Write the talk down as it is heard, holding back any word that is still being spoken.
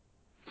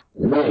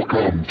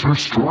Welcome to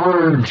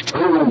Strange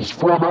Tales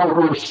from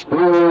Outer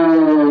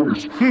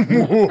Space!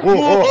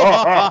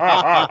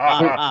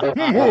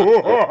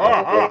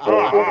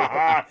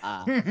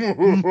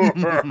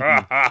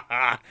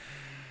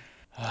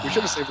 We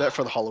should have saved that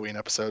for the Halloween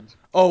episode.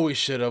 Oh, we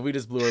should have. We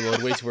just blew our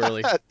load way too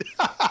early. That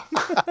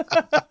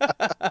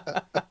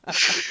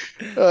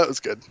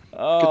was good. Good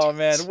Oh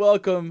man, times.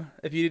 welcome.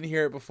 If you didn't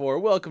hear it before,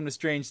 welcome to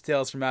Strange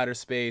Tales from Outer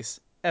Space,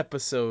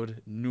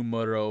 episode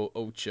numero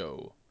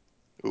ocho.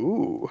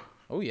 Ooh.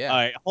 Oh yeah, All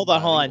right, hold on.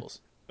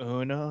 bilinguals.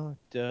 Uno,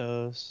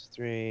 dos,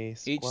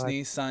 tres, Ich cuatro.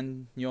 ni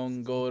san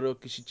yongoro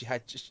kishichi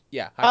hachi.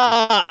 Yeah,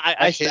 hachi.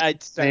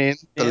 واحد start. اثنين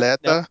Yeah, no.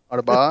 ثلاثة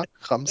أربعة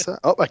خمسة.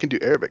 Oh, I can do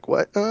Arabic.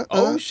 What?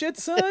 Oh shit,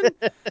 son!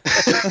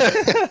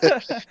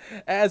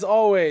 As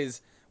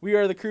always, we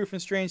are the crew from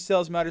Strange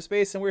Tales from Outer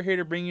Space, and we're here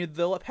to bring you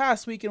the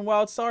past week in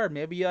WildStar,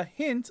 maybe a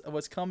hint of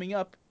what's coming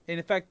up. And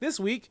in fact,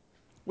 this week,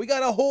 we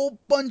got a whole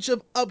bunch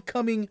of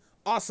upcoming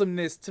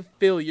awesomeness to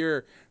fill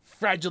your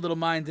fragile little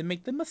minds and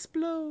make them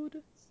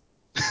explode.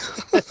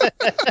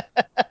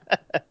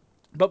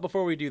 But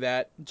before we do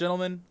that,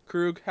 gentlemen,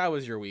 Krug, how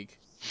was your week?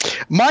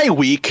 My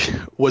week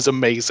was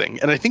amazing,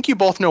 and I think you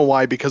both know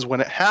why, because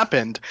when it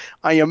happened,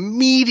 I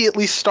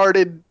immediately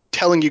started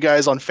telling you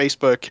guys on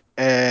Facebook,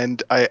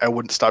 and I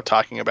wouldn't stop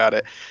talking about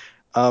it.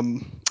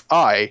 Krug,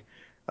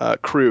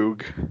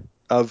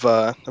 of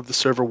the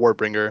server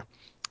Warbringer,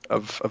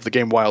 of the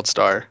game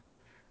WildStar,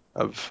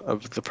 of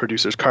the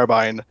producers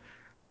Carbine,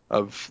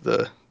 of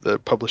the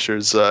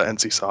publishers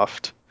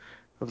NCSoft,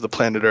 of the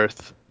Planet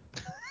Earth,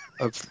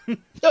 of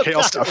okay,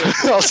 I'll stop.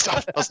 I'll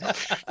stop.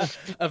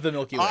 Of the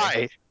Milky Way.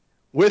 I,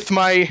 with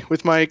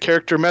my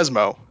character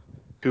Mesmo,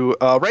 who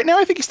right now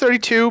I think he's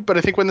 32, but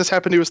I think when this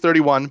happened he was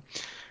 31.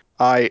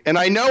 I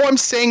know I'm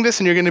saying this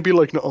and you're gonna be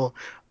like, no,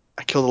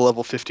 I killed a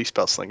level 50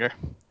 spell slinger.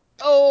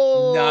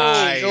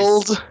 Nice.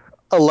 Killed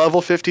a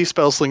level 50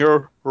 spell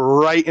slinger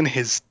right in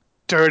his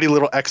dirty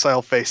little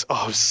exile face.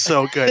 Oh, it was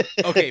so good.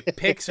 Okay,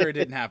 pics or it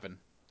didn't happen.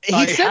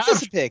 He sent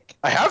us a pic.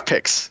 I have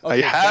pics.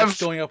 Okay, I have.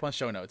 that's going up on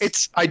show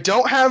notes. I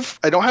don't have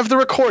the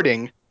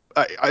recording.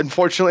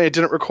 Unfortunately, I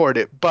didn't record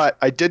it, but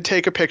I did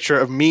take a picture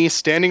of me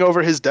standing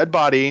over his dead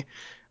body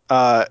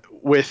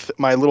with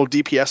my little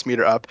DPS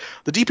meter up.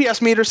 The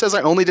DPS meter says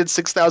I only did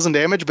 6,000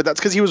 damage, but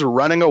that's because he was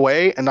running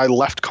away, and I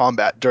left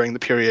combat during the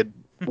period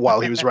while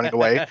he was running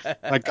away.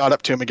 And I got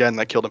up to him again, and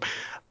I killed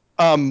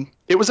him.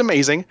 It was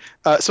amazing.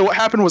 So what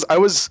happened was I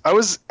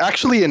was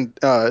actually in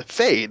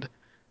Thade,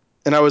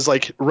 and I was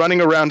like running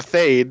around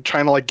Thade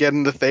trying to like get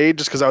into Thade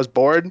just because I was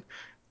bored.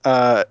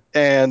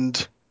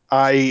 And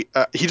I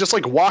he just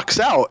like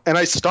walks out, and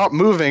I stop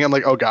moving. I'm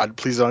like, oh god,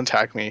 please don't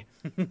attack me,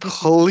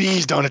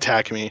 please don't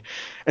attack me.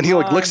 And he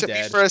like looks I'm at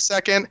me dead. for a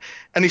second,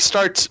 and he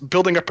starts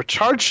building up a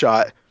charge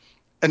shot.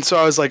 And so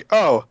I was like,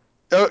 oh.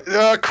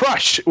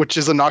 Crush, which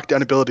is a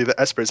knockdown ability that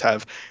Espers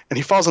have, and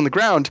he falls on the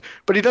ground,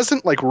 but he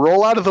doesn't like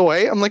roll out of the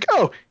way. I'm like,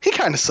 oh, he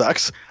kind of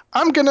sucks.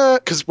 I'm gonna,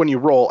 because when you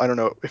roll, I don't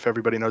know if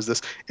everybody knows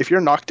this. If you're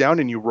knocked down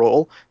and you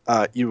roll,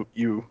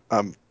 you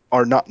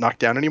are not knocked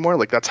down anymore.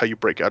 Like that's how you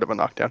break out of a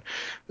knockdown.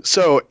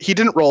 So he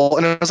didn't roll,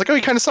 and I was like, oh,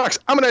 he kind of sucks.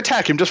 I'm gonna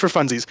attack him just for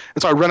funsies.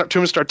 And so I run up to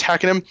him and start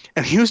attacking him,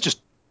 and he was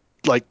just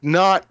like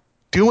not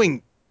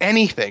doing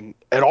anything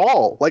at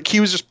all. Like he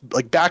was just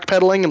like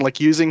backpedaling and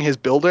like using his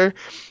builder.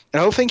 And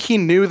I don't think he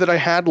knew that I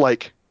had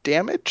like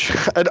damage.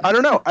 I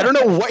don't know. I don't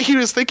know what he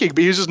was thinking, but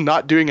he was just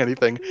not doing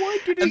anything. Why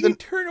didn't And he then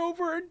turn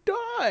over and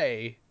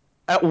die?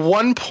 at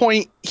one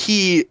point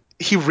he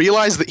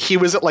realized that he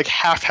was at like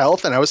half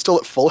health and I was still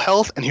at full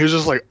health, and he was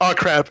just like, oh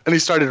crap, and he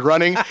started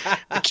running.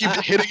 I keep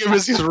hitting him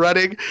as he's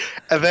running,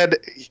 and then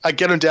I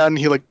get him down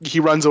and he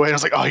runs away, and I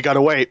was like, oh, he got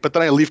away. But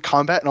then I leave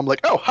combat and I'm like,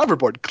 oh,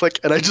 hoverboard, click,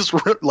 and I just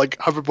like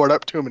hoverboard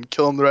up to him and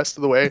kill him the rest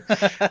of the way.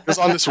 It was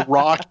on this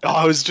rock.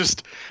 Oh,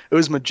 it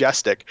was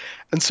majestic.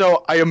 And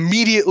so I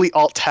immediately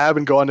alt tab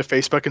and go onto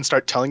Facebook and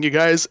start telling you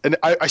guys, and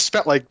I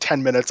spent like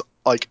 10 minutes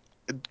like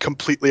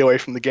completely away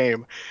from the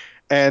game.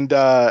 And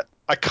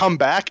I come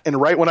back, and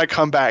right when I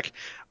come back,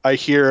 I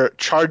hear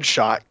charge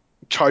shot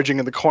charging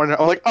in the corner.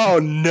 I'm like, oh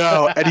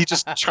no! And he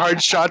just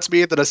charge shots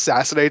me, and then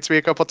assassinates me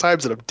a couple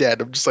times, and I'm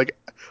dead. I'm just like,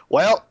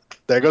 well,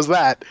 there goes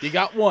that. You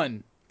got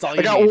one. That's all I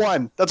you got need.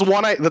 one. That's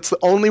one. That's the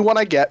only one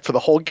I get for the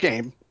whole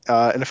game.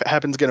 And if it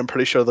happens again, I'm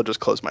pretty sure they'll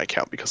just close my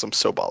account because I'm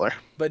so baller.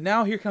 But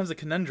now here comes a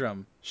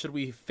conundrum. Should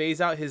we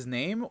phase out his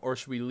name or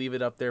should we leave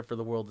it up there for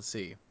the world to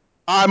see?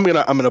 I'm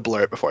gonna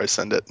blur it before I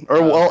send it.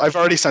 Or well, Okay. I've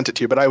already sent it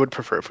to you, but I would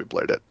prefer if we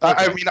blurred it.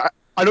 Okay. I mean,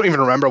 I don't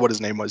even remember what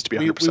his name was, to be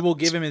 100%. We will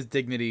give him his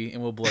dignity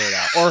and we'll blur it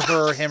out. Or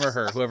her, him or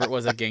her, whoever it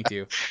was that ganked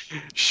you.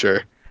 Sure.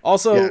 Yeah,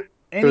 Also,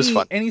 it was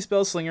fun. any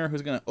spell slinger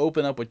who's gonna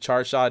open up with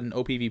charge shot and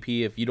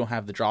OPVP if you don't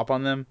have the drop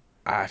on them,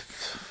 I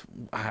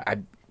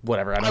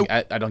whatever.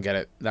 I don't get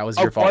it. That was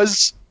your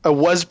fault. I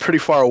was pretty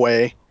far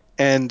away,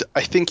 and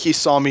I think he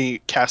saw me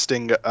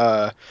casting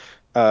the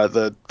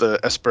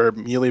Esper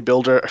melee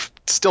builder. I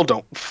still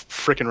don't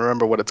freaking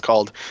remember what it's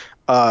called.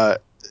 And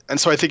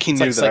so I think he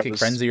It's knew like that I Psychic was.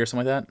 Frenzy or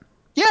something like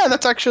Yeah,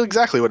 that's actually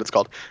exactly what it's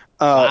called.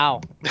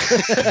 Wow.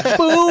 that.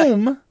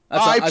 Boom.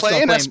 I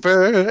play an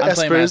Esper. I'm playing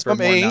Esper is my Esper more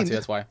now main. too.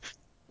 That's why.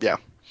 Yeah.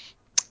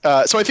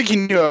 So I think he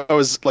knew I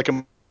was like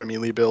a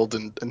melee build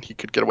and he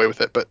could get away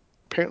with it, but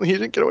apparently he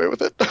didn't get away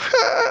with it.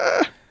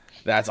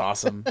 That's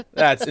awesome.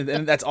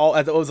 That's all.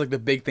 That was like the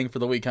big thing for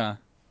the week, huh?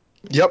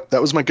 Yep,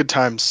 that was my good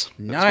times.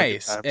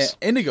 Nice. Good times.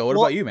 Indigo, what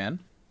Well- about you, man?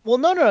 Well,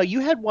 no.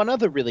 You had one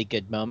other really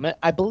good moment.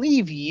 I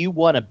believe you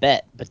won a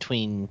bet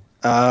between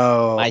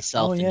Oh.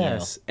 myself and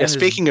Yeah, And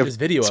speaking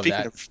video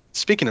speaking of that.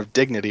 speaking of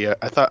dignity,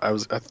 I thought I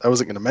wasn't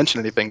going to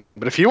mention anything,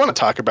 but if you want to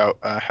talk about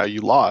how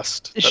you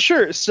lost, you.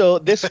 Sure. So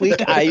this week,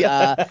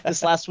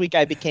 this last week,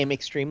 I became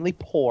extremely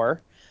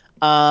poor.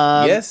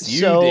 Yes,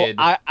 you did.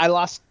 I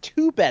lost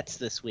 2 bets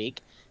this week.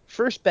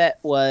 First bet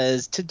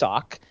was to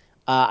Doc.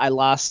 I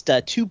lost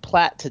 2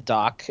 plat to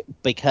Doc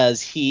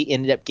because he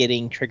ended up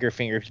getting trigger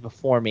fingers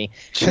before me.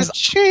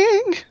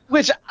 Cha-ching!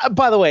 Which,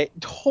 by the way,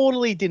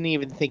 totally didn't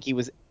even think he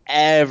was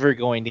ever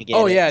going to get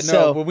Oh it. yeah, no.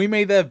 So, When we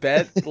made that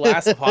bet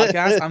last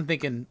podcast, I'm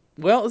thinking,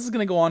 well, this is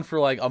gonna go on for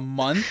like a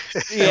month,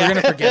 and Yeah. we're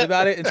gonna forget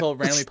about it until it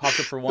randomly pops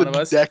up for one of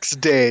us.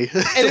 Next day.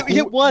 and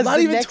it was Not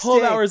the even next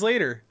 12 day. hours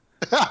later.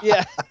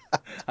 Yeah.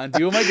 I'm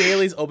doing my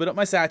dailies, open up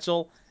my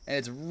satchel, and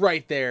it's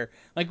right there.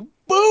 Like,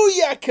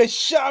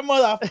 booyakasha,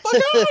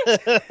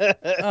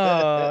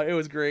 motherfucker! It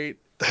was great.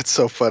 That's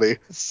so funny.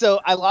 So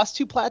I lost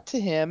 2 plat to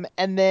him,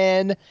 and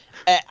then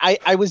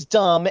I was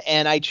dumb,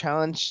 and I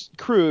challenged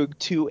Krug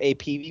to a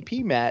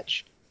PvP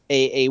match,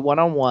 a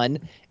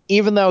one-on-one,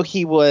 even though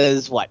he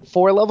was,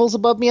 4 levels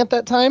above me at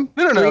that time?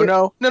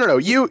 No.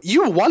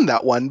 You won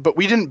that one, but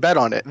we didn't bet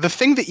on it. The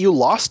thing that you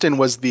lost in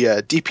was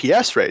the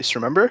DPS race.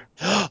 Remember?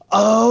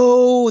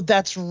 Oh,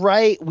 that's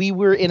right. We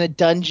were in a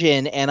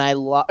dungeon, and I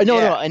lost.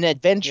 No, an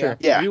adventure.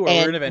 Yeah. We were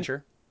And in an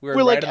adventure. We were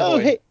We're right like, in the oh,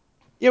 void. hey.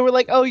 Yeah, we're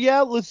like, oh,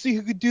 yeah, let's see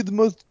who could do the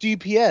most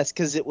DPS,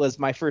 because it was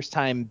my first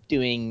time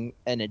doing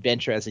an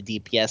adventure as a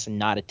DPS and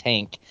not a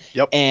tank.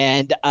 Yep.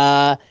 And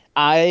I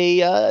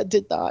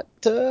did not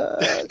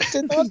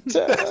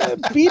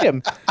beat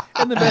him.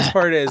 And the best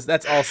part is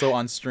that's also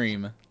on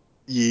stream.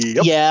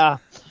 Yep. Yeah.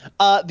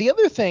 The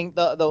other thing,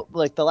 the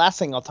last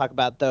thing I'll talk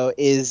about though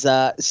is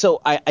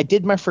so I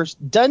did my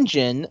first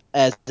dungeon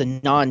as a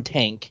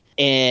non-tank,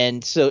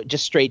 and so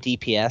just straight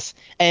DPS,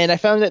 and I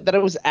found that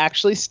it was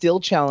actually still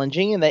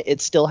challenging and that it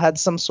still had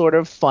some sort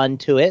of fun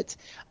to it.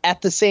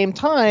 At the same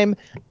time,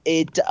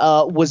 it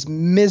was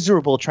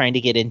miserable trying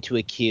to get into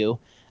a queue,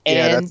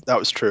 Yeah, and that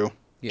was true.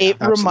 Yeah.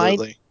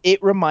 Absolutely.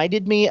 it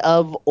reminded me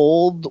of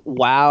old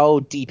WoW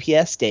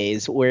DPS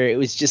days where it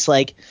was just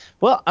like,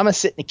 well, I'm gonna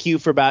sit in a queue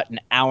for about an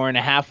hour and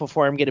a half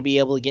before I'm gonna be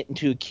able to get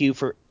into a queue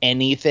for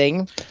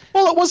anything.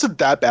 Well, it wasn't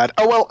that bad.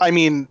 Oh, well, I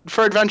mean,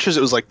 for adventures,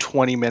 it was like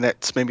 20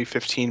 minutes, maybe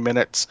 15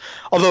 minutes.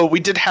 Although we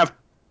did have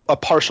a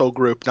partial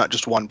group, not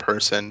just one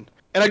person.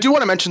 And I do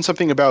want to mention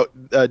something about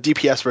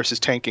DPS versus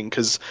tanking,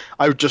 because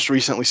I just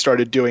recently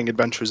started doing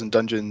adventures and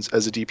dungeons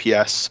as a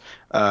DPS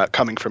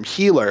coming from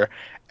healer,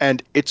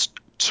 and it's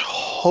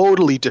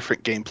totally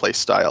different gameplay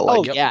style.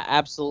 Like, Yeah,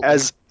 absolutely.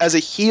 as a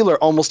healer,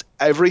 almost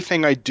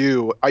everything I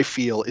do, I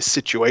feel, is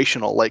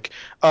situational. Like,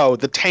 oh,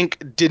 the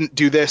tank didn't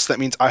do this, that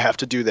means I have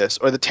to do this.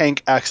 Or the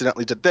tank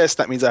accidentally did this,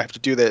 that means I have to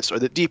do this. Or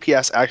the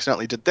DPS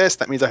accidentally did this,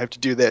 that means I have to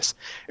do this.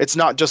 It's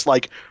not just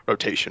like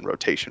rotation,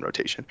 rotation,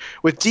 rotation.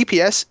 With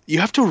DPS,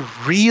 you have to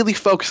really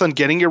focus on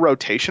getting your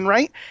rotation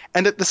right,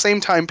 and at the same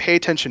time pay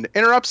attention to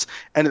interrupts,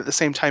 and at the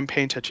same time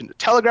pay attention to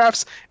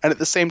telegraphs, and at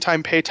the same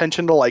time pay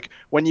attention to like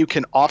when you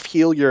can off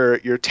heal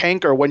your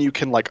tank, or when you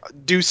can like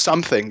do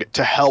something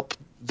to help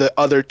the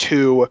other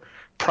 2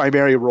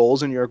 primary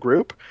roles in your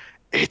group.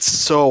 It's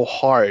so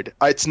hard.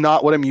 It's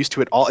not what I'm used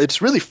to at all.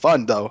 It's really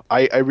fun though.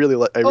 I really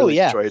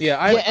yeah. enjoyed.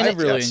 Yeah, and I've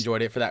really yes.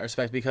 enjoyed it for that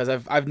respect, because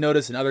I've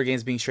noticed in other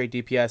games being straight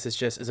DPS, it's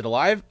just, is it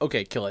alive?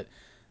 Okay, kill it.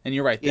 And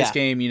you're right. This Yeah.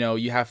 game,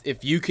 you have,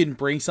 if you can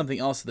bring something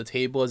else to the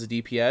table as a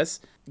DPS,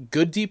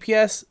 good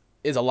DPS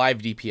is a live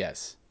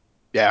DPS.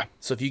 Yeah.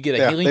 So if you get a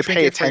Yeah, healing they pay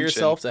trinket for attention.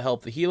 yourself to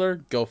help the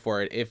healer, go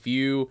for it. If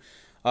you're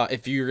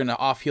gonna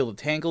off heal the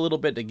tank a little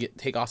bit to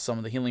take off some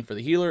of the healing for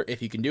the healer,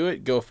 if you can do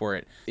it, go for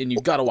it. And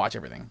you gotta watch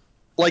everything.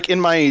 Like in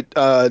my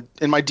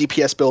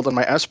DPS build on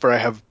my Esper, I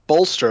have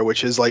bolster,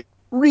 which is like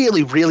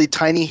really, really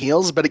tiny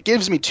heals, but it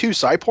gives me 2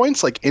 psi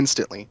points like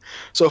instantly.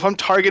 So if I'm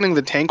targeting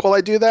the tank while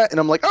I do that,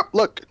 and I'm like, oh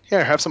look,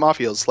 here, have some off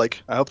heals.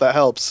 Like, I hope that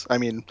helps. I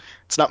mean,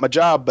 it's not my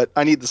job, but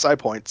I need the psi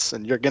points,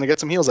 and you're gonna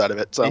get some heals out of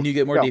it. So And you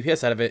get more go.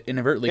 DPS out of it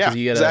inadvertently, because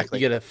Yeah, exactly.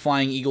 you get a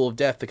flying eagle of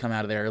death to come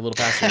out of there a little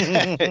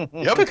faster.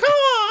 Yep.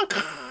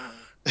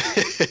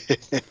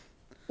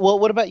 Well,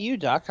 what about you,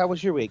 Doc? How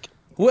was your week?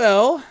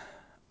 Well,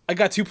 I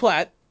got 2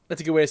 plat. That's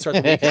a good way to start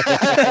the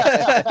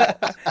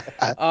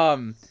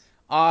week.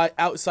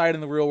 Outside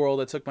in the real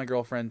world, I took my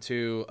girlfriend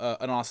to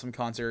an awesome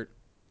concert.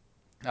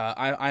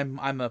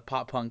 I'm a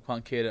pop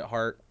punk kid at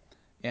heart,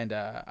 and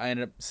I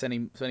ended up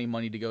spending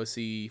money to go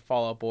see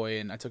Fall Out Boy,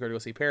 and I took her to go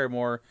see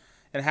Paramore,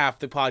 and half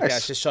the podcast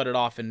Nice. just shut it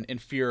off in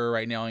fear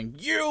right now, and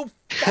you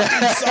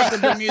fucking sucked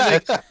at the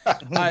music.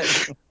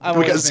 I've We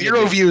always got been a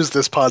 0 big- views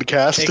this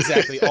podcast.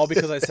 Exactly, all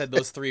because I said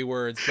those 3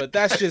 words. But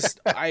that's just,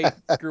 I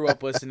grew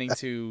up listening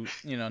to,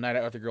 Night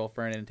Out with Your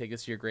Girlfriend and Take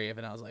Us to Your Grave,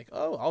 and I was like,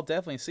 oh, I'll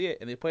definitely see it.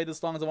 And they played the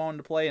songs I wanted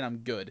to play, and I'm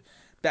good.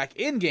 Back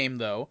in game,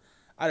 though,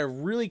 I had a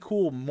really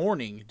cool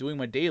morning doing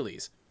my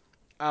dailies.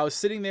 I was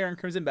sitting there in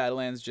Crimson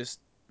Battlelands, just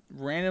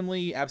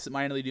randomly,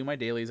 absentmindedly doing my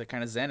dailies. I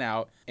kind of zen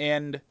out,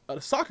 and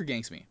a soccer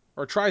ganks me,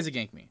 or tries to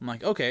gank me. I'm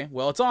like, okay,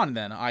 well, it's on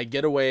then. I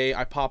get away,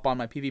 I pop on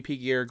my PvP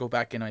gear, go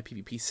back into my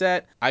PvP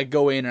set. I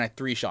go in and I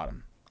 3-shot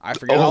him. I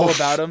forget all Oof.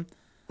 about him.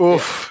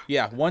 Oof.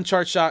 Yeah, 1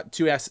 charge shot,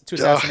 2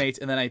 assassinates,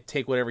 and then I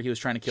take whatever he was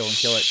trying to kill and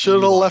kill it.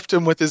 Should have left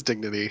him with his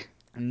dignity.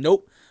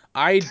 Nope.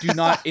 I do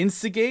not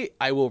instigate.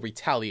 I will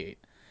retaliate.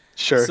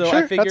 Sure, So sure.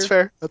 I figure, That's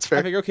fair. That's fair.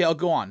 I figure, okay, I'll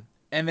go on.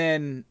 And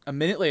then a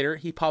minute later,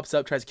 he pops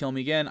up, tries to kill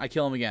me again. I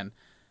kill him again.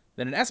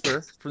 Then an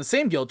Esper from the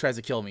same guild tries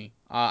to kill me.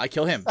 I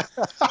kill him.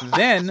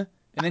 Then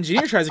an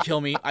engineer tries to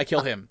kill me. I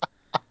kill him.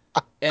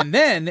 And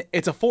then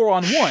it's a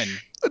 4-on-1.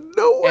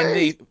 No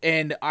way.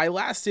 And I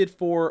lasted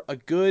for a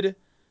good,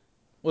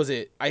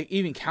 I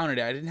even counted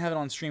it. I didn't have it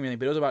on stream or anything,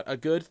 but it was about a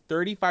good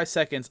 35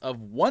 seconds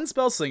of one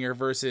Spellslinger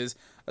versus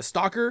a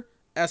Stalker,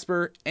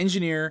 Esper,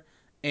 Engineer,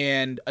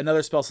 and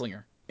another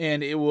Spellslinger.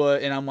 And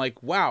I'm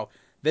like, wow,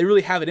 they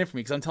really have it in for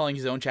me, because I'm telling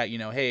his own chat,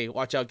 hey,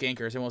 watch out,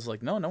 gankers. Everyone's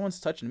like, no one's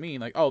touching me.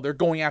 Like, oh, they're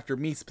going after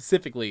me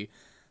specifically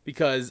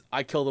because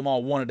I kill them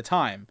all one at a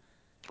time.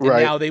 And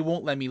Right. now they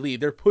won't let me leave.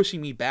 They're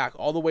pushing me back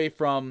all the way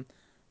from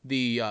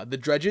the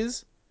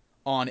dredges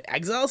on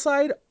Exile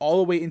side all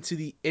the way into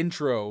the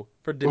intro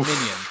for Dominion.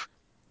 Oof.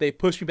 They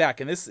pushed me back,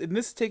 and this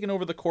is taken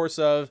over the course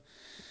of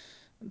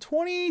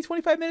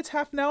 25 minutes,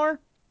 half an hour.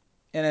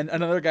 And then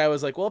another guy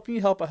was like, well, if you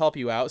need help, I'll help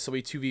you out. So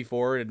we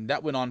 2v4'd, and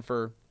that went on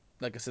for,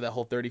 like I said, that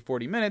whole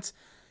 30-40 minutes.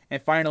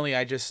 And finally,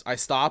 I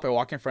stop, I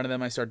walk in front of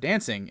them, I start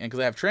dancing. And because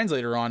I have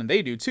translator on, and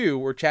they do too,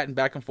 we're chatting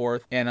back and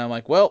forth. And I'm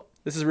like, well,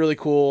 this is really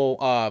cool.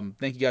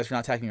 Thank you guys for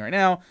not attacking me right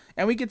now.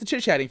 And we get to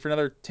chit-chatting for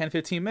another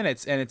 10-15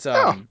 minutes. And it's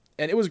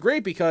and it was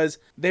great because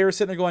they were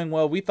sitting there going,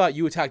 well, we thought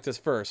you attacked us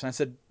first. And I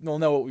said, well,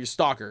 no, you're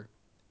Stalker.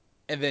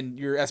 And then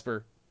you're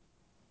Esper.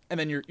 And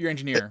then you're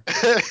Engineer.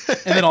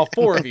 And then all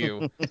 4 of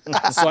you.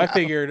 So I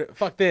figured,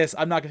 fuck this.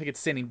 I'm not going to get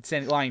standing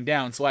lying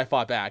down. So I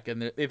fought back,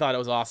 and they thought it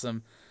was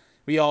awesome.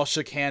 We all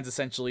shook hands,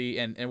 essentially,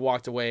 and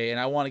walked away. And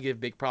I want to give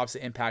big props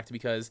to Impact,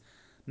 because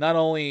not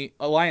only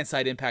Alliance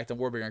side Impact on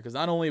Warbringer, because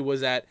not only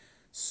was that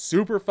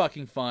super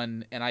fucking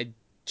fun, and I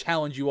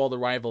challenge you all to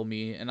rival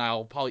me, and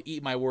I'll probably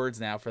eat my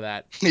words now for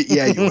that.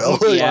 Yeah, you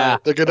will. Yeah.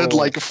 They're gonna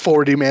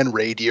 40-man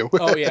raid you.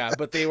 Oh yeah,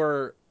 but they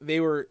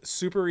were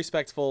super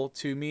respectful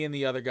to me and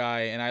the other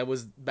guy, and I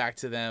was back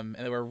to them,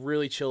 and they were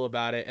really chill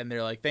about it, and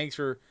they're like, thanks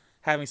for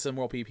having some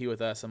more PP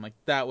with us. I'm like,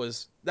 that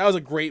was a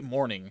great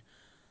morning.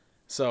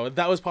 So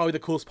that was probably the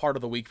coolest part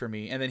of the week for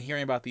me. And then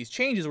hearing about these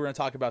changes we're going to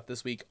talk about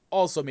this week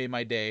also made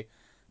my day.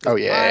 Oh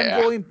yeah.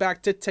 I'm going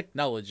back to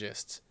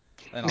Technologist,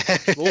 and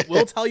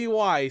we'll tell you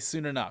why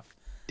soon enough.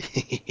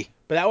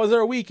 But that was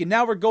our week, and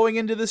now we're going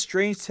into the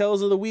Strange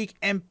Tales of the Week,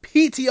 and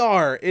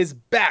PTR is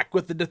back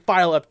with the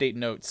Defile update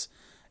notes,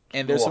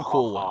 and there's some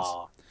cool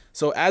ones.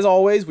 So as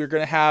always, we're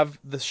going to have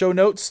the show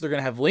notes. They're going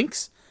to have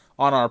links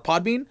on our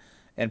Podbean,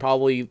 and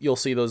probably you'll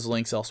see those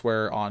links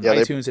elsewhere on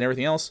iTunes and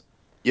everything else.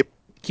 Yep.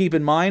 Keep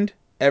in mind,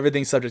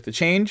 everything's subject to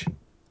change,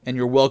 and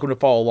you're welcome to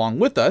follow along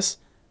with us.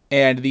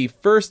 And the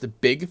first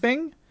big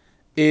thing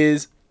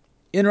is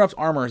Interrupt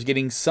Armor is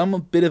getting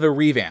some bit of a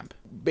revamp.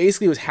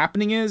 Basically what's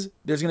happening is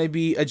there's going to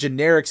be a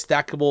generic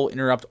stackable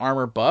Interrupt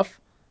Armor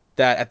buff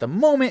that at the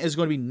moment is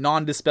going to be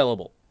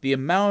non-dispellable. The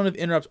amount of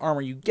Interrupt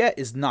Armor you get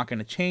is not going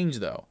to change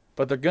though,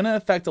 but they're going to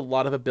affect a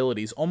lot of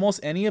abilities. Almost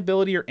any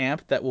ability or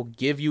amp that will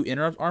give you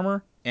Interrupt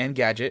Armor and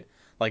Gadget,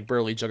 like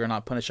Burly,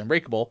 Juggernaut, Punish,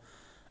 Unbreakable,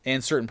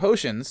 and certain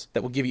potions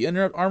that will give you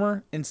Interrupt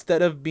Armor,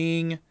 instead of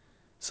being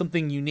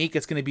something unique,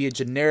 it's going to be a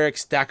generic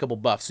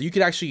stackable buff. So you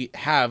could actually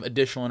have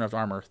additional Interrupt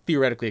Armor,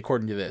 theoretically,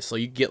 according to this. So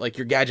you get like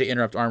your Gadget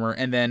Interrupt Armor,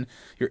 and then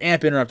your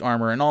Amp Interrupt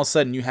Armor, and all of a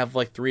sudden you have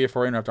like 3 or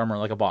 4 Interrupt Armor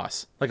like a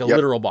boss. Like a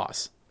literal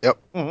boss. Yep.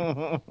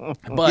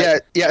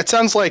 But yeah, it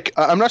sounds like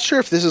I'm not sure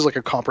if this is like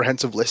a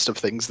comprehensive list of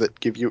things that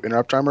give you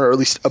interrupt armor, or at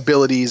least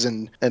abilities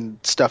and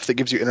stuff that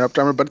gives you interrupt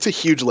armor, but it's a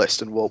huge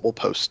list, and we'll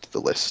post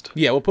the list.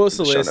 Yeah, we'll post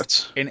the show list.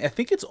 Notes. And I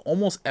think it's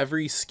almost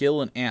every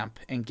skill and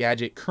amp and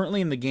gadget currently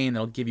in the game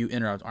that'll give you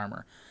interrupt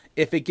armor.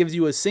 If it gives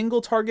you a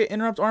single target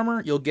interrupt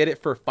armor, you'll get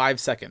it for 5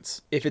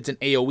 seconds. If it's an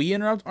AoE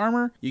interrupt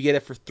armor, you get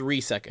it for 3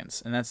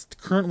 seconds. And that's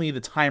currently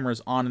the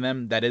timers on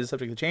them. That is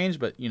subject to change,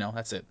 but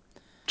that's it.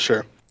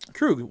 Sure.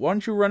 Krug, why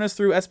don't you run us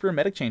through Esper and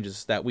medic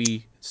changes that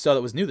we saw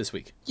that was new this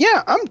week?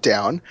 Yeah, I'm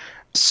down.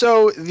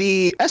 So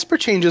the Esper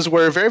changes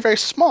were very, very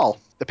small.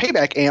 The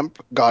Payback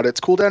amp got its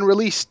cooldown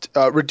reduced.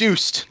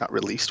 Not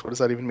released. What does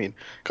that even mean?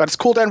 Got its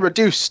cooldown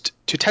reduced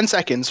to 10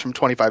 seconds from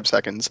 25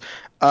 seconds.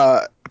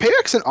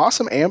 Payback's an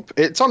awesome amp.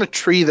 It's on a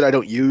tree that I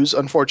don't use,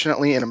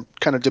 unfortunately, and I'm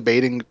kind of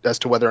debating as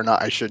to whether or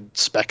not I should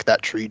spec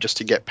that tree just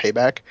to get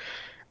Payback.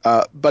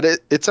 But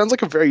it sounds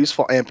like a very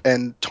useful amp,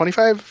 and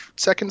 25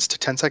 seconds to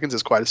 10 seconds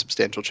is quite a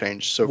substantial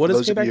change. So what for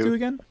does those of Payback you, do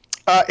again?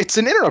 It's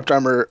an interrupt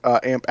armor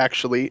amp,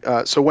 actually.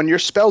 So when your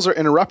spells are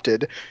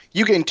interrupted,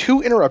 you gain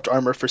 2 interrupt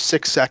armor for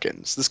 6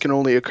 seconds. This can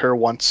only occur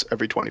once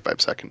every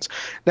 25 seconds.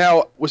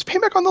 Now, was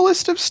Payback on the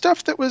list of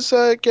stuff that was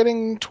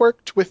getting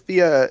twerked with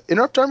the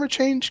interrupt armor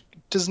change?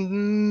 Does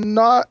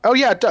not. Oh,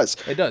 yeah, it does.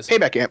 It does.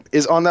 Payback amp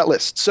is on that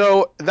list.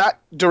 So that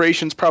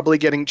duration's probably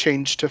getting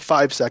changed to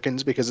 5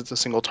 seconds because it's a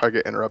single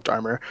target interrupt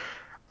armor.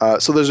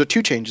 So those are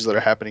 2 changes that are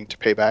happening to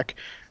Payback.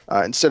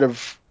 Instead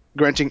of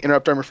granting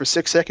interrupt armor for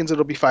 6 seconds,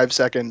 it'll be 5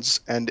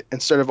 seconds, and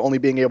instead of only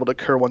being able to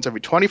occur once every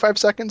 25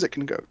 seconds, it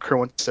can occur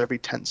once every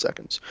 10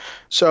 seconds.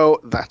 So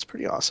that's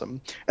pretty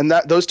awesome. And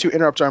those 2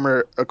 interrupt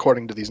armor,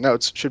 according to these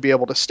notes, should be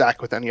able to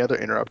stack with any other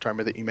interrupt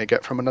armor that you may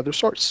get from another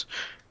source.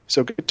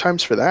 So good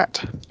times for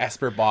that.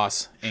 Esper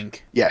Boss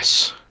Inc.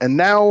 Yes. And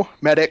now,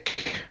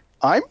 Medic.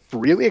 I'm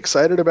really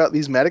excited about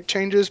these Medic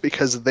changes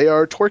because they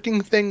are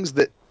twerking things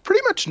that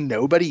pretty much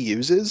nobody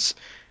uses.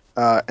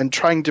 And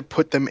trying to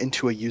put them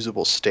into a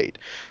usable state.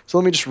 So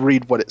let me just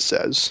read what it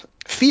says.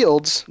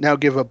 Fields now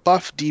give a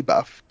buff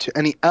debuff to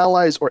any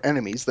allies or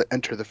enemies that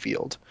enter the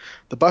field.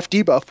 The buff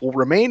debuff will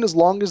remain as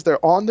long as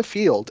they're on the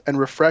field and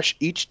refresh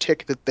each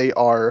tick that they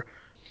are.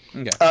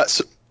 Okay.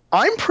 So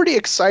I'm pretty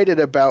excited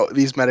about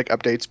these medic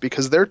updates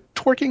because they're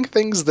twerking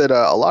things that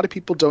a lot of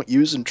people don't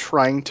use and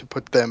trying to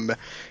put them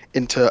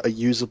into a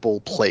usable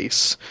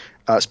place.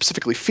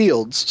 Specifically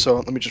fields. So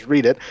let me just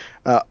read it.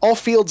 All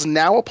fields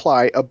now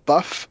apply a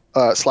buff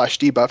slash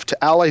debuff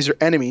to allies or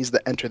enemies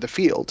that enter the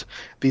field.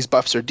 These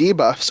buffs or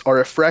debuffs are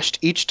refreshed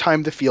each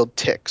time the field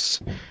ticks.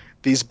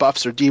 These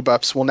buffs or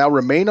debuffs will now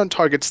remain on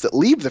targets that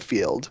leave the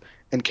field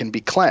and can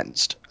be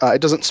cleansed. It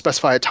doesn't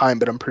specify a time,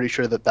 but I'm pretty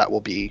sure that will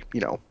be,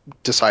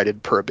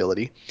 decided per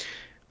ability.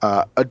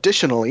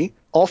 Additionally,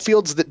 all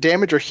fields that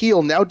damage or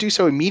heal now do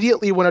so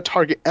immediately when a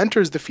target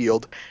enters the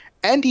field,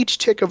 and each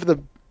tick of the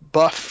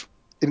buff,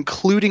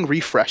 including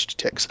refreshed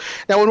ticks.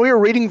 Now, when we were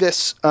reading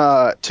this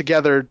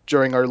together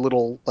during our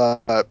little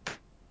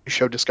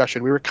show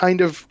discussion, we were kind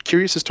of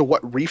curious as to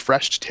what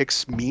refreshed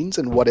ticks means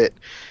and what it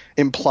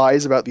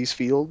implies about these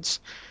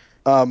fields.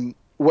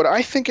 What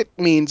I think it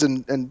means,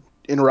 and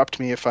interrupt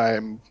me if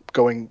I'm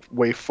going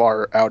way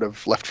far out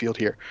of left field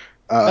here,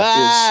 is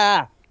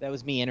that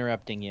was me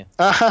interrupting you.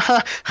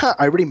 I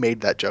already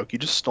made that joke. You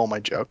just stole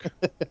my joke.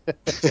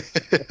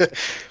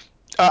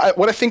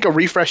 What I think a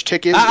refresh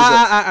tick is.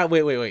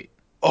 Wait.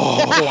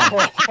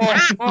 Oh,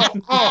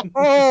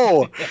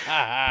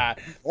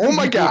 oh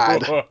my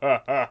God!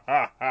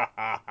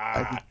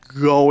 I'm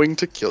going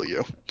to kill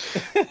you.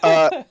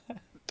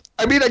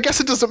 I mean, I guess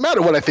it doesn't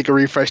matter what I think a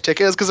refresh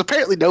tick is because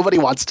apparently nobody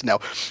wants to know.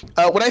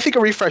 What I think a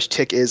refresh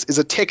tick is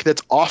a tick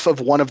that's off of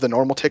one of the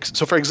normal ticks.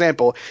 So, for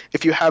example,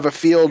 if you have a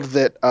field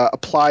that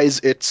applies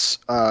its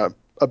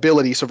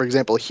ability, so for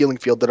example, a healing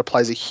field that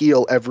applies a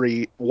heal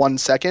every 1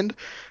 second,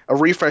 a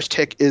refresh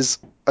tick is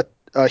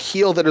a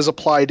heal that is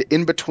applied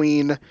in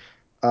between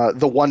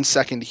the 1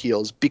 second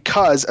heals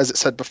because, as it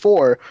said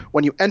before,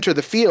 when you enter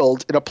the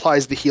field, it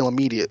applies the heal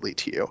immediately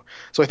to you.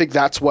 So I think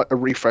that's what a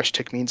refresh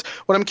tick means.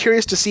 What I'm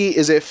curious to see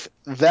is if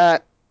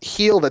that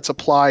heal that's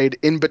applied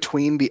in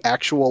between the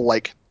actual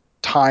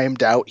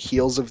timed out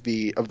heals of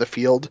the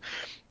field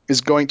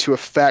is going to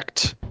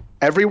affect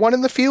everyone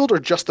in the field or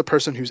just the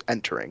person who's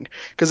entering.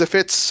 Because if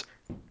it's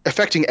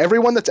affecting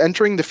everyone that's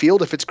entering the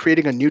field, if it's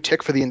creating a new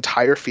tick for the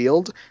entire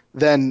field,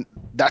 then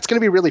that's going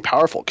to be really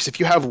powerful. Because if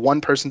you have one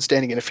person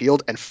standing in a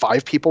field and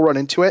 5 people run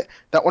into it,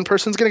 that one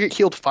person's going to get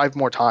healed 5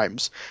 more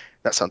times.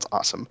 That sounds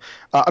awesome.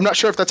 I'm not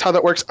sure if that's how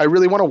that works. I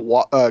really want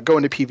to go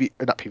into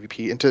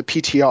into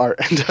PTR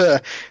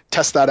and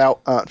test that out.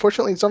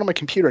 Unfortunately, it's not on my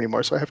computer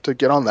anymore, so I have to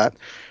get on that.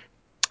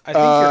 I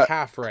think you're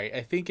half right.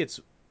 I think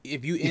it's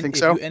if you think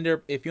so? end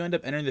up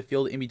entering the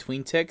field in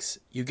between ticks,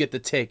 you get the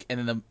tick,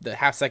 and then the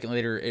half second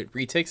later it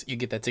reticks, you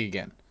get that tick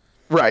again.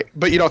 Right,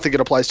 but you don't think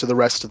it applies to the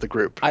rest of the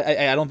group?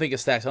 I don't think it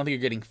stacks. I don't think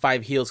you're getting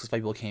 5 heals because 5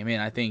 people came in.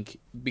 I think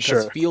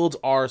because fields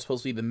are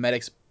supposed to be the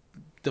medic's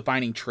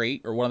defining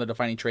trait or one of the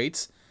defining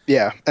traits.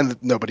 Yeah, and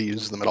nobody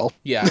uses them at all.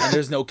 Yeah, and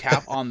there's no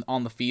cap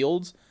on the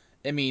fields.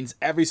 It means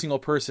every single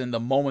person, the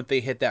moment they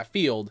hit that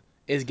field,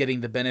 is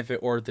getting the benefit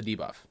or the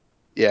debuff.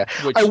 Yeah,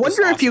 I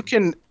wonder if you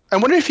can. I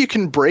wonder if you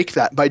can break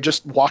that by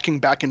just walking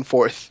back and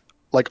forth,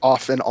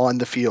 off and on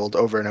the field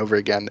over and over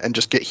again, and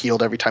just get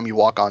healed every time you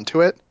walk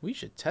onto it. We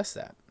should test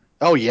that.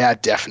 Oh yeah,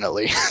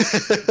 definitely.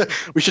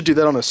 We should do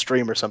that on a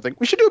stream or something.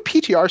 We should do a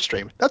PTR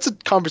stream. That's a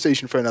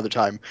conversation for another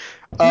time.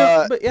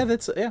 No, but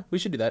yeah, we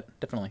should do that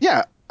definitely.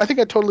 Yeah, I think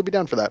I'd totally be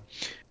down for that.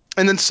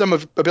 And then some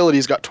of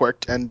abilities got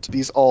twerked, and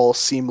these all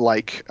seem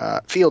like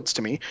fields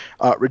to me.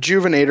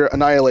 Rejuvenator,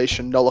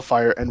 Annihilation,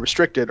 Nullifier, and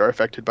Restricted are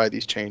affected by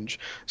these change.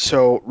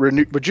 So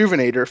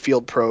Rejuvenator,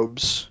 field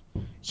probes,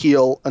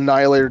 heal,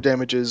 Annihilator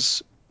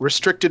damages,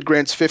 Restricted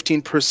grants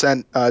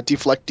 15%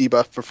 deflect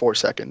debuff for 4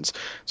 seconds.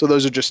 So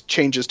those are just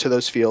changes to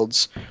those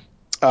fields.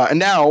 And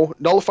now,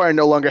 Nullifier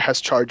no longer has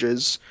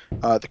charges.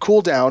 The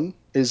cooldown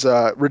is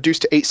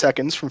reduced to 8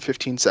 seconds from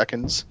 15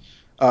 seconds.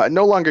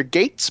 No longer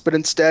gates, but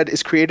instead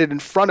is created in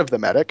front of the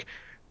medic.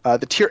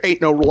 The tier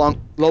 8 no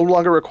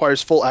longer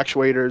requires full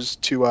actuators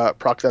to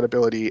proc that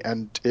ability,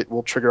 and it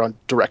will trigger on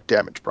direct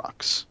damage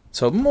procs.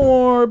 So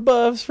more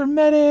buffs for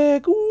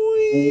medic.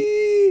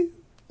 Whee!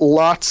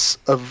 Lots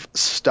of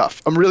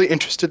stuff. I'm really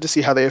interested to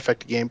see how they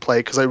affect gameplay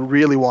because I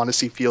really want to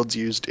see fields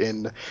used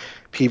in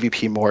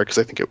PvP more because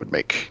I think it would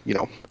make,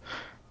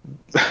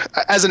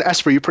 as an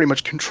Esper, you pretty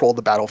much control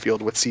the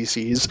battlefield with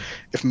CCs.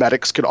 If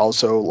medics could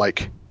also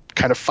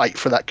kind of fight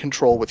for that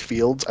control with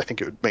fields, I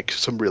think it would make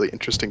some really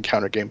interesting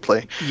counter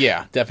gameplay.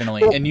 Yeah,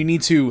 definitely. And you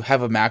need to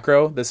have a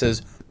macro that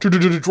says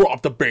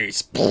drop the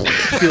base. Field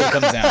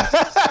comes down,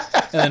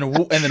 and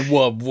then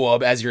wub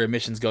wub as your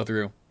emissions go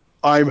through.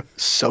 I'm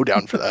so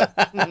down for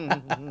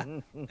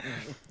that.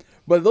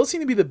 But those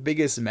seem to be the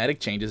biggest medic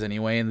changes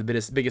anyway, and the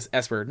biggest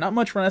Esper. Not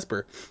much for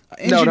Esper.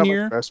 No, not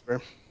Engineer. much for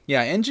Esper.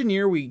 Yeah,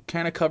 Engineer, we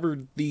kind of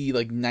covered the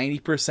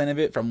 90% of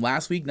it from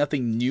last week.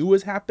 Nothing new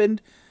has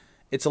happened.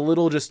 It's a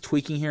little just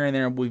tweaking here and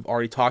there we've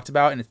already talked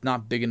about, and it's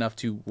not big enough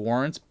to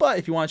warrant. But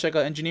if you want to check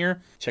out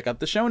Engineer, check out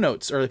the show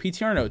notes, or the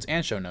PTR notes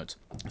and show notes.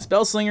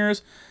 Spell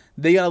Slingers,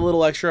 they got a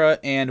little extra,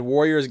 and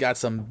Warriors got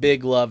some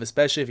big love,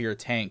 especially if you're a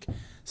tank.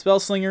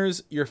 Spell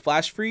Slingers, your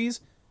Flash Freeze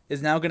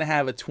is now going to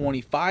have a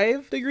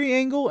 25-degree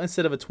angle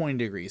instead of a 20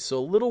 degrees. So a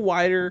little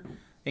wider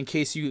in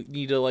case you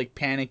need to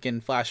panic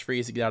and Flash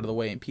Freeze to get out of the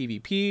way in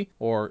PvP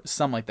or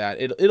something like that.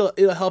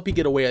 It'll help you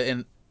get away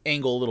and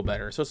angle a little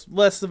better. So it's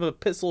less of a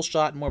pistol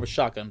shot and more of a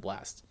shotgun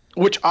blast.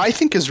 Which I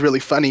think is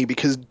really funny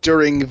because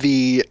during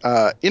the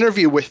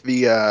interview with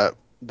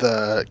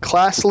the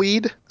class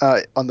lead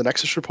on the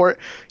Nexus report,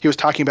 he was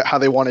talking about how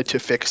they wanted to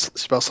fix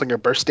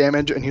Spellslinger burst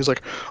damage, and he was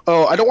like,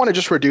 "Oh, I don't want to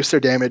just reduce their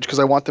damage because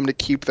I want them to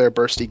keep their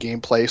bursty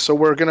gameplay. So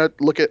we're gonna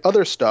look at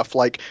other stuff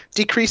like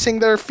decreasing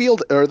their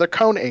field or their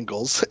cone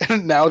angles."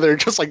 And now they're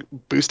just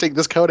boosting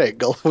this cone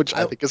angle, which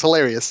I think is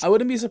hilarious. I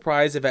wouldn't be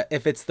surprised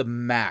if it's the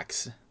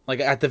max.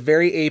 At the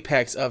very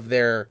apex of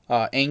their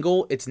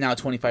angle, it's now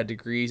 25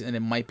 degrees, and it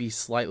might be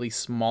slightly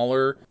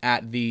smaller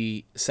at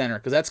the center.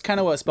 Because that's kind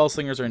of what Spell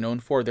Slingers are known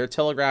for. Their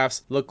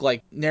telegraphs look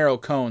like narrow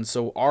cones,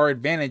 so our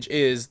advantage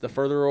is the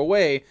further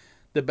away,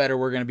 the better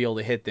we're going to be able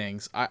to hit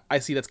things. I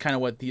see that's kind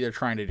of what they're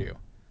trying to do.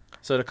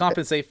 So to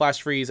compensate,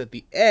 Flash Freeze at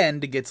the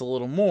end gets a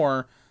little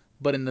more,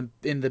 but at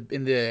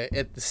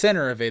the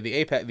center of it, the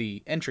apex,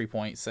 the entry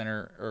point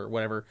center or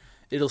whatever,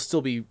 it'll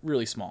still be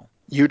really small.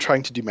 You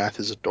trying to do math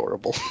is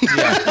adorable.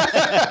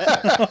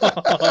 Yeah.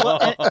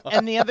 Well,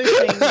 and the other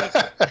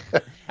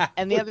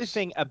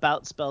thing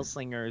about Spell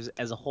Slingers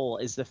as a whole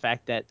is the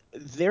fact that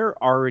they're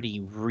already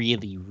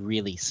really,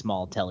 really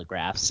small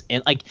telegraphs,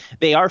 and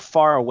they are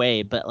far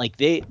away, but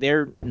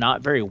they're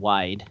not very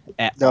wide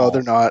at all. No,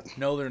 they're not.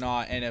 No, they're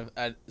not. And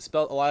a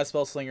lot of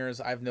Spell Slingers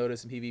I've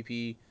noticed in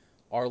PvP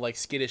are like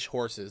skittish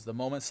horses. The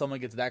moment someone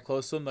gets that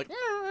close to them, and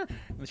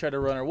they try to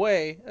run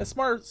away, a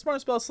smart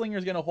Spell Slinger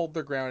is going to hold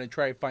their ground and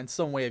try to find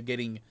some way of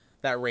getting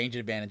that range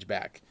advantage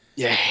back.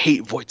 Yeah, I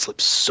hate Void Slip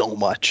so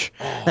much.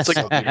 Oh, It's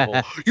so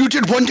beautiful. You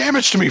did 1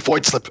 damage to me,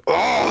 Void Slip.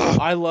 Oh!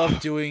 I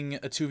love doing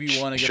a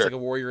 2v1 against Sure. a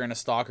warrior and a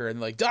stalker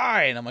and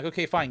die, and I'm like,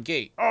 okay, fine,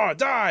 gate. Oh,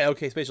 die.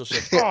 Okay, spatial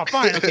shift. Oh,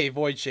 fine. Okay,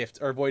 void shift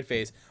or void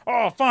phase.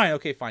 Oh, fine.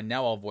 Okay, fine.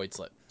 Now I'll void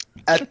slip.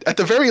 At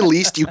the very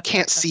least, you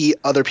can't see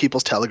other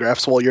people's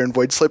telegraphs while you're in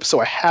Void Slip, so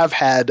I have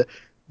had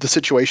the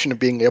situation of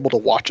being able to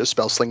watch a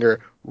Spell Slinger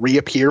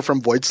reappear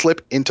from Void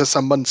Slip into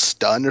someone's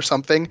stun or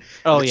something.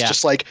 Oh, and it's yeah.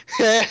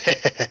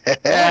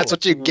 just that's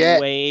what you get.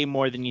 Way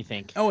more than you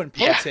think. Oh, and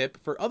pro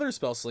tip for other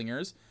Spell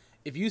Slingers,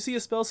 if you see a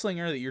Spell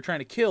Slinger that you're trying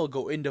to kill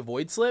go into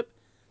Void Slip,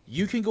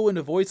 you can go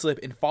into Void Slip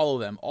and follow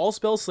them. All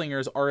Spell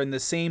Slingers are in the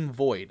same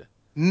void.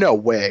 No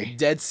way.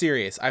 Dead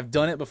serious. I've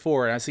done it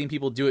before, and I've seen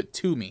people do it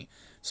to me.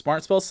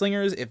 Smart Spell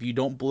Slingers, if you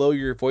don't blow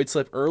your Void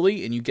Slip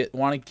early and you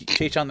want to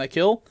chase down that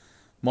kill,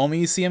 moment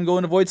you see him go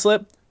into Void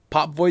Slip,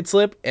 pop Void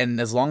Slip, and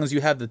as long as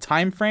you have the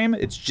time frame,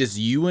 it's just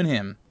you and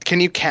him. Can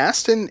you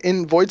cast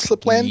in Void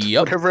Slip Land?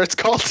 Yep. Whatever it's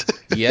called.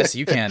 Yes,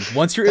 you can.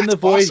 Once you're in the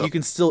void,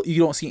 awesome. you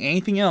don't see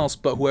anything else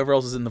but whoever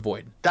else is in the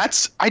void.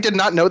 I did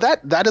not know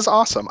that. That is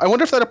awesome. I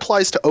wonder if that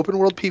applies to open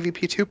world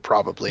PvP too.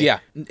 Probably. Yeah,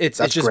 it's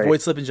just great.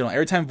 Void Slip in general.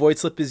 Every time Void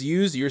Slip is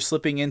used, you're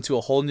slipping into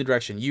a whole new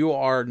direction. You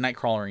are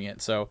Nightcrawlering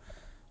it, so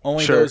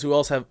only those who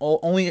else have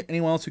only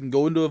anyone else who can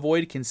go into a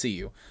void can see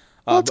you.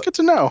 Well, that's good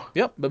to know.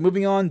 Yep, but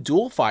moving on,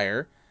 Dual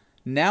Fire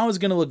now is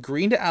going to look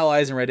green to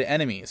allies and red to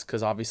enemies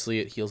because obviously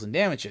it heals and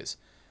damages.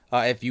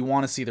 If you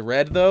want to see the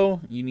red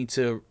though, you need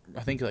to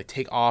I think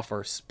take off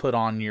or put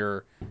on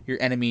your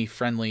enemy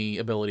friendly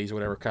abilities or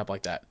whatever crap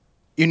like that.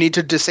 You need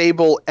to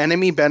disable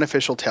enemy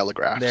beneficial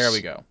telegraphs. There we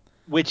go.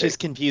 Which is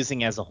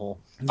confusing as a whole.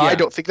 Yeah. I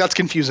don't think that's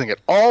confusing at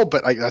all,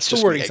 but that's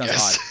just wording me, I sounds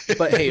guess. odd.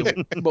 But hey,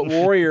 but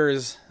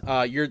warriors,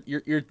 your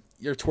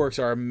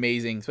twerks are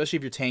amazing, especially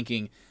if you're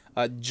tanking.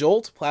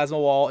 Jolt, Plasma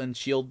Wall, and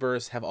Shield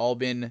Burst have all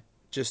been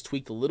just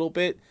tweaked a little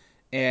bit,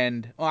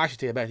 and actually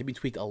take it back, they've been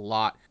tweaked a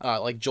lot.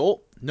 Like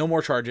Jolt, no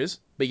more charges,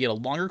 but you get a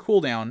longer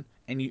cooldown,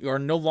 and you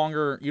no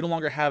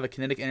longer have a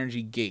kinetic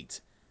energy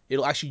gate.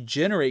 It'll actually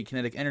generate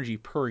kinetic energy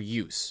per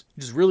use,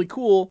 which is really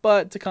cool,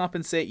 but to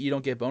compensate, you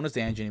don't get bonus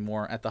damage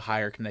anymore at the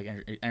higher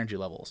kinetic energy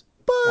levels.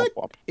 But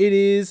What? It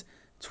is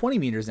 20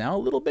 meters now, a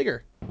little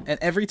bigger. And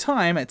every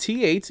time at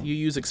T8 you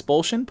use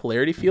Expulsion,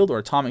 Polarity Field, or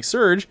Atomic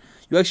Surge,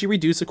 you actually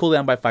reduce the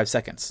cooldown by 5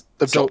 seconds.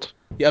 Of Jolt.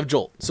 You have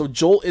Jolt. So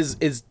Jolt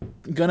is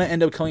gonna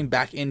end up coming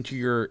back into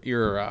your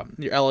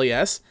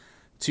LAS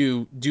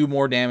to do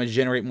more damage,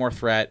 generate more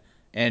threat,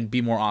 and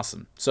be more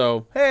awesome.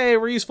 So hey,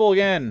 we're useful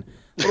again.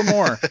 A little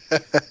more.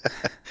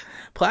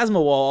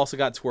 Plasma Wall also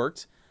got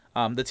twerked.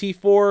 The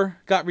T4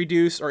 got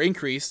reduced or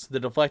increased. The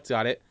Deflect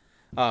got it.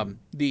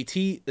 The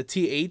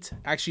T8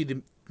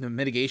 actually the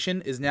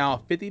mitigation is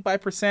now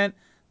 55%,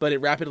 but it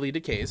rapidly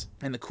decays,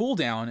 and the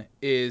cooldown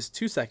is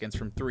 2 seconds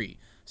from 3.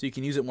 So you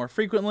can use it more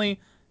frequently,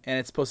 and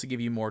it's supposed to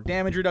give you more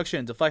damage reduction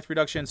and deflect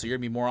reduction, so you're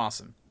gonna be more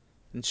awesome.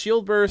 And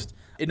Shield Burst,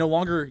 it no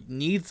longer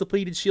needs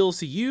depleted shields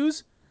to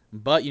use,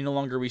 but you no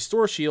longer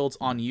restore shields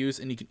on use,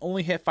 and you can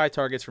only hit 5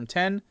 targets from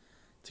 10.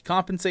 To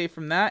compensate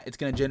from that, it's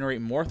going to generate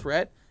more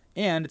threat,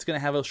 and it's going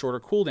to have a shorter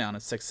cooldown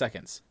of 6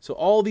 seconds. So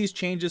all these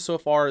changes so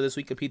far this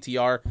week of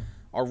PTR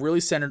are really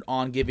centered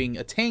on giving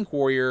a tank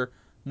warrior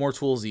more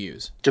tools to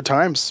use. Good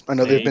times. I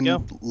know There they've you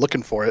been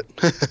looking for it.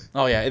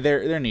 Oh yeah,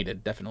 they're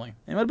needed, definitely.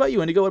 And what about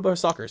you, Indigo? What about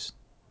Stalkers?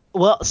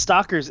 Well,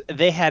 Stalkers,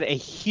 they had a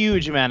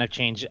huge amount of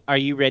change. Are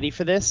you ready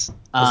for this?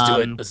 Let's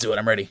do it. Let's do it.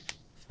 I'm ready.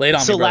 Lay it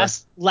on So me, brother.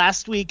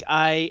 last week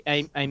I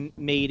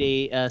made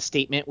a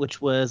statement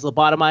which was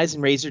Lobotomize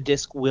and Razor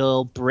Disc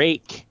will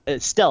break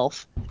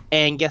stealth,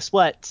 and guess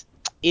what?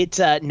 It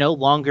no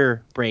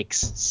longer breaks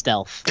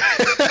stealth.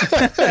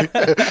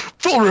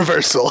 Full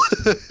reversal.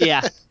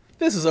 Yeah.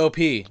 This is OP.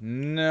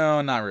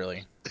 No, not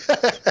really.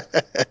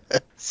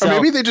 So, Or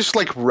maybe they just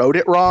like wrote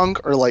it wrong,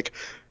 or like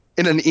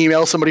in an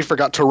email somebody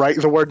forgot to write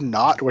the word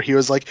not, where he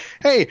was like,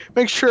 hey,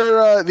 make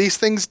sure these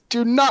things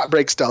do not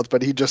break stealth,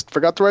 but he just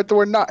forgot to write the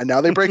word not, and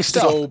now they break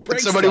stealth. So break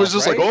and somebody was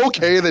stealth, just right? like,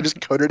 okay, they just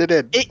coded it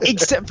in.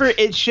 except for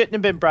it shouldn't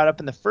have been brought up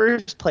in the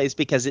first place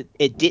because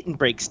it didn't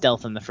break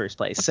stealth in the first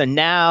place. So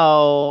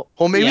now,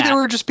 Well, maybe yeah. they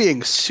were just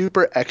being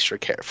super extra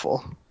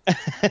careful.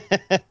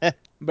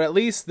 But at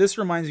least this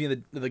reminds me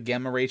of the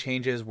Gamma Ray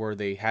changes where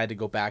they had to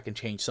go back and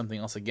change something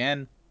else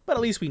again. But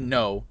at least we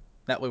know.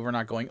 That way we're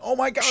not going, oh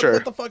my god, Sure.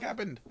 what the fuck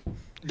happened?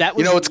 That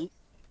was You know, it's-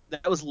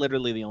 that was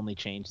literally the only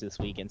change this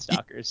week in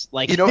Stalkers.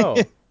 Like, You know,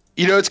 Oh.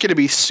 You know, it's going to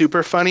be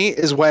super funny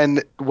is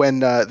when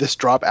this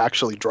drop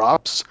actually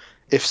drops.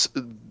 If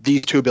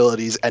these two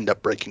abilities end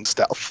up breaking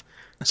stealth,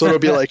 so it'll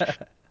be like,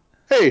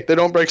 hey, they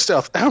don't break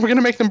stealth. How are we going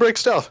to make them break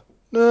stealth?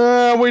 We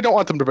don't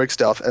want them to break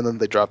stealth, and then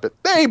they drop it.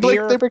 Hey, Blake,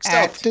 they break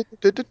stealth.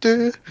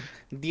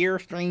 Dear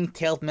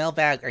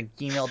StreamTalesMailbag at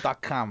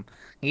gmail.com.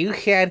 You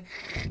said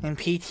in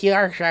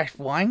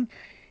PTR/1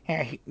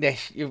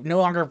 that you no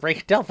longer break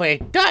stealth, but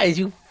it does.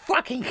 You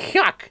fucking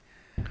suck.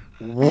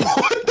 What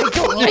I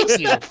don't like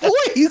you.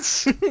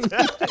 voice?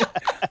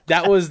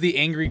 That was the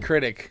angry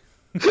critic.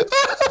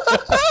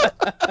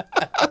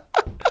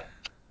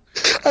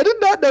 I did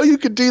not know you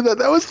could do that.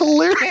 That was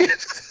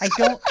hilarious.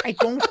 I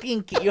don't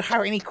think you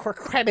have any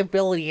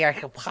credibility as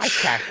a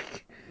podcast.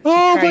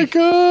 Oh my You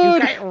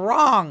god. got it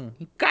wrong.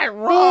 You got it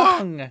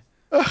wrong.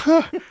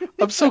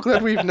 I'm so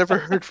glad we've never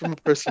heard from a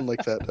person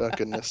like that. Oh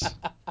goodness.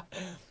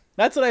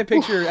 That's what I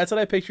picture. That's what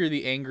I picture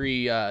the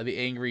angry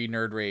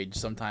nerd rage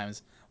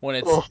sometimes when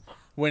it's Oh.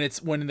 when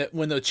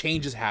the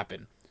changes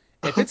happen.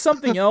 If it's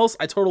something else,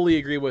 I totally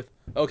agree with.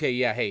 Okay,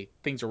 yeah, hey,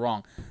 things are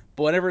wrong.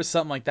 But whenever it's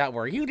something like that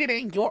where You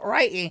didn't do it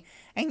right,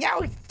 and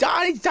now it's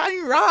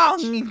done wrong.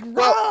 It's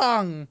Well-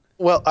 wrong.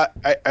 Well,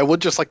 I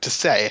would just like to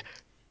say,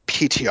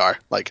 PTR,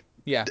 like,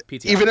 yeah,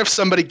 PTR. even if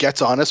somebody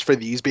gets on us for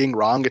these being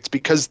wrong, it's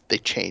because they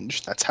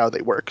changed. That's how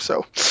they work.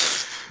 So,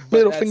 But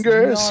middle that's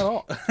fingers. not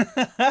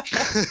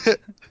all.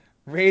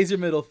 Raise your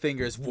middle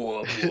fingers.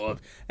 Whoop whoop.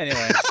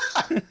 Anyway.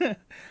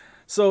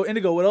 So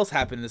Indigo, what else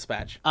happened in this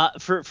patch?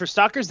 for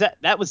Stalkers,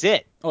 that was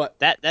it. What?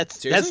 That's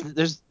Seriously?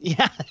 there's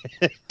yeah.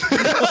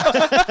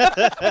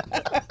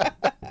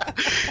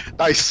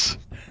 Nice.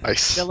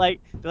 They're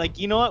like,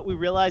 you know what? We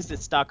realized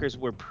that Stalkers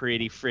were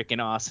pretty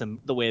freaking awesome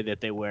the way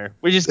that they were.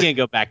 We're just gonna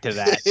go back to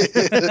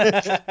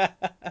that.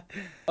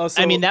 Oh,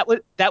 so I mean, that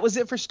was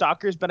it for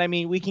Stalkers, but I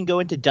mean, we can go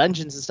into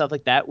dungeons and stuff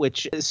like that.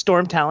 Which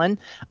Storm Talon,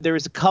 there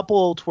was a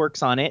couple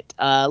twerks on it.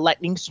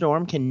 Lightning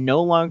Storm can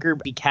no longer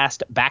be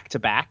cast back to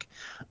back,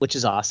 which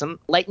is awesome.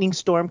 Lightning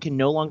Storm can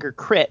no longer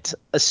crit.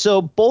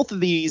 So both of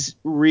these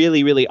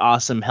really, really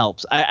awesome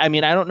helps. I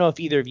mean, I don't know if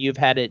either of you have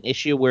had an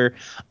issue where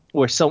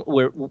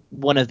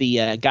one of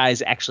the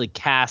guys actually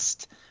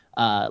cast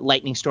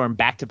Lightning Storm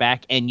back to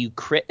back, and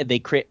they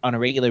crit on a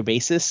regular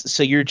basis,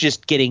 so you're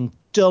just getting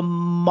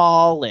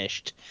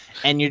demolished,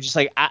 and you're just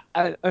like,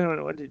 I don't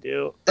know what to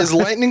do. Is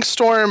Lightning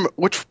Storm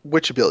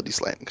which ability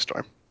is Lightning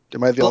Storm?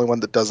 Am I the only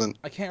one that doesn't?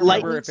 I can't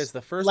remember Lightning- if it's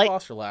the first light-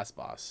 boss or last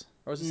boss.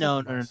 Or is it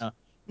No, second boss?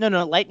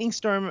 no. Lightning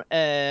Storm.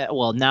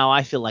 Well, now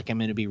I feel like I'm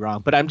going to be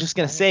wrong, but I'm just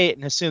going to say it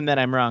and assume that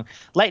I'm wrong.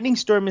 Lightning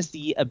Storm is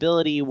the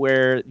ability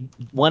where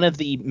one of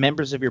the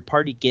members of your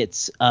party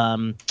gets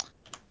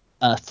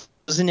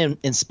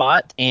in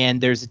spot,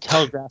 and there's a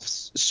telegraph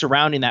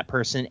surrounding that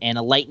person, and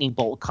a lightning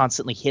bolt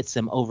constantly hits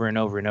them over and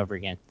over and over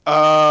again.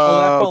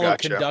 Oh, that followed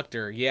Gotcha.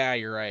 Conductor. Yeah,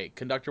 you're right.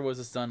 Conductor was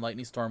the stun.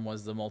 Lightning Storm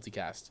was the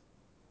multicast.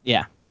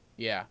 Yeah.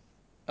 Yeah.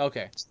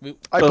 Okay.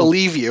 I Boom.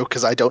 believe you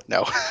because I don't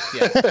know.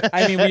 Yeah.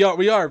 I mean,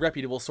 we are a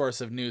reputable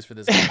source of news for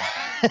this game.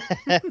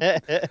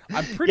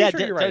 I'm pretty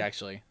sure you're right,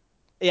 actually.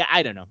 Yeah,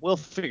 I don't know. We'll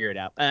figure it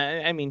out.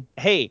 I mean,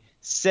 hey,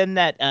 send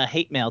that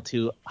hate mail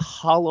to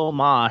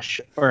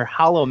HollowMash or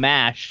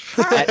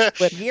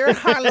HollowMash. You're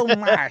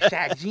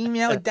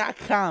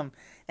hollowmash@gmail.com,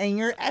 and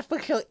your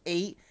episode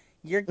 8,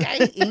 your guy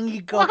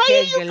Indigo Why are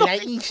said you the going-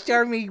 lightning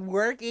storm may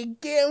work.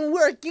 It didn't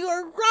work. You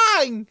are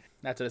wrong.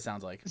 That's what it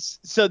sounds like.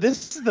 So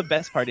this is the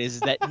best part is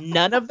that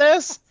none of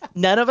us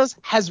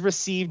has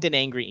received an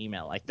angry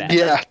email like that.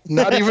 Yeah,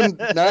 not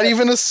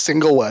even a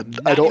single one.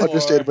 Not I don't anymore.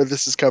 understand where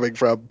this is coming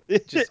from.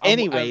 Just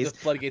Anyways, the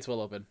floodgates will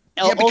open.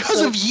 Yeah, because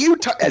also, of you.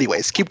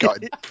 Anyways, keep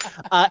going.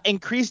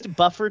 increased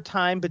buffer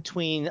time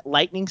between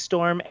lightning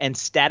storm and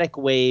static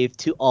wave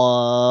to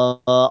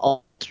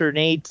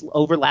alternate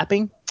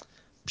overlapping.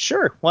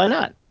 Sure, why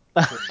not?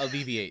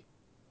 Alleviate.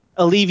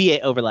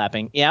 Alleviate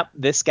overlapping. Yep,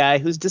 this guy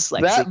who's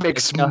dyslexic. That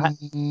makes doesn't know how-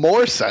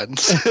 more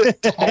sense.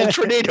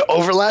 Alternate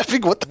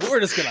overlapping. What the?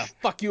 We're just gonna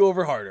fuck you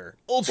over harder.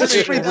 Let's Alternate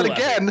just read that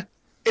overlapping. again.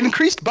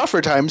 Increased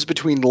buffer times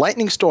between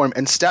lightning storm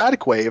and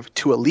static wave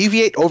to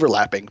alleviate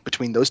overlapping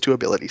between those two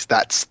abilities.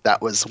 That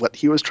was what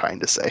he was trying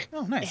to say.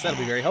 Oh, nice. That'll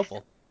be very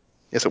helpful.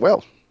 Yes, it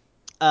will.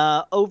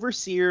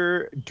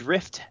 Overseer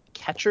Drift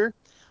Catcher.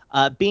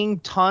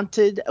 Being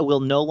taunted will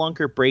no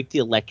longer break the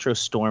Electro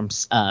Storm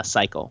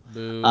cycle.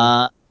 Boo.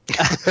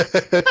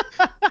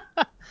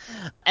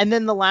 And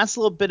then the last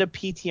little bit of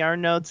PTR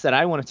notes that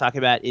I want to talk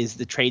about is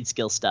the trade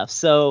skill stuff.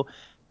 So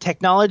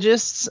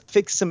technologists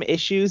fixed some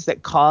issues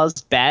that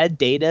caused bad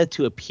data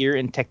to appear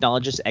in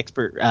technologist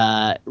expert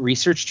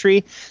research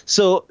tree.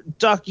 So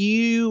Doc,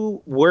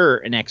 you were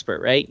an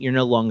expert, right? You're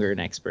no longer an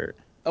expert.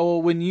 Oh,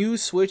 well, when you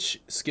switch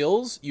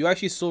skills, you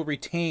actually still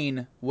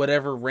retain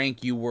whatever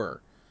rank you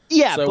were.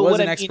 Yeah, So I but was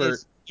what an I expert. mean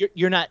is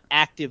you're not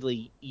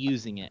actively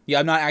using it. Yeah,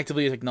 I'm not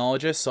actively a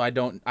technologist, so I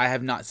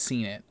have not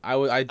seen it.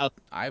 Okay.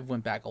 I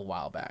went back a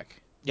while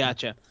back.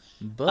 Gotcha.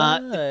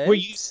 But Were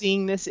you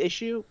seeing this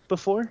issue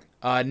before?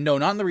 No,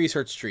 not in the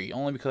research tree.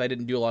 Only because I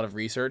didn't do a lot of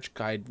research.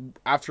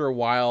 After a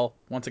while,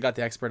 once I got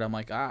the expert, I'm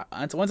like,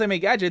 once I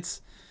make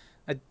gadgets,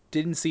 I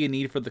didn't see a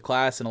need for the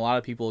class, and a lot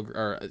of people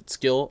or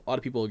skill. A lot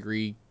of people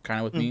agree kind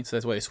of with me, so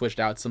that's why I switched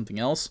out to something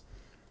else.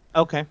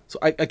 Okay. So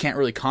I can't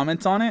really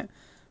comment on it.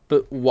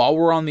 But while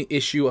we're on the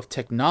issue of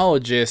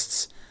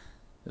technologists,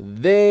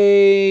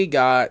 they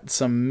got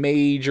some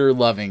major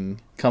loving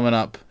coming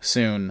up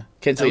soon.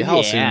 Can't tell you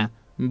how soon,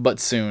 but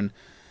soon.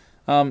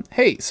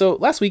 Hey, so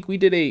last week we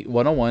did a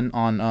 101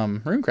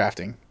 on rune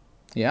crafting.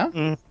 Yeah?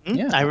 Mm-hmm.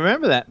 Yeah. I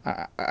remember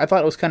that. I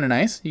thought it was kind of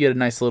nice. You get a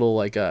nice little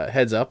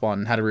heads up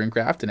on how to rune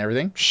craft and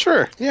everything.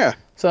 Sure. Yeah.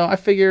 So I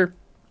figure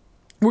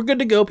we're good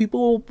to go.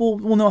 People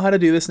will know how to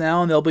do this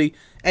now, and they'll be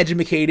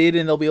educated,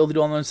 and they'll be able to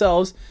do it on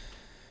themselves.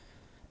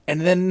 And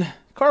then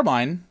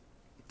Carbine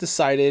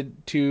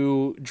decided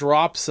to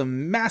drop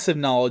some massive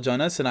knowledge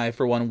on us, and I,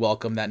 for one,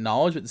 welcome that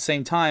knowledge, but at the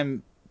same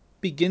time,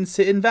 begins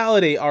to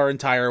invalidate our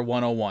entire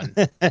 101.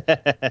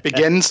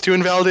 Begins to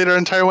invalidate our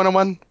entire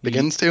 101?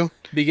 Begins to?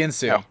 Begins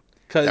to. No.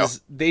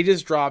 Because they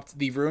just dropped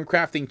the rune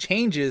crafting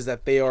changes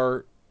that they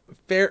are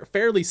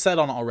fairly set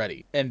on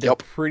already, and they're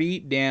pretty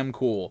damn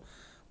cool.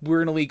 We're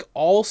going to leak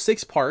all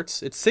 6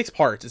 parts. It's 6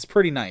 parts. It's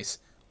pretty nice.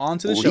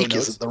 Onto the show Leak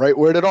notes. isn't the right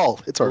word at all.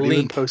 It's already been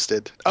Link.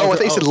 posted. Oh, I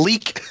thought you said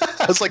leak.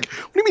 I was like,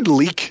 what do you mean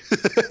leak?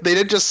 They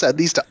didn't just send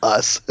these to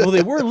us. Well,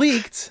 they were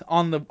leaked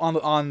on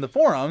the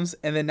forums,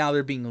 and then now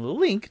they're being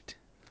linked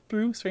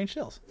through Strange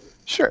Tales.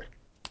 Sure.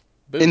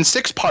 Boom. In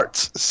 6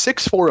 parts,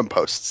 6 forum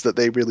posts that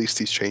they released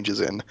these changes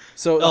in.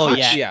 So,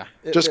 yeah.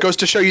 Just goes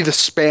to show you the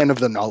span of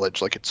the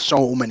knowledge. Like, it's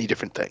so many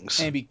different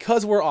things. And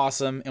because we're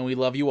awesome and we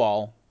love you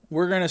all,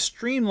 we're going to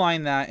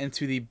streamline that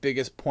into the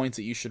biggest points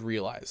that you should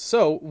realize.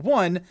 So,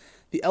 1,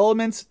 the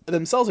elements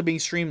themselves are being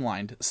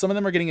streamlined. Some of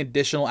them are getting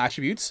additional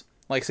attributes,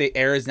 like, say,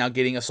 air is now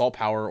getting assault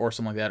power or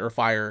something like that, or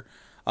fire.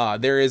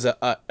 There is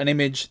an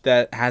image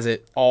that has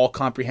it all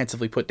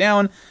comprehensively put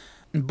down,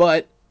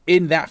 but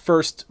in that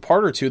first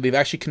part or two, they've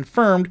actually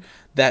confirmed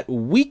that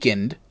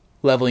weakened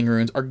leveling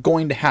runes are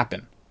going to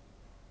happen.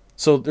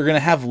 So they're going to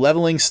have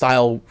leveling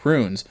style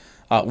runes,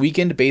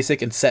 weakened,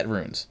 basic, and set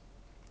runes.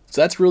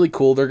 So that's really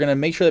cool. They're going to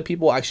make sure that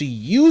people actually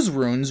use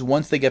runes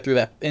once they get through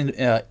that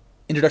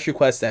introductory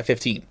quest at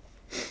 15.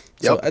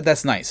 So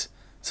that's nice.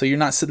 So you're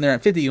not sitting there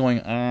at 50 going,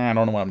 I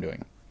don't know what I'm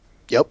doing.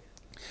 Yep.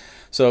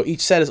 So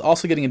each set is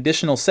also getting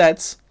additional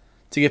sets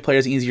to give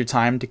players an easier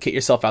time to kit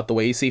yourself out the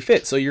way you see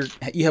fit. So you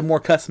have more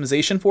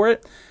customization for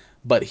it.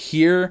 But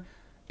here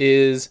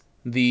is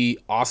the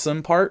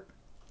awesome part,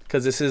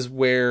 because this is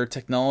where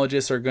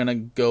technologists are going to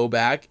go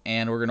back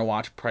and we're going to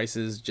watch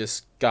prices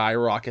just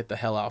skyrocket the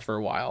hell out for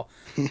a while.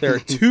 There are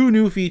 2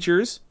 new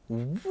features.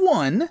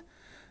 1,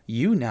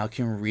 you now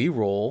can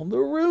re-roll the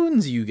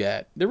runes you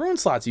get, the rune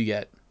slots you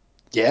get.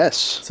 Yes.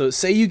 So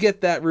say you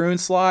get that rune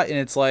slot and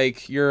it's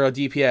like you're a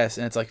DPS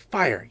and it's like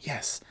fire,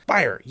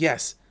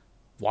 yes,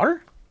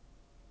 water.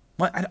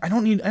 What? I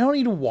don't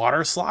need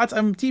water slots.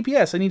 I'm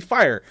DPS. I need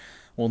fire.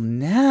 Well,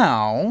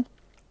 now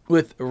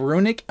with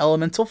runic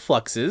elemental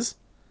fluxes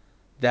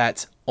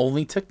that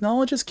only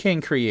technologists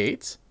can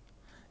create,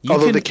 you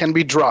Although can they can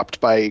be dropped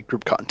by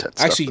group content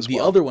stuff actually as the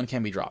well. other one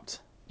can be dropped.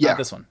 Yeah. Not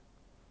this one.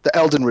 The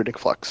Elden Runic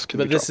Flux can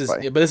But be this dropped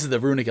is by. but this is the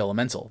runic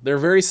elemental. They're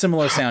very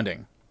similar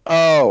sounding.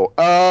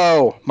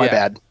 Oh, my Yeah.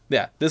 bad.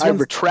 Yeah. This I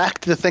one's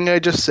retract the thing I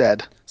just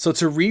said. so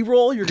to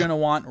reroll, you're gonna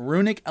want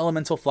runic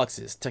elemental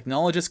fluxes.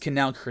 Technologists can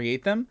now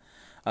create them.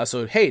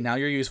 So hey, now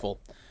you're useful.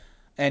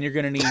 And you're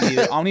going to need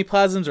either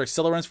omniplasms or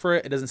accelerants for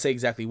it. It doesn't say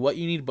exactly what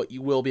you need, but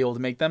you will be able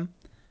to make them.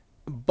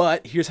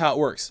 But here's how it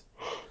works.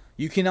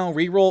 You can now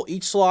reroll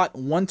each slot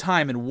one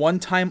time and one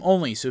time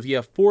only. So if you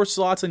have 4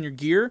 slots on your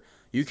gear,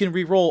 you can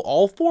reroll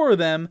all 4 of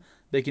them.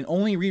 They can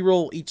only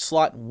reroll each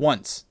slot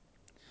once.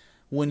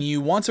 When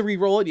you want to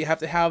reroll it, you have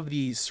to have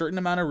the certain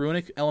amount of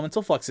runic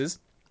elemental fluxes.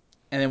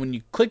 And then when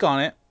you click on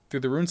it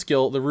through the rune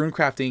skill, the rune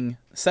crafting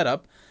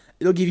setup,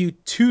 it'll give you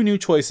 2 new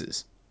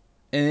choices.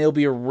 And it'll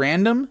be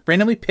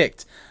randomly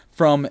picked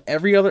from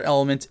every other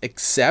element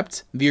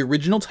except the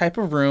original type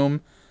of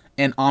rune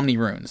and omni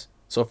runes.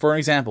 So for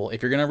example,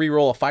 if you're going to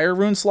reroll a fire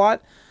rune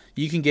slot,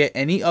 you can get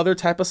any other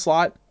type of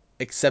slot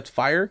except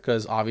fire,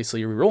 because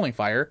obviously you're rerolling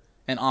fire,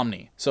 and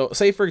omni. So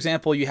say for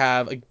example, you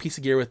have a piece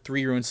of gear with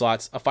 3 rune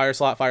slots, a fire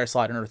slot,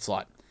 and earth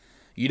slot.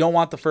 You don't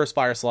want the first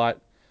fire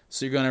slot,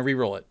 so you're going to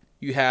reroll it.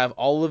 You have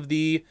all of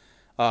the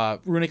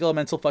runic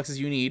elemental fluxes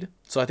you need,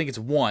 so I think it's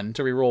 1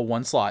 to reroll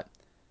 1 slot.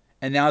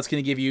 And now it's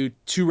going to give you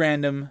 2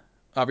 random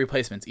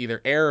replacements, either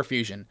air or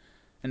fusion.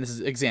 And this is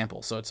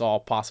example, so it's all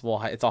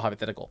possible. It's all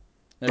hypothetical.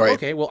 Like, Right.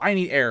 okay, well, I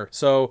need air,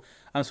 so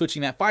I'm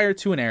switching that fire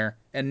to an air,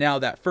 and now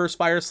that first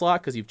fire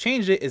slot, because you've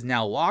changed it, is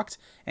now locked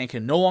and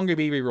can no longer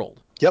be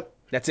re-rolled. Yep.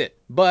 That's it.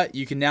 But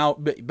you can now,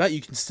 but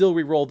you can still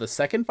re-roll the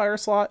second fire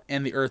slot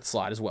and the earth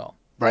slot as well.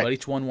 Right. But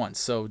each one once.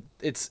 So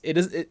it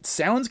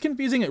sounds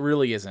confusing. It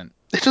really isn't.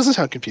 It doesn't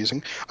sound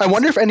confusing. I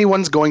wonder if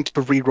anyone's going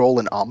to re-roll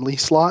an Omni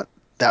slot.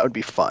 That would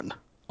be fun.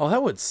 Oh,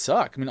 that would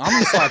suck. I mean,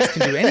 omni slots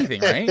can do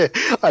anything, right?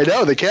 I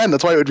know they can.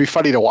 That's why it would be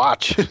funny to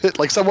watch.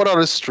 Like someone on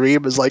a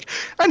stream is like,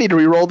 "I need to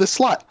re-roll this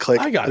slot." Click,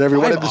 I got and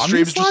everyone 5 in the omni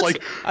stream is just slots?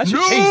 like, I should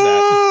 "No!" change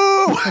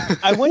that.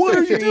 I What wonder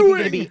are if you you're even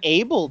going to doing? be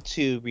able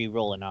to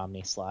re-roll an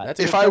Omni slot. That's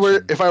a if good I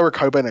question. were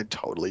Coben, I'd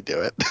totally do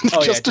it. Oh,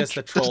 yeah, just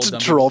to troll just to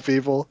dumb troll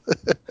people.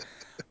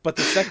 But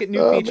the second new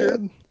Oh feature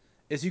man!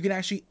 is you can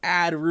actually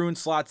add rune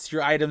slots to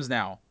your items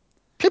now.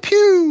 Pew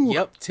pew.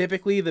 Yep,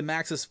 typically the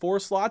max is 4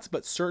 slots,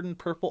 but certain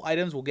purple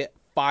items will get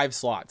 5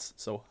 slots.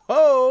 So,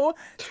 ho,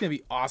 it's going to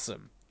be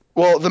awesome.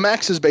 Well, the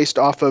max is based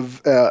off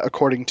of,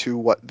 according to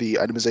what the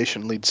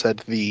itemization lead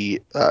said,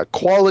 the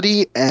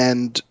quality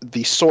and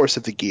the source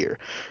of the gear.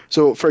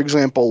 So, for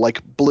example,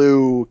 like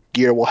blue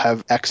gear will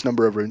have X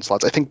number of rune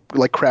slots. I think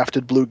like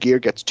crafted blue gear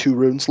gets 2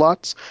 rune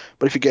slots,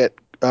 but if you get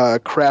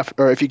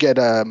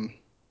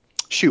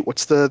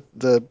what's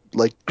the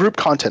like group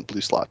content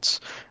blue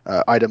slots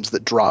items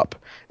that drop,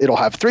 it'll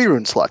have 3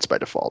 rune slots by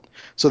default.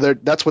 So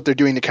that's what they're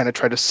doing to kind of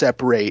try to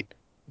separate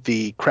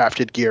the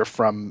crafted gear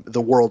from the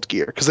world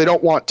gear, because they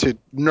don't want to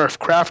nerf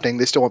crafting.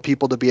 They still want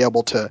people to be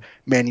able to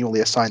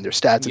manually assign their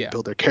stats and Yeah.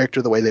 build their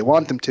character the way they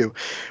want them to,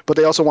 but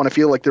they also want to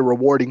feel like they're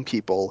rewarding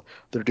people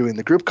that are doing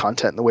the group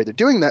content, and the way they're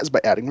doing that is by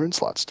adding rune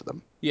slots to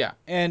them. Yeah,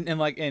 and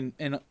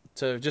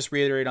to just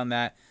reiterate on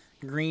that,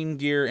 green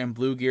gear and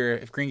blue gear,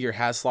 if green gear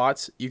has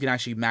slots, you can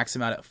actually max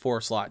them out at 4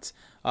 slots.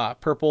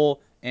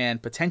 Purple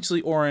and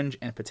potentially orange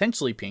and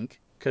potentially pink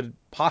could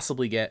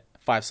possibly get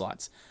 5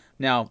 slots.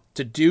 Now,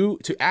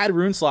 to add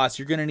rune slots,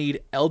 you're going to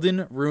need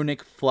Elden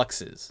Runic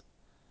Fluxes.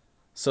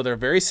 So they're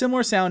very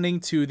similar sounding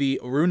to the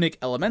Runic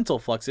Elemental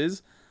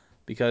Fluxes,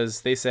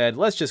 because they said,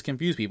 let's just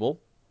confuse people.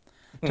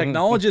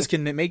 Technologists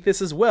can make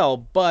this as well,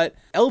 but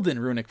Elden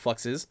Runic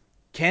Fluxes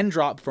can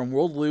drop from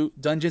World Loot,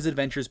 Dungeons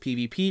Adventures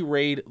PvP,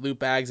 Raid, loot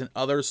bags, and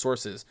other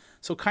sources.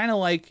 So kind of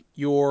like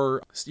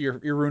your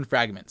rune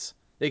fragments.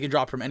 They can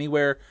drop from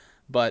anywhere,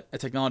 but a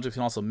technologist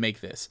can also make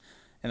this.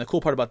 And the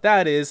cool part about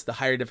that is the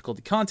higher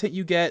difficulty content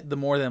you get, the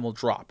more them will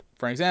drop.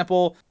 For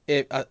example,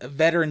 if a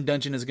veteran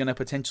dungeon is going to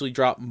potentially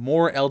drop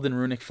more Elden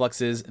Runic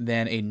Fluxes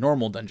than a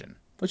normal dungeon,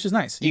 which is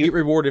nice. You get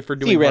rewarded for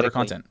doing harder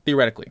content,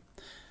 theoretically.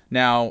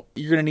 Now,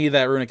 you're going to need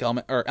that runic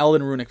element or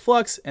Elden Runic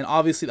Flux, and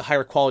obviously the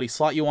higher quality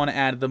slot you want to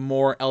add, the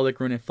more Elden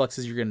Runic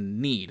Fluxes you're going to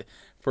need.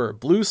 For a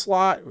blue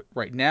slot,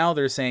 right now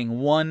they're saying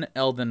 1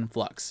 Elden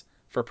Flux.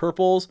 For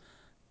purples,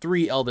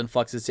 3 Elden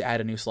Fluxes to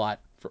add a new slot.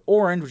 For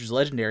orange, which is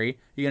legendary,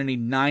 you're going to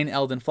need 9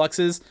 Elden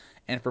Fluxes.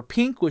 And for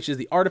pink, which is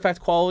the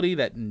artifact quality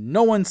that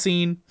no one's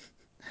seen,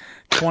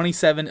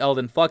 27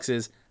 Elden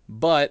Fluxes.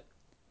 But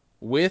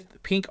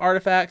with pink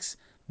artifacts,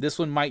 this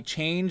one might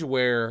change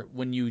where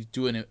when you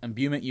do an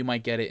imbuement, you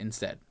might get it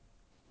instead.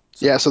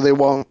 So. Yeah, so it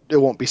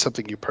won't be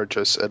something you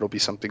purchase. It'll be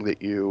something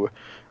that you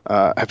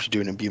have to do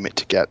an imbuement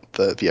to get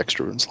the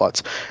extra rune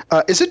slots.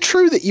 Is it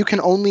true that you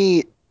can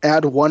only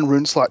add 1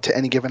 rune slot to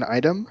any given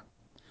item?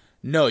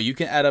 No, you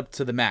can add up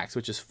to the max,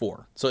 which is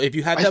 4. So if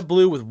you had that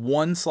blue with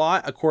 1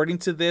 slot, according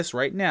to this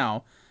right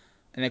now,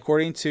 and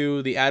according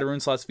to the add rune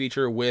slots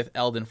feature with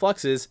Elden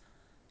Fluxes,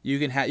 you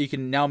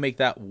can now make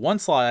that 1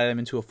 slot item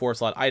into a 4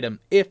 slot item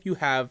if you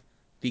have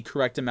the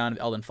correct amount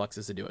of Elden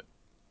Fluxes to do it.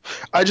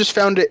 I just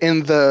found it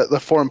in the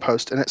forum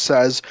post, and it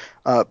says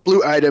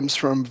blue items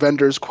from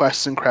vendors,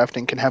 quests, and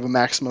crafting can have a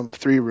maximum of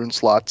 3 rune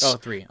slots. Oh,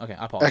 3. Okay,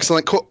 I apologize.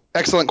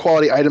 Excellent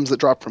quality items that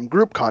drop from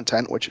group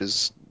content, which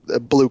is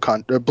blue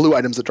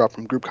items that drop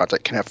from group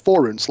content, can have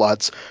 4 rune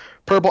slots.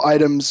 Purple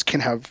items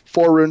can have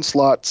 4 rune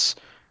slots.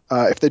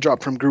 If they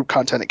drop from group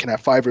content, it can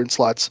have 5 rune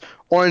slots.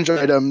 Orange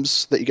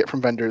items that you get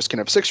from vendors can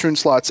have 6 rune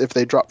slots. If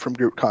they drop from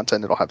group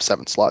content, it'll have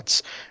 7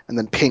 slots. And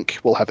then pink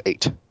will have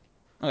 8.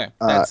 Okay,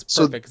 that's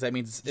so perfect because that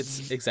means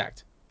it's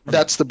exact.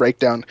 That's the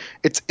breakdown.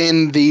 It's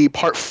in the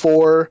part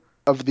 4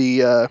 of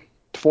the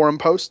forum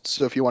post,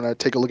 so if you want to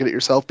take a look at it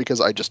yourself,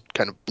 because I just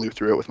kind of blew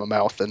through it with my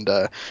mouth, and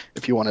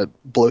if you want to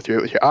blow through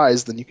it with your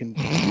eyes, then you can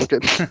look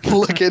at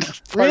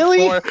part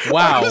Really? 4.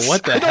 Wow,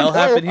 what the hell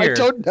happened here?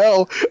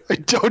 I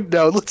don't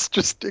know. Let's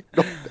just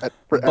ignore that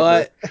forever.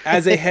 But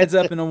as a heads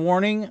up and a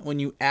warning, when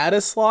you add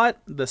a slot,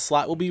 the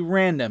slot will be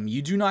random.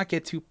 You do not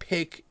get to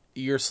pick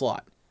your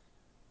slot.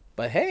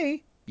 But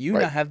hey, you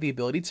now have the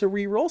ability to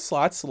re-roll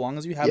slots so long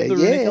as you have the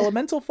runic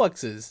elemental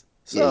fluxes.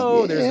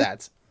 So there's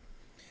that.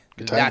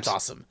 That's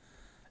awesome.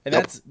 And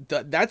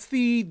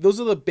those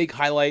are the big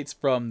highlights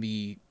from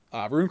the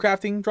rune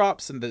crafting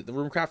drops and the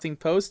rune crafting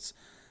posts.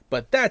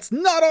 But that's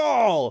not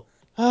all.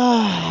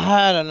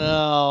 I don't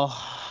know.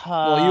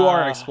 Well, you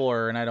are an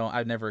explorer, and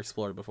I've never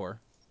explored before.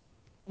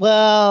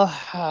 Well,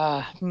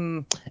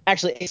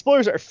 actually,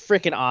 explorers are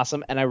freaking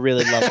awesome, and I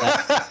really love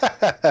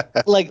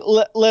that. Like,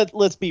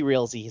 let's be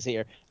realsies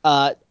here.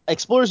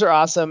 Explorers are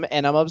awesome,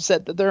 and I'm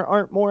upset that there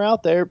aren't more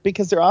out there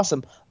because they're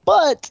awesome.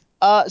 But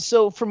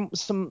so from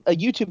a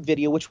YouTube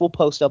video, which we'll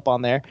post up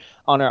on there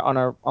on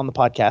the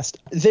podcast,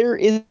 there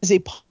is a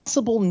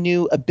possible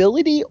new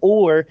ability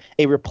or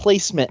a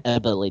replacement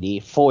ability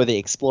for the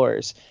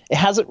explorers. It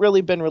hasn't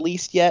really been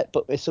released yet,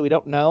 but so we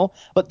don't know.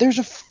 But there's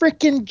a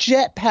freaking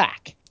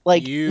jetpack.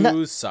 Like,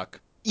 you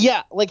suck.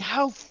 Yeah, like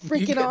how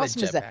freaking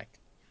awesome is that?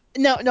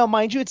 No,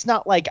 mind you, it's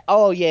not like,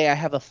 oh yeah, I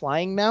have a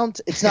flying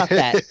mount. It's not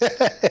that.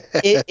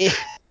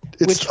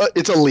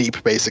 It's a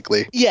leap,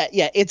 basically. Yeah,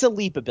 it's a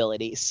leap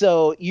ability.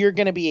 So you're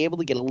going to be able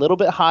to get a little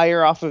bit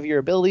higher off of your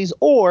abilities,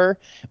 or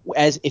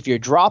as if you're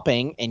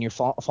dropping and you're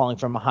falling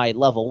from a high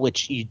level,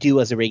 which you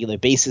do as a regular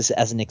basis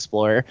as an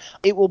explorer,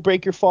 it will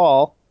break your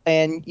fall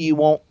and you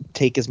won't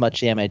take as much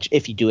damage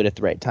if you do it at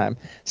the right time.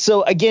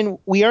 So again,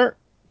 we aren't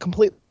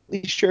completely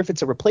sure if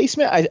it's a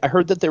replacement. I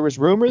heard that there was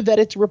rumor that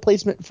it's a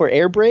replacement for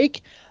air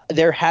brake.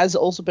 There has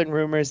also been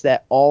rumors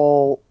that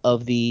all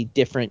of the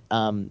different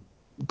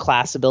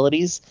class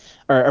abilities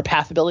or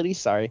path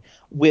abilities,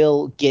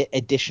 will get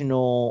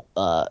additional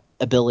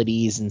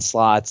abilities and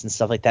slots and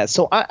stuff like that.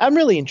 So I'm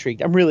really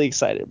intrigued. I'm really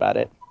excited about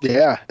it.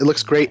 Yeah, it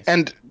looks great.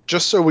 And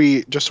just so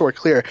we're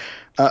clear,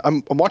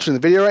 I'm watching the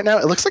video right now.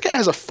 It looks like it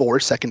has a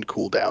 4-second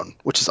cooldown,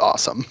 which is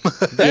awesome.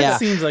 That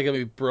seems like it'd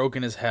be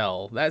broken as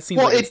hell. That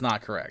seems like it's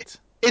not correct.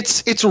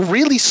 It's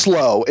really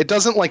slow. It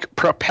doesn't like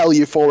propel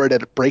you forward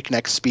at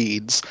breakneck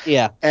speeds.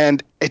 Yeah.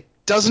 And it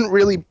doesn't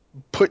really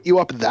put you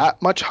up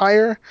that much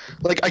higher.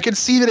 Like, I could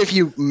see that if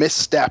you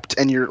misstepped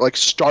and you're like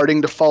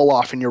starting to fall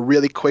off and you're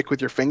really quick with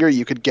your finger,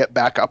 you could get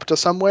back up to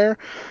somewhere,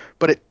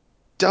 but it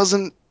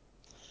doesn't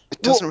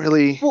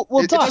really.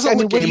 Well, Doc, I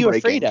mean, what are you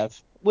afraid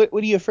of? What are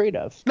you afraid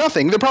of?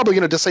 Nothing. They're probably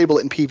going to disable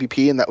it in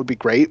PvP, and that would be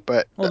great.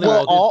 But it's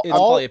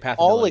probably a path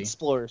all ability.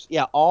 explorers,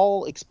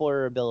 all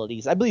explorer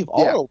abilities. I believe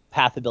all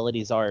path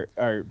abilities are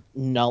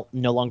no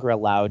longer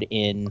allowed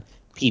in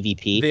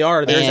PvP. They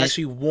are. There's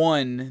actually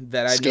one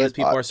that I noticed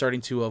people are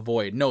starting to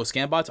avoid. No,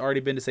 Scanbot's already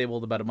been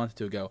disabled about a month or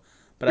two ago.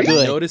 But I've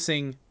been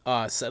noticing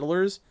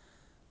settlers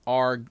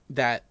are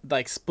that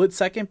like split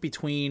second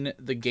between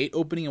the gate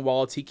opening in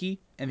Walatiki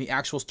and the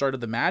actual start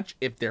of the match.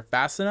 If they're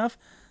fast enough,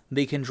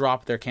 they can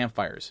drop their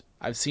campfires.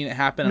 I've seen it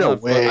happen. No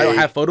way. I don't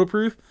have photo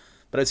proof,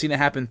 but I've seen it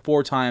happen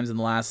 4 times in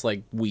the last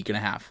like week and a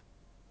half.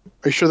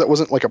 Are you sure that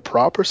wasn't like a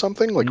prop or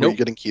something? Like, were you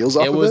getting heals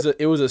off of it?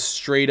 It was a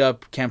straight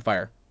up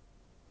campfire.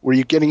 Were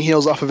you getting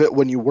heals off of it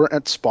when you weren't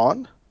at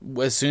spawn?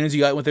 As soon as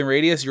you got within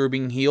radius, you were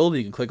being healed.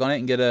 You can click on it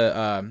and get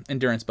a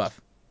endurance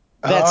buff.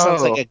 That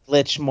sounds like a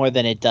glitch more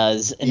than it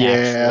does an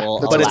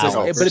actual. But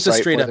it's a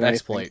straight up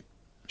exploit.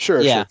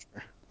 Sure.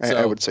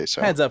 I would say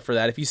so. Heads up for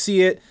that. If you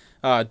see it,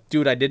 do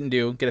what I didn't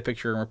do. Get a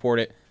picture and report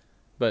it.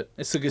 But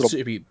it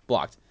should be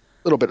blocked.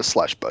 A little bit of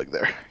slash bug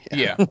there.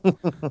 Yeah.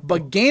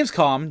 But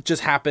Gamescom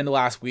just happened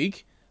last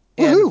week.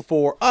 And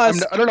for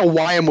us... I don't know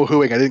why I'm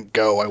woohooing. I didn't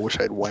go. I wish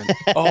I'd went.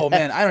 Oh,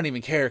 man. I don't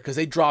even care because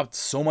they dropped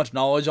so much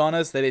knowledge on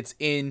us that it's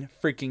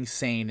freaking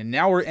sane. And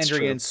now we're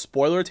entering in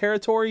spoiler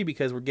territory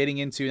because we're getting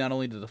into not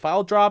only the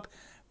Defiled drop,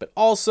 but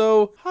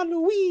also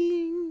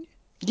Halloween.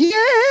 Yeah.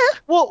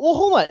 Well,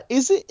 hold on.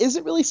 Is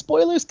it really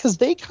spoilers? Because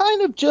they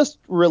kind of just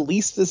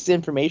released this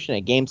information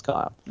at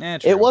Gamescom. True.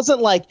 It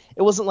wasn't like,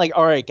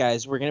 all right,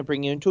 guys, we're gonna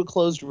bring you into a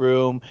closed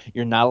room.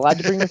 You're not allowed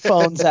to bring your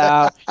phones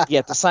out. You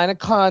have to sign a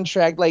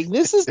contract. Like,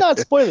 this is not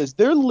spoilers.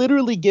 They're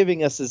literally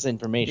giving us this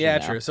information. Yeah,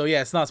 now. true. So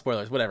yeah, it's not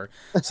spoilers. Whatever.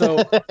 So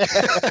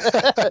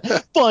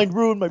Fine,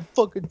 ruin my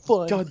fucking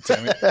fun. God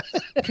damn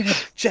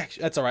it. Jack,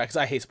 that's all right because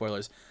I hate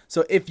spoilers.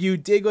 So if you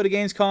did go to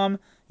Gamescom,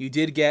 you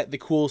did get the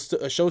cool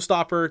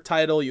showstopper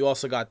title. You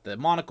also got the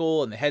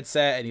monocle and the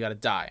headset, and you got a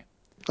die.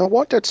 I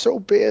want that so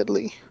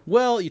badly.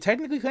 Well, you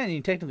technically can and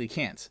you technically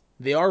can't.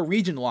 They are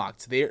region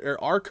locked. There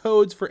are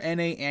codes for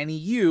NA and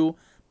EU,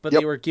 but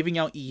Yep. they were giving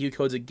out EU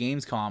codes at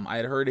Gamescom. I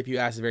had heard if you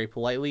asked very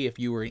politely if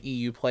you were an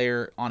EU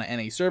player on an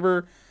NA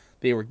server,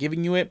 they were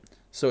giving you it.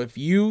 So if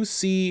you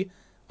see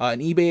an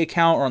eBay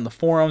account or on the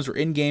forums or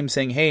in game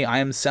saying, "Hey, I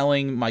am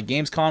selling my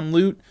Gamescom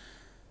loot,"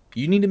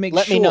 you need to make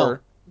Let sure. me know.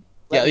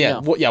 Let me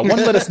know. One,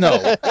 let us know.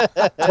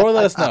 Totally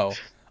let us know.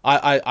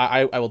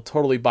 I will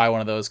totally buy one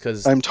of those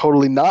because I'm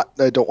totally not.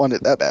 I don't want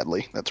it that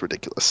badly. That's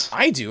ridiculous.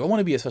 I do. I want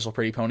to be a special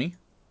pretty pony.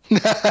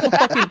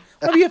 I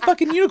want to be a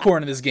fucking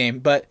unicorn in this game,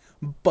 but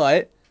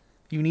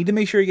you need to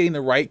make sure you're getting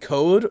the right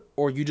code,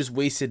 or you just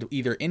wasted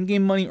either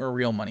in-game money or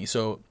real money.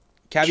 So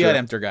caveat Sure.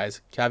 emptor,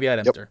 guys. Caveat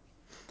emptor.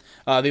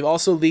 They've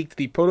also leaked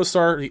the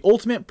Protostar, the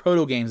Ultimate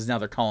Proto Games is now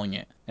they're calling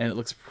it, and it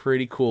looks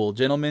pretty cool.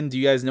 Gentlemen, do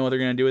you guys know what they're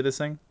gonna do with this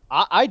thing?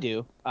 I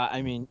do.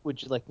 I mean,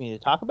 would you like me to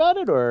talk about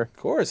it or? Of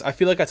course. I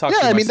feel like I talk Yeah,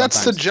 too I much mean that's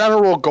the sometimes.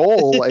 general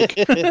goal, like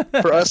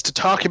for us to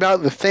talk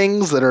about the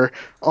things that are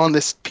on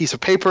this piece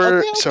of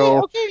paper.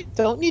 So Okay.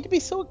 Don't need to be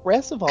so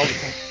aggressive all the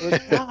time.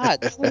 Good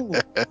God.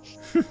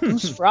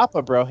 Goose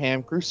frappa,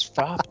 broham. Goose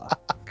frappa.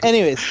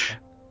 Anyways,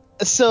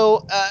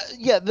 so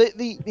yeah,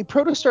 the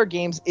Protostar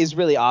games is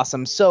really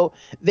awesome. So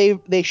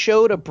they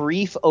showed a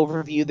brief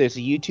overview. There's a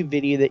YouTube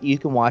video that you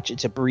can watch.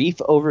 It's a brief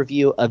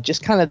overview of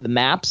just kind of the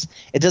maps.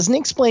 It doesn't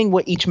explain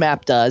what each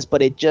map does,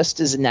 but it just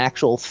is an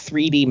actual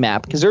 3D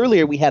map. Because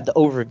earlier we had the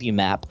overview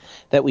map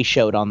that we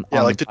showed on yeah,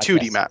 on like the podcast.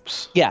 2D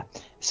maps. Yeah.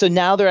 So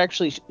now they're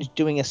actually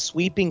doing a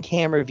sweeping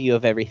camera view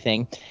of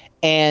everything,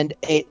 and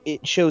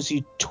it shows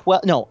you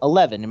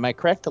 11. Am I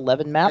correct?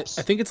 11 maps.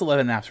 I think it's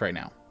 11 maps right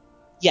now.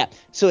 Yeah,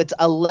 so it's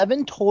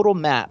 11 total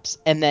maps,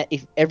 and that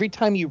if every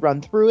time you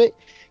run through it,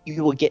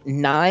 you will get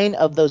 9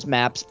 of those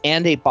maps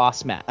and a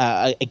boss map,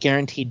 a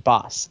guaranteed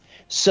boss.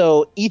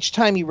 So each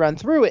time you run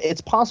through it,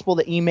 it's possible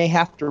that you may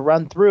have to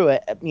run through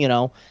it,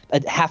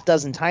 a half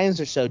dozen times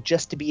or so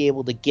just to be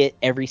able to get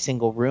every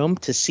single room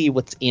to see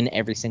what's in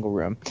every single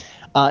room.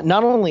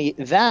 Not only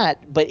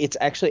that, but it's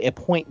actually a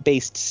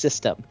point-based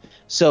system.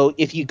 So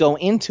if you go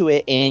into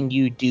it and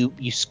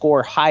you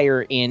score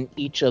higher in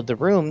each of the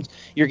rooms,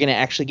 you're going to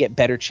actually get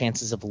better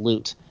chances of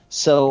loot.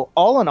 So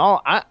all in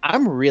all,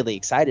 I'm really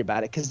excited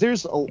about it because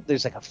there's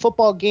like a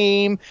football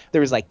game.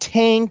 There was like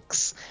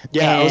tanks.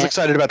 Yeah, I was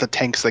excited about the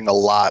tanks thing a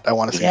lot. I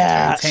want to see the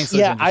tanks. Tanks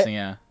looks interesting,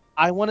 yeah.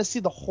 I want to see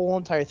the whole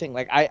entire thing.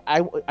 Like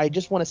I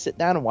just want to sit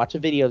down and watch a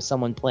video of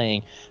someone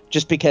playing,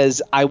 just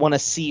because I want to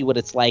see what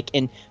it's like.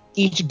 And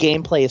each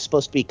gameplay is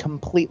supposed to be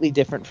completely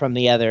different from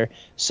the other.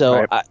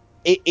 So Right.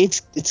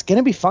 it's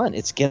gonna be fun.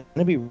 It's gonna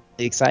be really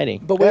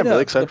exciting. But Yeah, wait I'm really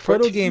up, excited the for it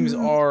proto too. games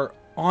are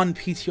on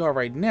PTR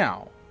right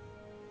now.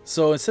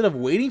 So instead of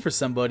waiting for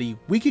somebody,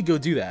 we could go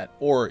do that.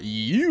 Or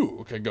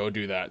you could go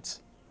do that.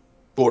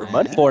 For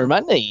money. For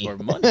money. For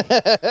money.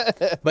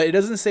 But it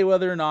doesn't say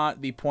whether or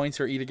not the points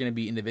are either going to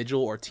be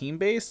individual or team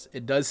based.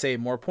 It does say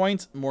more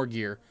points, more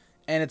gear.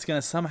 And it's going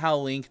to somehow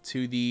link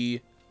to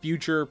the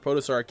future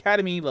Protostar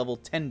Academy level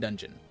 10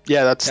 dungeon.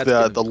 Yeah, that's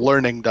gonna the be cool.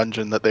 learning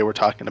dungeon that they were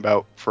talking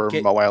about from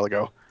Get- a while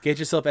ago. Get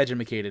yourself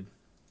educated.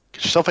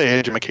 Get yourself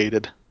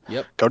educated.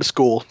 Yep. Go to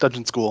school,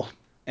 dungeon school.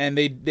 And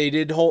they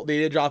did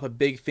drop a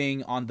big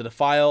thing on the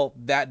Defile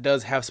that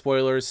does have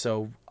spoilers,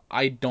 so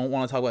I don't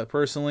want to talk about it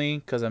personally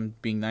because I'm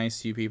being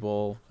nice to you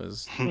people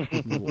because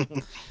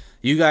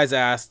you guys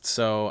asked,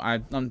 so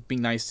I'm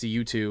being nice to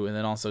you two, and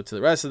then also to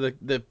the rest of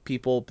the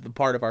people, the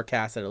part of our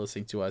cast that are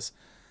listening to us.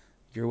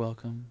 You're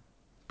welcome.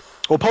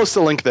 We'll post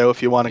the link though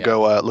if you want to Yeah.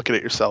 go look at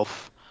it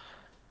yourself.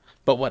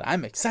 But what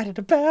I'm excited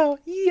about,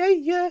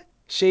 yeah,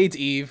 Shades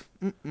Eve,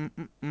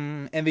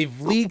 and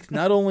they've leaked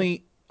not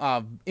only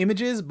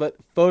images but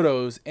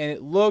photos, and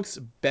it looks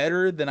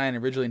better than I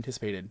originally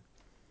anticipated.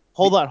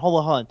 Hold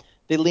on.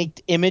 They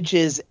leaked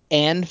images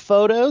and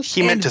photos.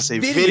 He meant to say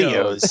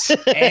videos.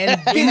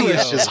 and English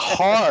videos. is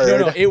hard.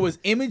 No, it was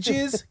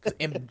images,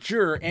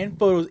 sure, and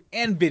photos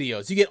and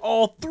videos. You get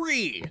all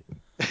three.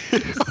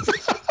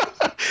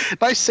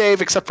 Nice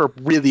save, except for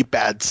really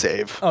bad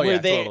save. Oh Were yeah,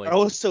 there totally.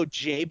 also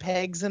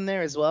JPEGs in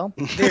there as well?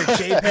 They're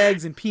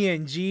JPEGs and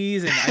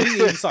PNGs, and I think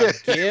they even saw a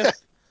GIF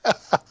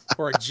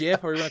or a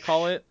GIF, or you want to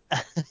call it.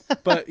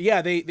 But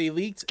yeah, they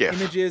leaked GIF.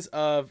 images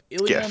of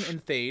Ilium GIF.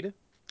 and Thade.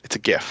 It's a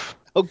GIF.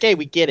 Okay,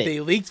 we get it. They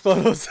leaked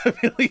photos of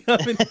Ilium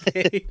and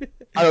Thade.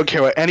 I don't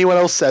care what anyone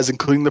else says,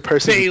 including the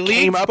person They who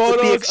came leaked up with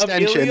the photos of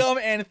extension. Ilium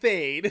and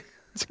Thade.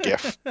 It's a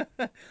GIF.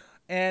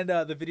 And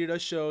the video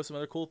does show some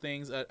other cool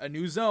things. A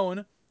new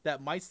zone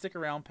that might stick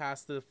around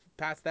past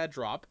that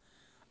drop.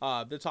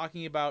 They're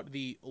talking about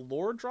the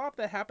lore drop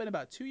that happened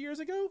about 2 years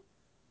ago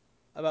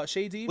about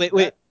Shades Eve. Wait,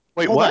 Wait,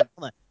 hold what?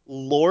 on.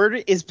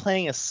 Lord is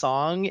playing a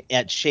song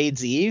at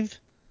Shades Eve.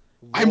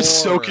 I'm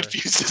so Lore.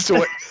 confused as to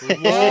what. Lore.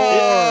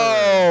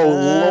 Oh,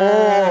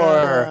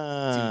 lore.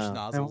 Douche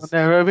Ah. There will nozzles.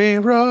 never be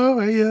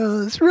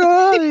royals,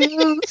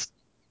 royals.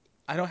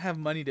 I don't have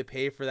money to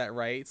pay for that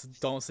right, so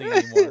don't sing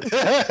anymore.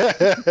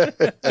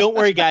 Don't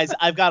worry, guys.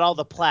 I've got all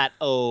the plat.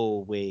 Oh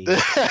wait.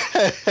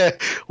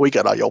 We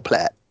got all your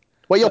plat.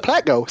 Where your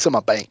plat go? It's in my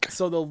bank.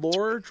 So the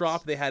lore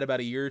drop they had about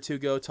a year or two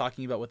ago,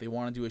 talking about what they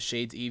want to do with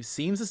Shades Eve,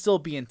 seems to still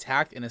be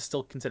intact and is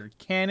still considered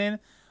canon.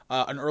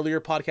 An earlier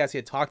podcast he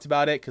had talked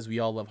about it because we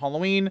all love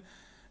Halloween.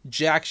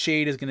 Jack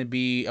Shade is going to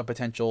be a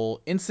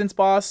potential instance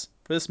boss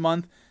for this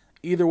month.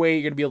 Either way,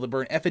 you're going to be able to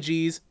burn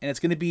effigies, and it's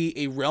going to be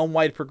a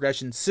realm-wide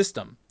progression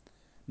system.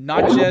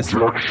 Not I'm just...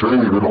 Jack Shade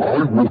and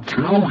I will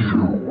kill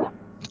you.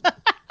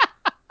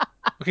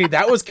 Okay,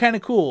 that was kind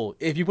of cool.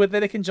 If you put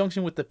that in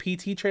conjunction with the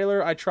PT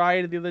trailer I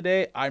tried the other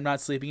day, I'm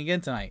not sleeping again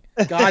tonight.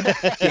 God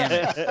damn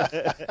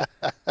it.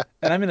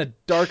 And I'm in a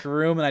dark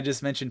room and I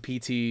just mentioned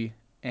PT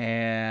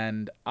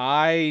and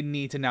I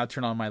need to now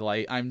turn on my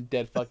light. I'm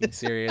dead fucking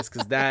serious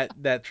because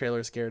that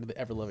trailer scared the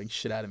ever-loving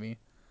shit out of me.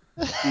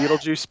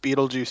 Beetlejuice,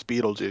 Beetlejuice,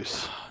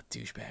 Beetlejuice.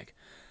 Douchebag.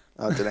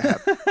 Oh, it didn't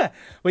happen.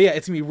 But yeah,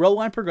 it's gonna be row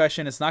line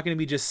progression. It's not gonna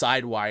be just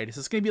side wide. So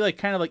it's gonna be like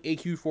kind of like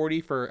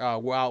AQ40 for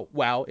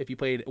WoW if you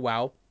played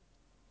WoW,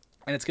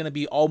 and it's gonna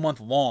be all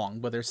month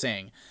long. What they're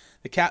saying,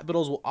 the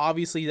capitals will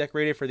obviously be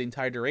decorated for the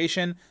entire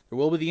duration. There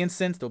will be the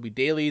instance, there'll be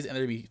dailies, and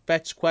there'll be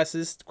fetch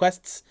quests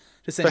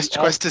to send Best you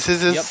all.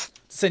 questesses. Yep, to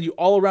send you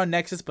all around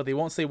Nexus, but they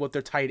won't say what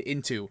they're tied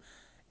into.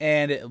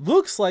 And it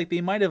looks like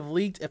they might have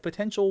leaked a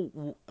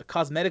potential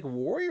cosmetic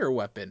warrior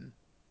weapon.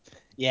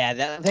 Yeah,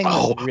 that thing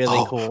was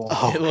really cool.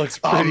 It looks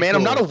Oh pretty man,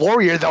 I'm not a cool.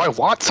 warrior though. I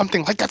want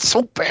something like that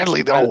so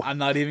badly though. I'm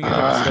not even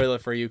gonna spoil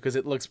it for you because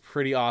it looks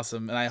pretty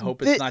awesome, and I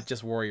hope it's not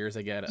just warriors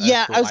again.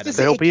 Yeah, Cool I was gonna item.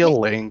 say There'll it be a can't-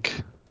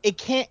 link. it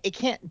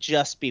can't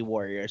just be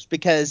warriors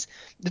because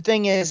the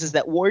thing is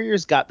that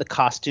warriors got the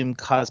costume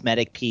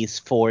cosmetic piece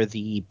for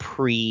the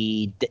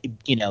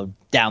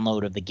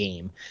download of the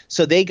game,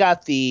 so they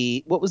got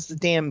what was the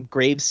damn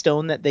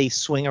gravestone that they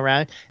swing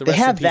around. The They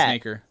rest have in that.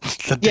 Peacemaker.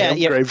 The Yeah, damn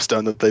yeah.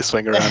 gravestone that they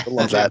swing around. I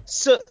love that.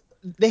 So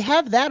they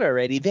have that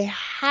already. They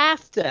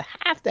have to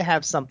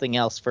have something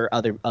else for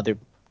other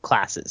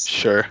classes.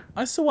 Sure.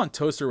 I still want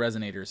toaster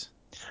resonators.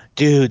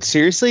 Dude,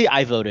 seriously,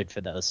 I voted for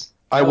those.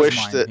 I That was wish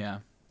mine, that yeah.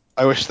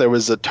 I wish there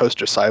was a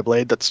toaster side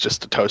blade that's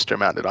just a toaster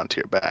mounted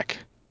onto your back.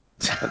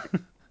 That'd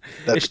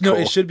be cool.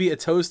 It should be a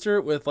toaster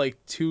with like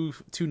two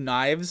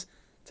knives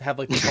to have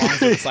like the prongs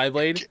of the side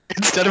blade.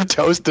 Instead of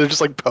toast, they're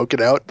just like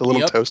poking out the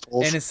little Yep. toast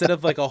holes. And instead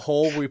of like a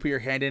hole where you put your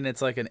hand in,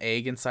 it's like an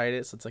egg inside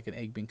it, so it's like an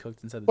egg being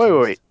cooked inside the Wait,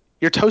 toast. wait.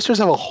 Your toasters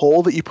have a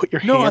hole that you put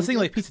your No, hand I was thinking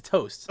in? like pizza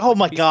toast. Oh Like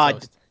my pizza God.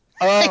 toast.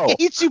 Oh. I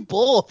hate you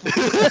both.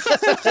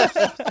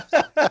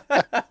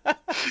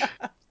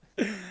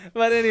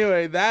 But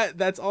anyway,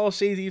 that's all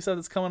Shades Eve stuff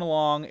that's coming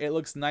along. It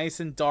looks nice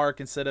and dark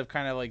instead of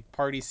kind of like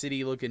Party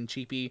City looking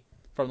cheapy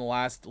from the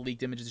last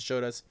leaked images it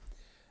showed us.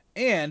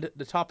 And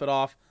to top it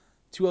off,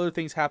 two other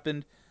things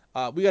happened.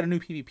 We got a new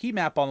PvP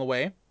map on the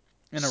way,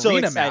 an So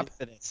arena excited map.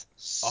 for this. Oh,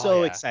 So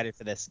yeah. excited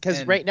for this because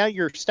And- right now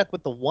you're stuck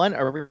with the one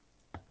arena.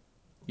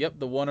 Yep,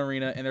 the one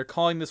arena, and they're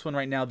calling this one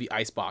right now the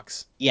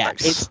Icebox. Yeah,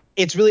 Nice.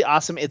 it's really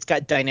awesome. It's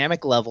got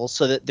dynamic levels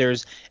so that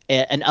there's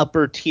an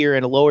upper tier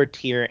and a lower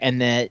tier,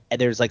 and that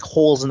there's like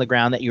holes in the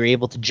ground that you're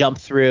able to jump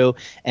through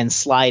and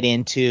slide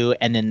into,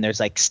 and then there's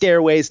like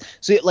stairways.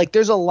 So like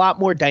there's a lot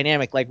more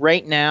dynamic. Like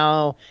right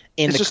now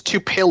It's just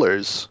two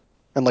pillars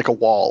and like a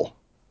wall.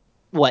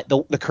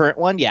 the current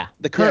one, yeah,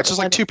 the current Yeah, it's just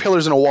one, like two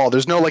pillars and a wall.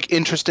 There's no like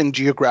interesting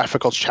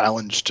geographical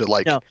challenge to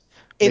like. No.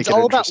 make It's it all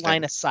about interesting.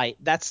 line of sight.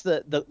 That's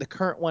the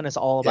current one is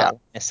all about Yeah. line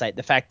of sight.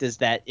 The fact is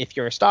that if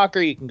you're a stalker,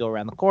 you can go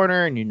around the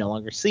corner and you're no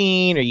longer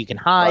seen, or you can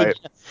hide. Right.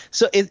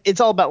 So it's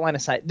all about line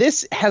of sight.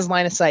 This has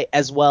line of sight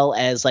as well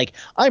as like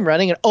I'm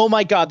running and oh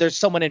my God, there's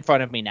someone in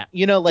front of me now.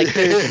 Like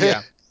there's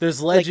Yeah,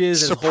 there's ledges,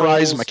 there's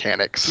Surprise holes.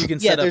 mechanics. You can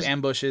Yeah, set up there's-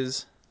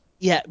 ambushes.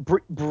 yeah,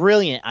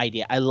 brilliant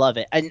idea. I love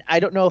it. And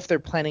I don't know if they're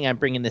planning on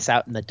bringing this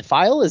out in the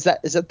Defile. Is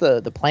that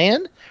the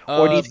plan,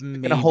 or do you think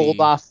they're going to hold Maybe.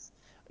 off?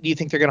 Do you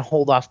think they're going to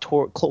hold off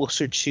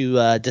closer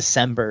to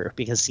December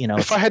because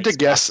If I had to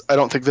guess, I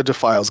don't think the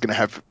Defile is going to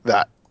have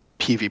that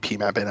PvP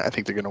map in it. I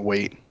think they're going to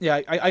wait.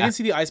 Yeah, I can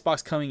see the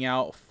Icebox coming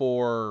out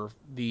for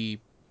the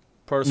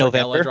Prototype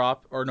November?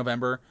 drop or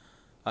November,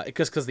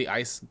 because the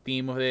ice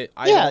theme of it.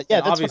 Yeah, and that's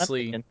what I'm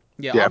obviously, thinking.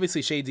 Yeah.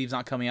 obviously Shades Eve's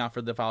not coming out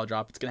for the Defile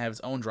drop. It's gonna have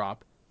its own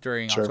drop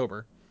during Sure.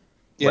 October.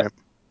 Yeah. Right.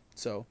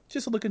 So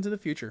just a look into the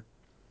future.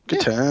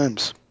 Good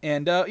times.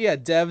 And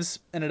devs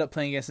ended up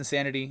playing against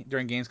Insanity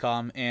during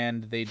Gamescom,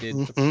 and they did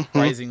Mhm.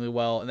 surprisingly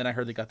well. And then I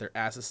heard they got their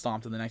asses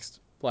stomped in the next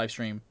live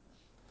stream.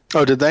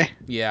 Oh, did they?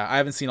 Yeah, I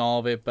haven't seen all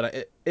of it,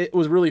 but it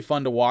was really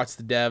fun to watch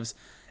the devs.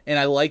 And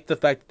I liked the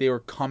fact that they were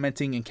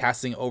commenting and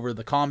casting over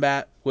the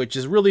combat, which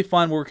is really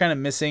fun. We're kind of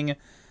missing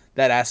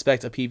that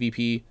aspect of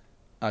PvP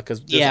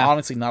because there's Yeah.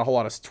 honestly not a whole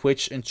lot of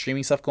Twitch and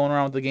streaming stuff going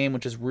around with the game,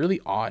 which is really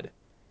odd.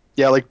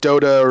 Yeah, like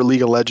Dota or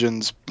League of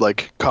Legends,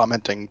 like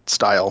commenting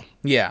style.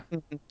 Yeah.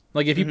 Mhm.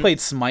 Like if you Mhm. played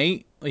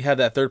Smite, you have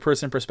that third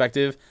person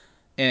perspective,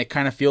 and it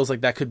kind of feels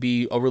like that could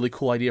be a really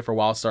cool idea for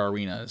WildStar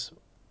Arenas.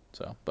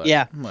 So, but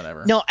Yeah.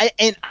 whatever. No,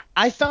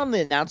 I found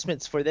the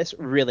announcements for this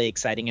really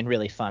exciting and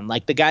really fun.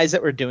 Like the guys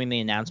that were doing the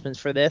announcements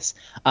for this,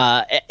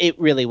 it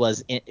really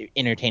was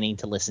entertaining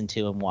to listen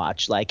to and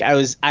watch. Like I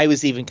was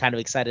even kind of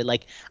excited.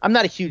 Like I'm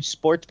not a huge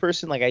sports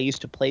person. Like I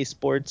used to play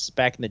sports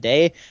back in the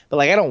day, but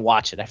like I don't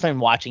watch it. I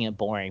find watching it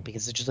boring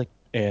because it's just like,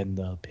 and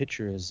the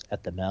pitcher is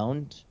at the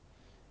mound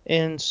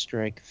in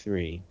strike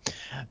 3,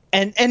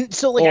 and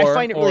so like I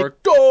find it really.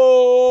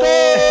 Go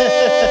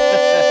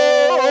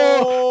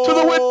To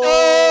the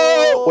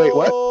window! Wait,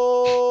 what?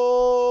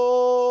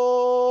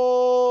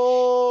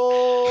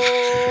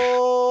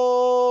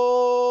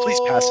 Please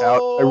pass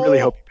out. I really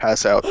hope you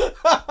pass out.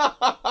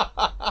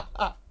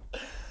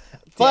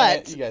 Damn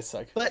it, But you guys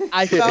suck. But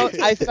I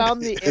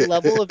found the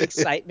level of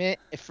excitement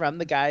from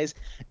the guys,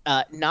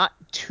 not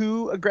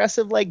too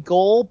aggressive like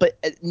goal, but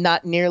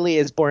not nearly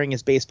as boring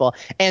as baseball.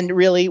 And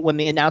really, when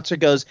the announcer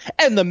goes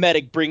and the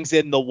medic brings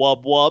in the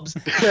wub wubs,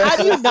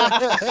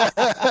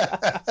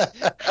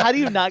 how do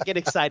you not get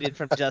excited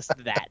from just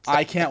that?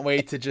 I can't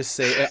wait to just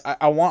say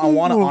I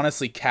want to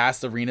honestly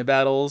cast arena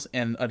battles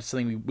and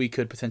something we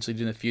could potentially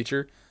do in the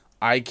future.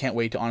 I can't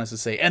wait to honestly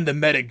say, and the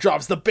medic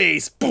drops the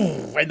base,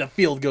 boom, and the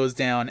field goes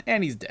down,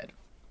 and he's dead.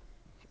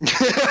 and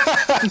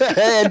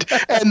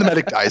the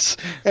medic dies,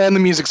 and the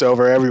music's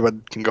over.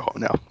 Everyone can go home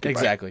now. Goodbye.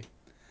 Exactly.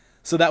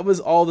 So that was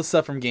all the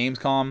stuff from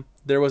Gamescom.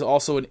 There was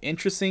also an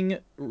interesting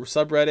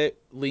subreddit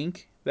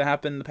link that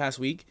happened the past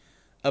week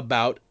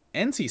about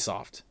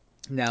NCSoft.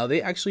 Now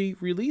they actually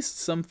released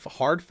some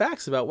hard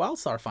facts about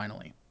WildStar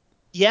finally.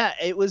 Yeah,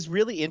 it was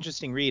really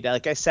interesting read.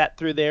 Like I sat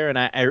through there and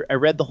I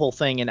read the whole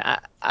thing, and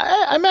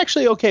I'm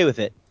actually okay with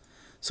it.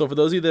 So for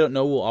those of you that don't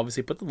know, we'll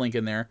obviously put the link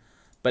in there.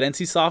 But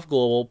NCSoft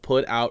Global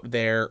put out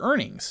their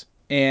earnings.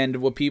 And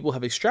what people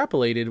have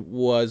extrapolated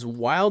was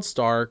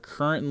WildStar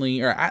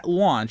currently, or at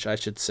launch, I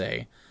should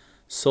say,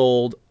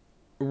 sold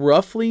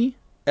roughly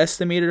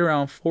estimated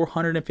around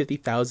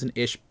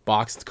 450,000-ish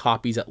boxed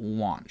copies at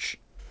launch.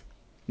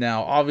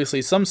 Now,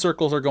 obviously, some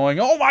circles are going,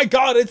 oh my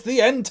god, it's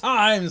the end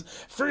times!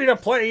 Free to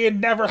play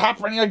and never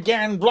happening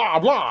again, blah,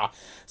 blah.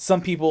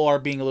 Some people are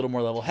being a little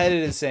more level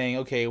headed and saying,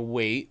 okay,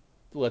 wait,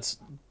 let's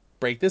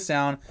break this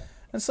down.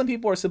 And some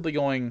people are simply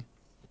going,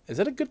 is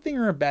that a good thing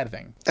or a bad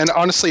thing? And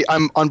honestly,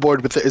 I'm on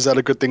board with the "is that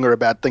a good thing or a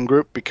bad thing"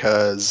 group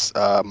because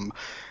I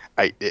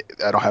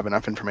don't have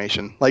enough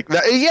information. Like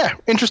that, yeah,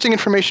 interesting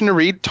information to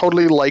read.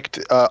 Totally liked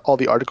all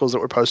the articles that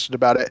were posted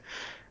about it.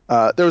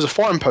 There was a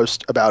forum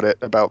post about it,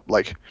 about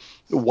like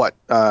what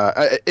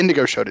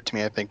Indigo showed it to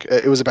me. I think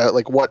it was about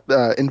like what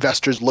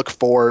investors look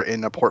for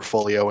in a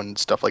portfolio and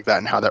stuff like that,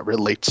 and how that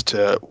relates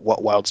to what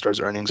WildStar's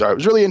earnings are. It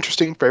was really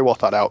interesting, very well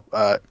thought out,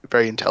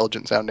 very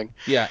intelligent sounding.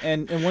 Yeah,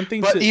 and one thing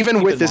But to even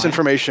keep with in this mind,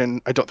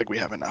 information, I don't think we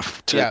have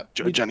enough to Yeah,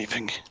 judge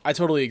anything. I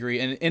totally agree.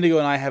 And Indigo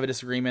and I have a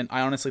disagreement.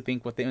 I honestly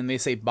think when they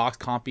say box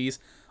copies,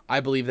 I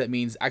believe that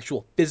means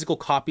actual physical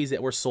copies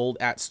that were sold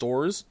at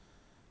stores.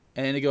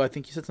 And Indigo, I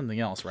think you said something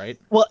else, right?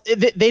 Well,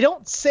 they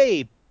don't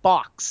say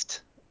boxed;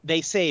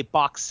 they say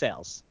box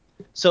sales.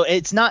 So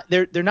it's not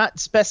they're not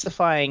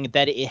specifying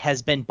that it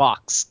has been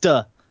boxed.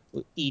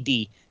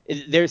 Ed.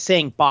 They're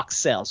saying box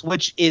sales,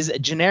 which is a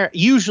generic,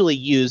 usually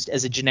used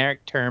as a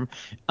generic term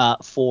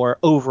for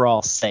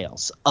overall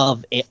sales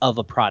of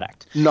a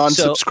product. So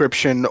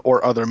Non-subscription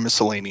or other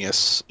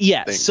miscellaneous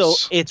yeah, things. so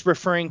it's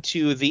referring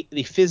to the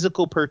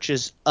physical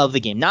purchase of the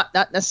game, not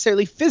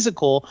necessarily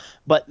physical,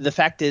 but the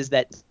fact is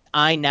that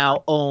I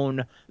now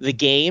own the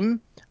game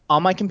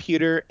on my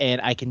computer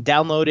and I can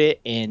download it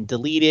and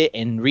delete it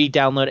and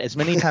re-download it as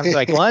many times as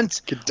I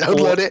want. I can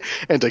download it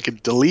and I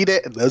can delete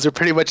it, and those are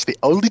pretty much the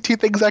only two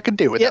things I can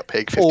do without Yep.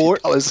 paying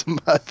 $15 a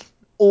month.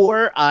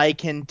 Or I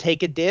can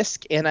take a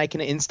disc and I can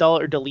install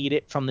or delete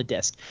it from the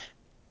disc.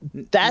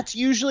 That's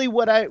usually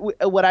what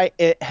I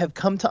have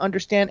come to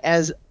understand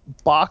as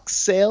box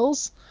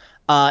sales,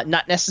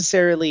 not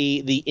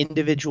necessarily the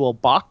individual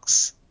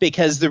box.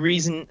 Because the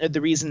reason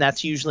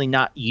that's usually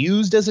not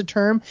used as a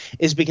term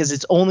is because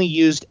it's only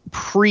used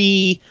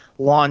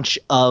pre-launch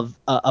of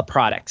a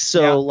product.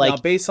 So now,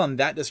 based on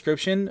that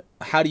description,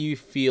 how do you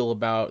feel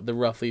about the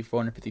roughly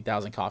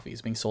 450,000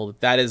 copies being sold?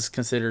 That is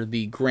considered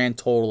the grand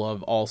total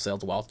of all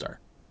sales of WildStar.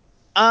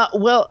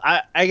 Well,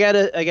 I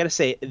gotta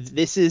say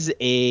this is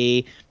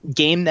a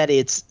game that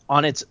it's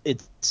on its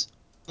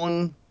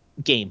own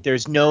game.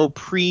 There's no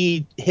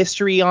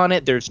pre-history on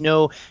it. There's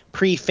no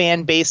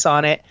pre-fan base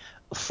on it.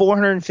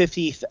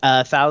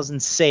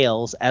 450,000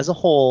 sales as a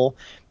whole,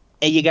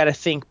 and you got to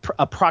think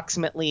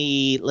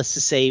approximately. Let's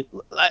just say,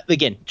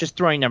 again, just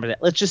throwing numbers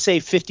at. Let's just say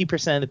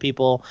 50% of the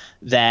people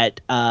that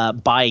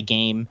buy a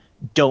game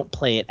don't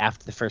play it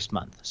after the first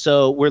month.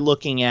 So we're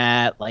looking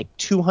at like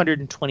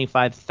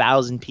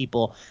 225,000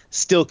 people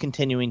still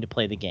continuing to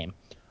play the game.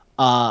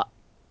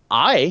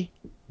 I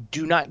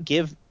do not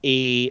give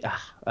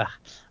I'm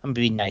gonna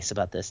be nice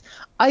about this.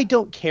 I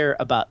don't care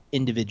about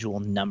individual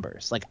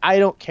numbers. Like, I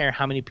don't care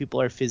how many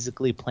people are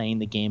physically playing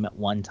the game at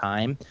one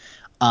time.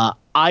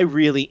 I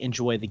really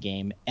enjoy the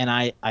game, and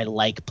I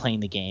like playing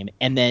the game,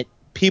 and that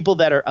people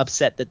that are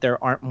upset that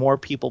there aren't more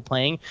people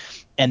playing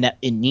and that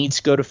it needs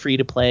to go to free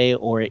to play,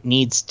 or it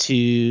needs to,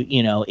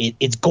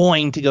 it's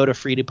going to go to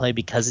free to play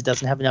because it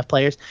doesn't have enough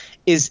players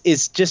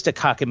is just a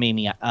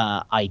cockamamie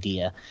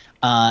idea.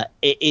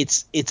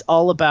 It's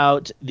all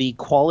about the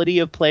quality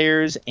of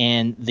players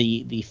and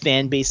the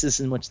fan bases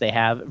in which they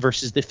have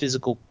versus the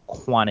physical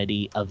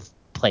quantity of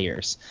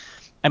players.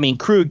 I mean,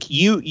 Krug,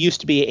 you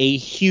used to be a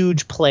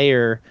huge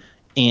player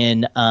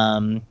in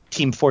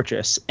Team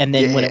Fortress, and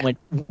then when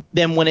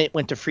it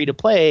went to free to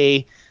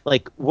play,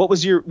 like, what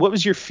was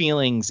your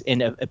feelings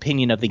and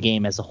opinion of the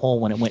game as a whole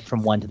when it went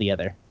from one to the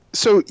other?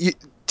 So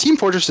Team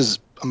Fortress is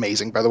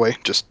amazing, by the way.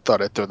 Just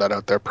thought I'd throw that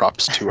out there.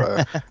 Props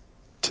to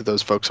to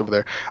those folks over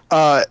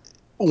there.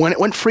 When it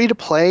went free to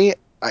play,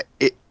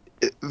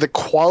 the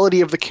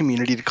quality of the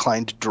community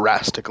declined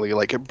drastically.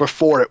 Like,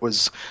 before, it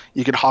was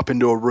you could hop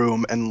into a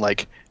room and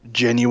like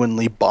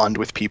genuinely bond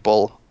with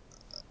people.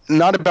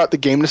 Not about the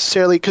game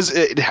necessarily, because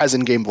it has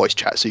in-game voice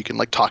chat, so you can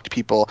like talk to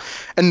people.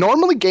 And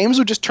normally games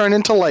would just turn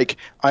into like,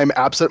 I'm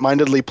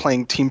absent-mindedly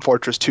playing Team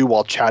Fortress 2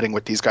 while chatting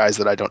with these guys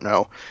that I don't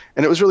know,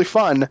 and it was really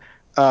fun.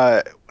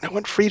 When it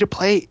went free to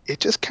play, it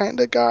just kind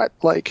of got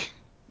like,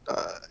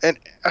 and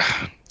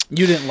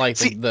You didn't like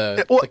see,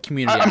 the well,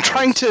 community.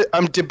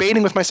 I'm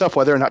debating with myself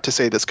whether or not to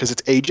say this because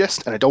it's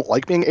ageist, and I don't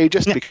like being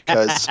ageist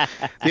because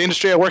the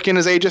industry I work in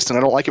is ageist, and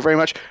I don't like it very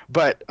much.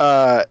 But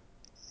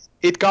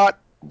it got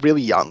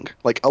really young.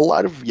 Like, a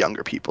lot of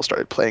younger people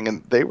started playing,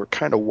 and they were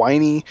kind of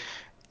whiny.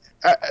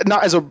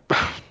 Not as a.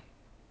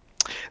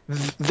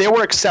 There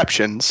were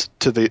exceptions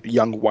to the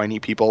young whiny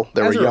people.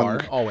 There As were there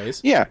young. are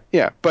always. Yeah,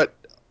 but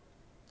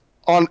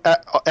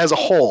as a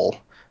whole,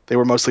 they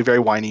were mostly very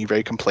whiny,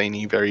 very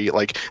complainy, very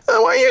like,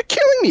 oh, why are you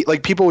killing me?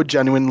 Like, people would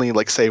genuinely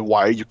like say,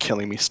 why are you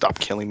killing me? Stop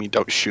killing me!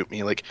 Don't shoot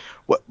me! Like,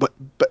 what? But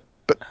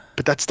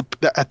that's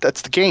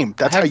the game.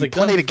 That's I how have you the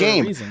gun play the for a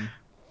game. reason.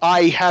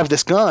 I have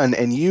this gun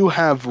and you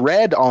have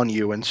red on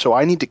you, and so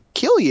I need to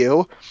kill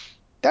you.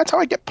 That's how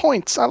I get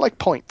points. I like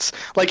points.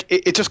 Like,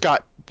 it just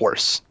got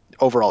worse.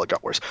 Overall, it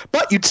got worse.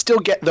 But you'd still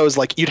get those,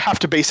 like, you'd have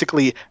to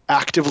basically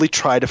actively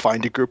try to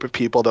find a group of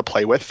people to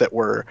play with that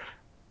were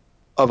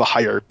of a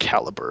higher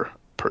caliber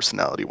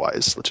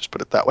personality-wise. Let's just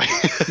put it that way.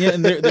 Yeah,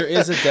 and there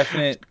is a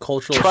definite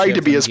cultural Try shift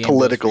to be when a as game goes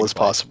political free as to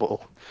play.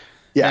 possible.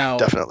 Yeah, Now,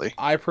 definitely.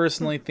 I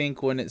personally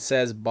think when it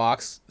says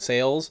box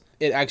sales,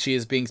 it actually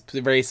is being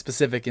very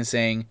specific in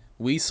saying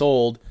we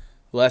sold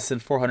less than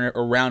 400,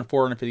 around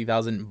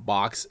 450,000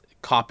 box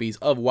copies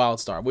of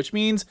WildStar, which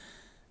means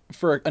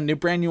for a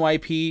brand new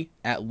IP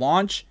at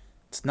launch,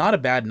 it's not a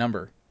bad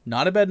number.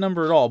 Not a bad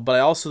number at all, but I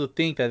also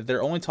think that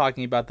they're only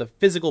talking about the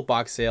physical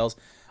box sales.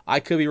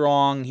 I could be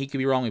wrong, he could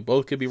be wrong, we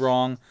both could be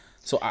wrong.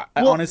 So I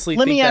Well, honestly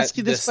let think me that ask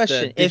you this the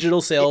question.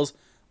 digital sales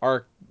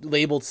are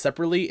labeled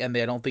separately, and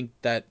I don't think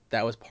that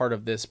was part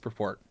of this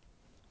report.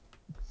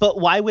 But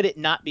why would it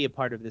not be a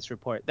part of this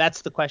report?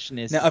 That's the question.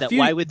 Is Now,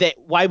 that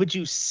why would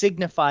you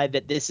signify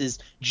that this is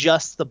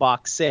just the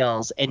box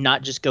sales and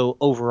not just go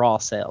overall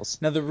sales?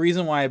 Now, the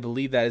reason why I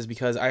believe that is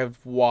because I have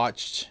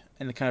watched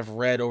and kind of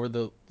read over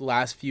the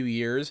last few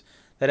years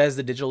that as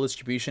the digital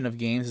distribution of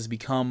games has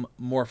become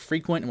more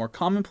frequent and more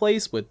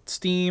commonplace with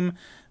Steam,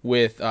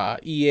 with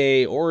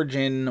EA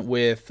Origin,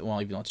 with,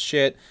 well, even though it's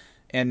shit,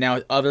 and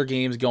now other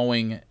games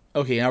going,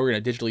 okay, now we're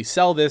going to digitally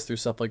sell this through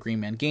stuff like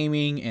Green Man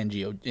Gaming and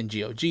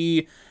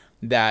GOG,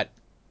 that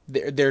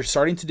they're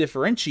starting to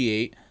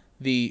differentiate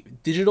the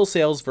digital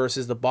sales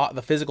versus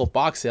the physical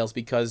box sales,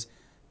 because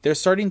they're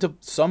starting to,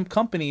 some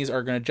companies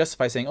are going to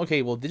justify saying,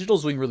 okay, well,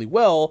 digital's doing really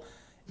well,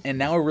 and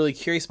now we're really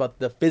curious about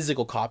the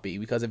physical copy,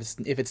 because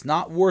if it's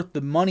not worth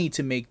the money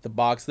to make the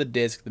box, the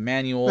disc, the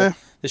manual,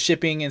 the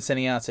shipping and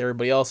sending out to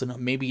everybody else, and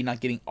maybe not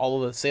getting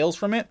all of the sales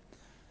from it,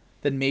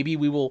 then maybe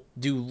we will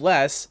do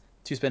less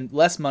to spend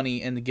less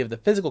money and to give the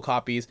physical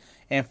copies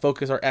and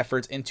focus our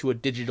efforts into a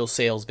digital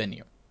sales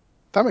venue.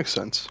 That makes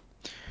sense.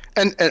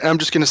 And I'm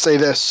just going to say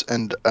this,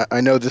 and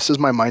I know this is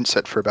my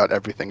mindset for about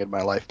everything in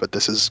my life, but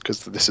this is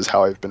because this is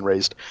how I've been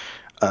raised.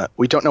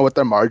 We don't know what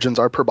their margins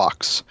are per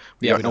box.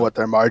 We don't know what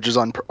their margins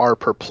are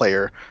per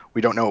player. We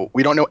don't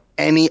know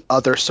any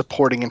other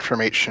supporting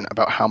information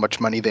about how much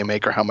money they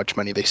make or how much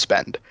money they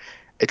spend.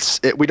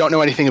 We don't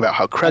know anything about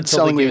how cred's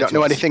selling. We don't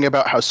know anything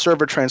about how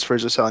server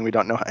transfers are selling. We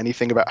don't know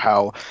anything about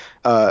how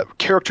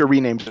character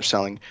renames are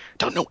selling.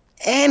 Don't know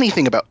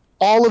anything about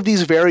all of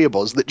these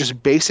variables that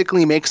just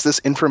basically makes this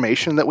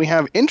information that we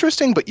have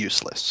interesting but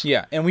useless.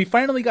 Yeah, and we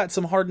finally got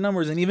some hard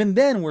numbers, and even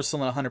then we're still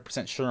not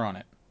 100% sure on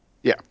it.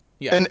 Yeah.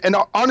 Yeah. And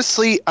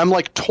honestly, I'm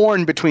like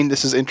torn between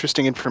this is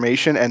interesting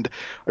information and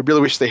I really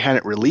wish they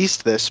hadn't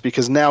released this,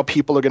 because now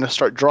people are going to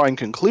start drawing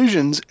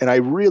conclusions, and I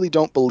really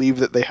don't believe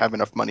that they have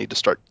enough money to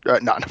start.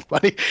 Not enough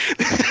money.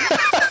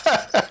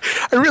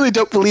 I really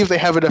don't believe they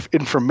have enough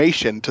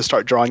information to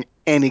start drawing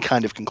any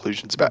kind of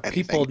conclusions about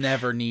anything. People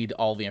never need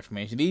all the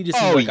information. They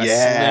just need Oh, like a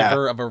yeah.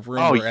 sliver of a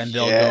rumor, Oh, and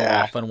they'll go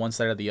yeah. off on one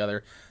side or the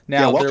other.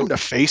 Yeah, Now, welcome to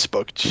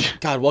Facebook.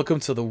 God, welcome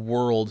to the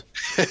world.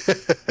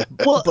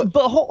 Well, But-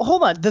 but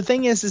hold on. The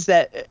thing is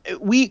that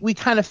we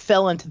kind of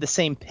fell into the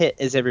same pit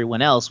as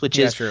everyone else, which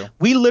Yeah, is true.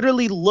 we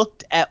literally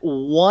looked at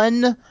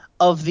one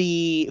of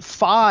the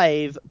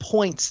 5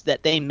 points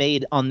that they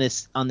made on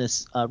this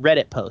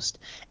Reddit post,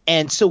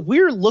 and so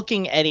we're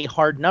looking at a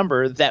hard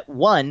number that,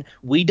 one,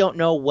 we don't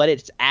know what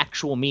its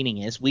actual meaning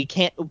is. We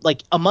can't,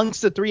 like,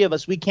 amongst the 3 of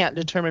us, we can't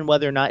determine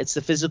whether or not it's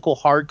the physical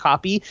hard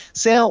copy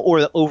sale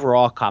or the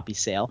overall copy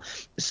sale.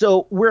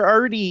 So we're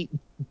already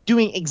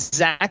doing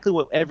exactly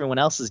what everyone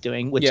else is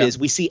doing, which Yeah. is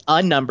we see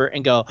a number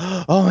and go,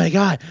 oh my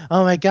God,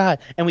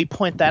 and we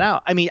point that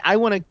out. I mean, I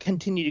want to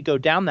continue to go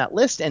down that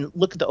list and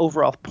look at the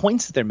overall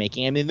points that they're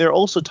making. I mean, they're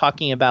also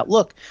talking about,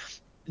 look,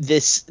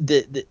 this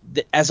the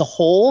as a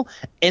whole,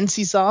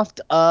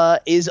 NCSoft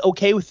is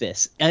okay with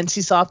this.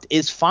 NCSoft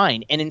is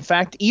fine, and in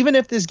fact, even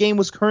if this game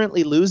was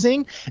currently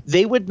losing,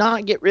 they would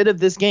not get rid of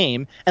this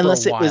game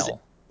unless it was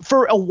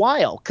for a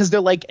while, because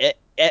they're like,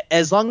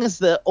 as long as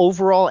the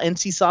overall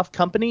NCSoft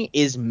company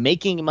is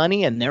making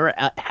money and they're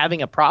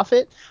having a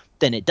profit,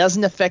 then it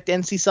doesn't affect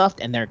NCSoft,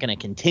 and they're going to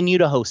continue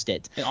to host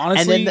it. And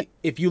honestly, And then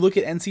if you look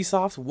at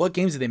NCSoft, what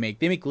games do they make?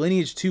 They make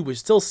Lineage 2, which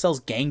still sells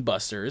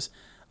gangbusters.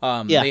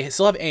 Yeah. They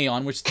still have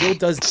Aeon, which still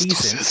does Still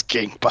decent. says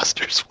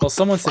gangbusters. Well, What the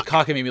someone said fuck?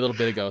 cock at me a little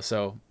bit ago,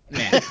 so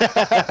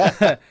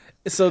man.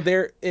 So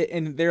they're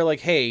like,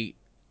 hey,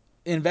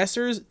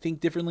 investors think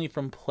differently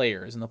from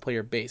players and the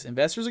player base.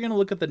 Investors are going to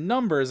look at the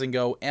numbers and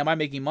go, am I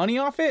making money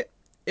off it?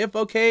 If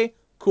okay,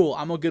 cool,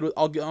 I'm good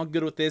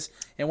with this.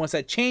 And once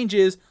that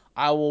changes,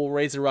 I will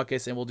raise a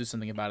ruckus and we'll do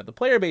something about it. The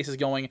player base is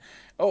going,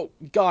 oh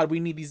God, we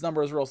need these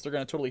numbers or else they're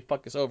going to totally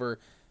fuck us over.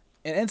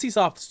 And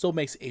NCSoft still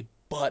makes a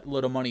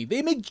buttload of money.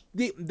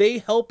 They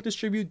help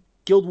distribute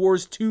Guild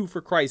Wars 2, for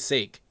Christ's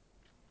sake.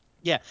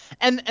 Yeah,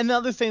 and the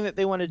other thing that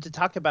they wanted to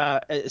talk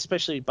about,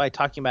 especially by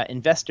talking about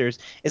investors,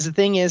 is the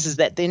thing is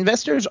that the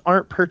investors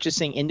aren't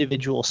purchasing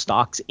individual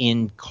stocks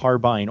in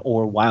Carbine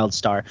or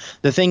WildStar.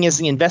 The thing is,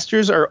 the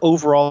investors are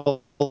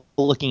overall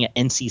looking at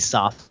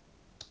NCSoft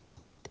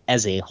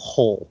as a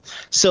whole.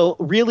 So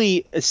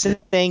really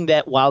saying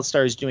that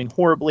WildStar is doing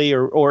horribly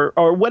or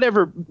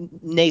whatever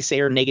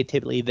naysayer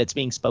negatively that's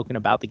being spoken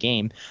about the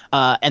game,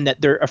 and that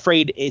they're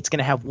afraid it's going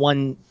to have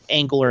one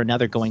angle or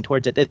another going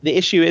towards it. The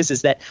issue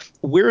is that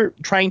we're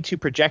trying to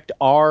project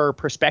our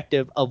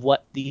perspective of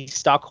what the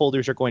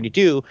stockholders are going to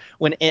do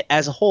when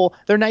as a whole,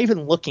 they're not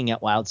even looking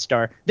at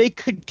WildStar. They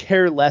could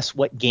care less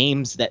what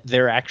games that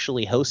they're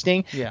actually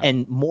hosting, Yeah.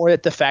 and more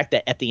at the fact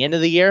that at the end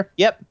of the year,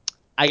 yep,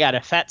 I got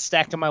a fat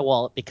stack in my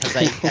wallet because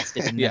I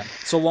invested in Yeah. them.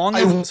 So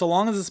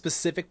long as a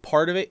specific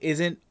part of it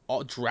isn't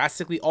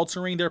drastically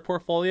altering their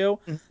portfolio,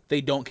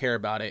 they don't care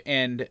about it.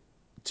 And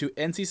to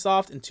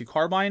NCSoft and to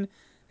Carbine,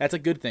 that's a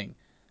good thing,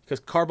 because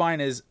Carbine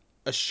is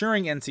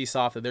assuring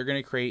NCSoft that they're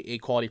going to create a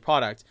quality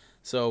product.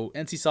 So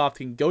NCSoft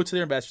can go to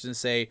their investors and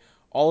say,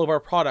 all of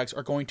our products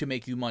are going to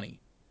make you money.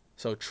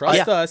 So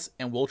trust us,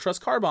 and we'll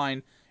trust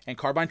Carbine, and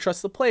Carbine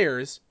trusts the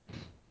players,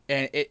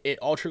 and it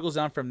all trickles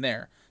down from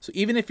there. So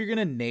even if you're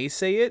going to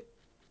naysay it,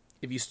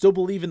 if you still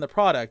believe in the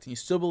product, and you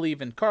still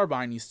believe in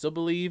Carbine, you still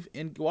believe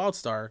in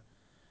WildStar,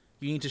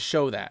 you need to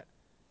show that.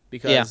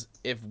 Because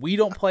if we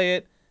don't play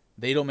it,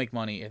 they don't make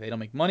money. If they don't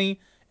make money,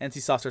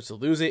 NCSoft starts to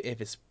lose it. If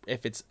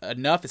it's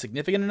enough, it's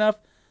significant enough,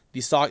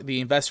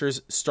 the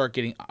investors start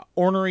getting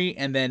ornery,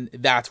 and then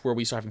that's where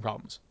we start having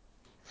problems.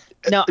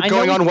 Now,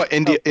 Going on what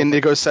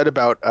Indigo said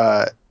about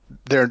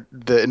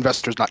the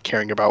investors not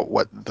caring about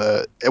what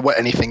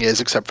anything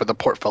is except for the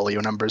portfolio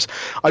numbers.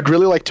 I'd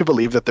really like to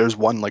believe that there's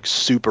one like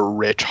super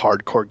rich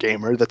hardcore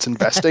gamer that's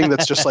investing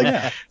that's just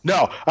like,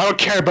 no, I don't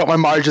care about my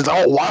margins.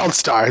 Oh,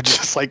 WildStar,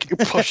 just like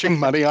pushing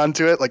money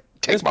onto it. Like,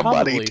 take my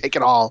money, take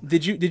it all.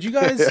 Did you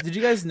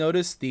guys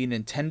notice the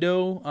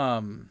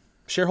Nintendo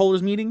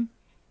shareholders meeting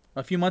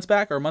a few months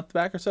back or a month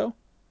back or so?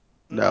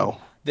 No.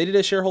 They did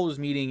a shareholders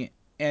meeting,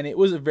 and it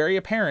was very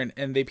apparent,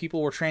 and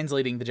people were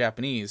translating the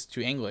Japanese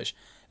to English.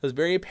 It was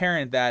very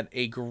apparent that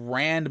a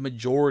grand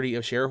majority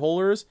of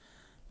shareholders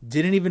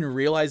didn't even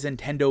realize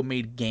Nintendo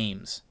made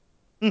games.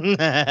 They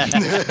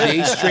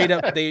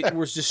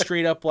were just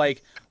straight up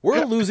like,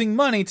 we're losing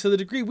money to the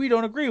degree we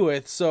don't agree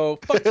with, so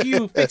fuck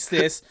you, fix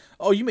this.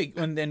 Oh, when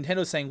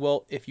Nintendo's saying,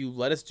 well, if you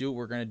let us do what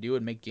we're gonna do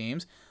and make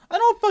games, I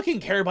don't fucking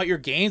care about your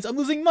games. I'm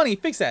losing money,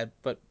 fix that.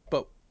 But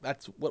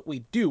that's what we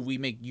do. We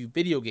make you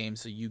video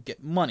games so you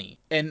get money.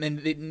 And then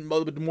the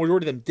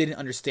majority of them didn't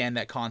understand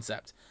that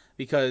concept,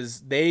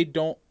 because they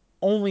don't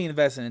only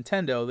invest in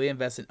Nintendo, they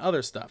invest in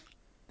other stuff.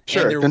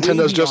 Sure,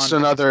 Nintendo's just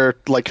another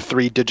like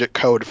 3-digit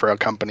code for a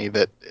company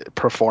that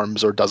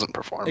performs or doesn't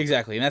perform.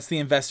 Exactly, and that's the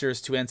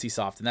investors to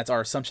NCSoft, and that's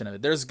our assumption of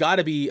it. There's got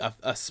to be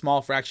a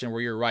small fraction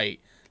where you're right.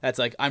 That's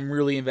like, I'm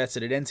really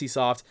invested at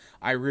NCSoft,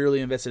 I really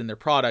invested in their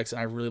products, and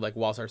I really like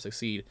WildStar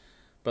succeed.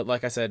 But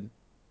like I said,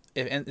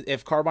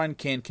 if Carbine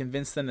can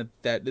convince them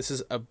that this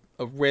is a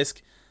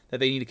risk that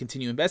they need to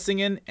continue investing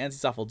in,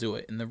 NCSoft will do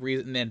it. And the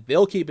reason then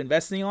they'll keep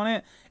investing on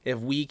it if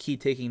we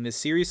keep taking this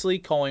seriously,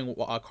 calling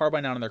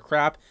Carbine out on their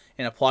crap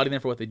and applauding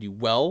them for what they do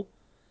well,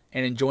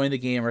 and enjoying the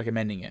game and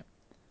recommending it.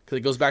 Because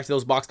it goes back to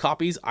those box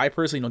copies. I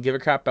personally don't give a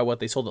crap about what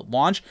they sold at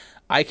launch.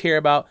 I care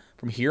about,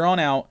 from here on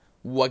out,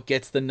 what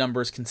gets the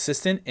numbers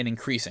consistent and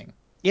increasing.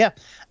 Yeah.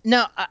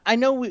 Now, I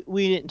know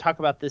we didn't talk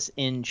about this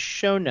in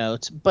show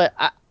notes, but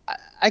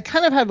I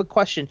kind of have a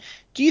question.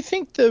 Do you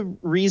think the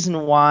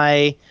reason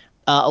why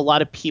a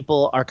lot of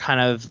people are kind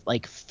of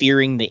like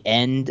fearing the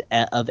end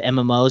of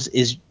MMOs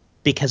is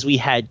because we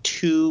had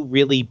two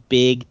really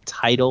big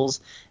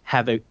titles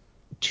have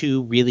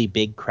two really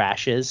big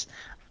crashes?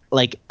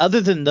 Like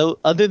other than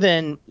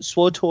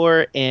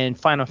SWTOR and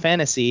Final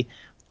Fantasy,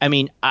 I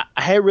mean,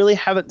 I really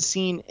haven't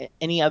seen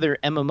any other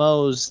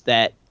MMOs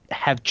that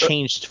have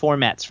changed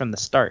formats from the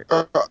start.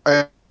 Dude,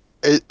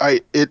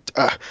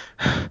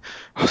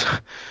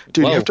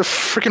 Whoa. you have to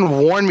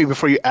freaking warn me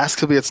before you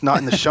ask me it's not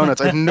in the show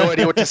notes. I have no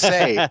idea what to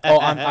say. Oh,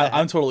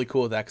 I'm totally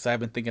cool with that because I've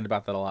been thinking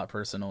about that a lot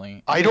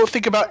personally. I don't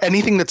think about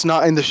anything that's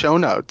not in the show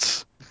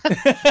notes.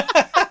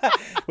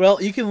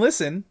 Well, you can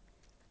listen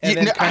and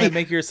then kind I- of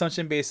make your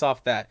assumption based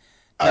off that.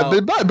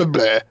 Blah, blah, blah,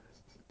 blah.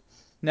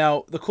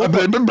 Now, the cool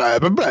Blah, part, blah,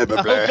 blah, blah, blah,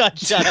 Oh blah. God,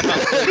 shut up!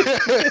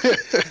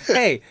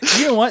 hey,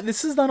 you know what?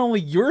 This is not only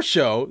your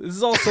show, this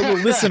is also the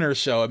listener's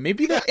show, and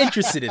maybe they're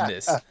interested in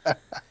this.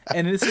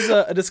 And this is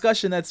a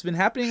discussion that's been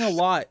happening a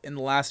lot in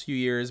the last few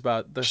years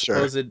about the Sure.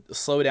 supposed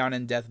slowdown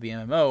and death of the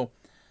MMO.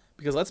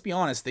 Because let's be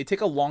honest, they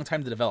take a long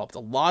time to develop. It's a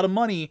lot of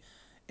money,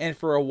 and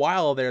for a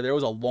while there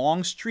was a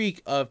long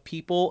streak of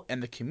people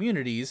and the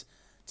communities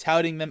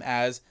touting them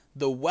as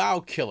the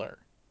WoW killer.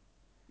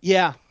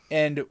 Yeah.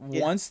 And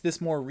once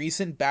this more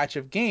recent batch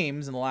of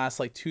games in the last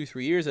like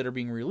 2-3 years that are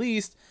being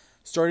released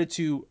started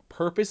to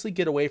purposely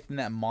get away from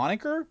that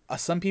moniker,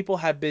 some people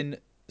have been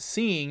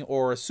seeing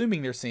or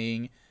assuming they're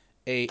seeing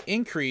a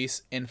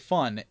increase in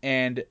fun.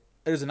 And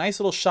there's a nice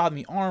little shot in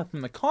the arm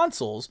from the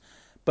consoles,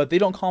 but they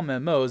don't call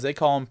them MMOs, they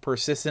call them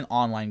persistent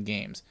online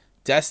games.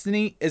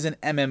 Destiny is an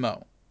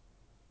MMO.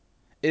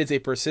 It is a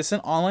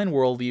persistent online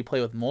world where you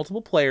play with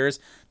multiple players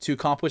to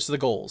accomplish the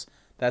goals.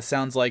 That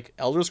sounds like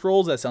Elder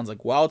Scrolls, that sounds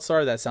like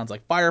WildStar, that sounds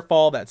like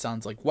Firefall, that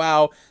sounds like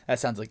WoW, that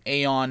sounds like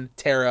Aeon,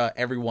 Terra,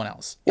 everyone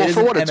else. Well, It is for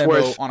an what it's MMO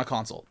worth- on a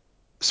console.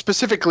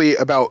 Specifically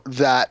about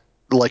that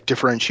like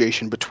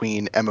differentiation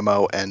between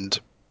MMO and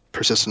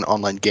persistent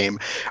online game,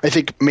 I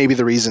think maybe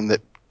the reason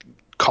that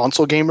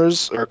console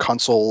gamers or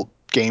console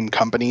game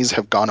companies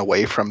have gone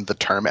away from the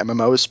term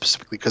MMO is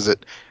specifically because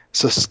it's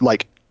just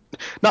like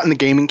not in the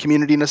gaming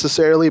community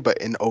necessarily, but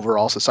in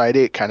overall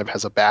society, it kind of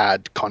has a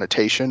bad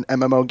connotation.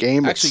 MMO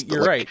game. Actually, you're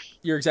like, right.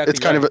 You're exactly It's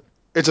kind right. of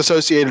it's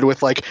associated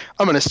with like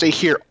I'm going to stay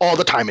here all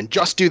the time and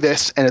just do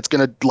this, and it's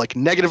going to like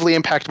negatively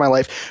impact my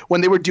life.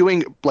 When they were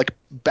doing like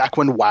back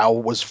when WoW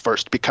was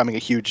first becoming a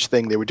huge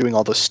thing, they were doing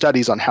all those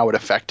studies on how it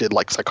affected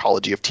like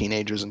psychology of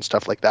teenagers and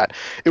stuff like that.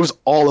 It was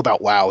all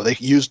about WoW. They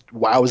used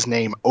WoW's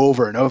name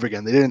over and over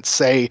again. They didn't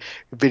say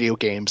video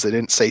games. They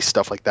didn't say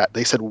stuff like that.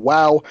 They said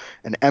WoW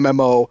and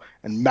MMO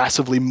and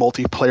massively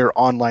multiplayer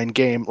online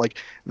game. Like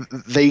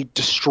they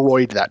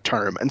destroyed that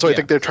term, and so I Yeah.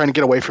 think they're trying to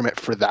get away from it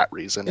for that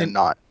reason and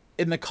not.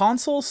 In the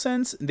console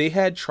sense, they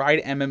had tried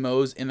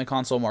MMOs in the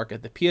console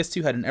market. The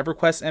PS2 had an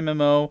EverQuest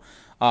MMO.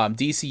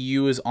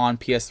 DCU is on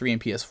PS3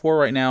 and PS4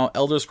 right now.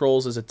 Elder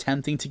Scrolls is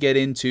attempting to get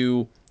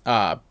into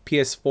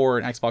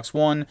PS4 and Xbox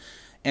One.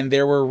 And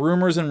there were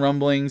rumors and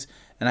rumblings,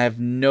 and I have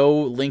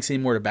no links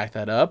anymore to back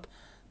that up.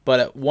 But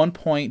at one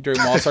point during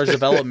WildStar's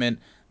development,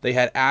 they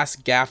had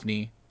asked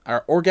Gaffney,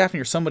 or Gaffney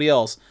or somebody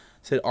else,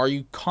 said, "Are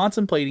you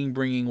contemplating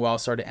bringing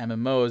WildStar to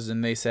MMOs?"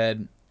 And they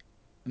said,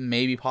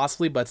 maybe,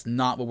 possibly, but it's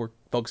not what we're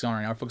focusing on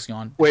right now. We're focusing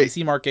on the Wait.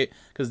 PC market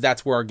because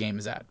that's where our game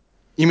is at.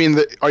 You mean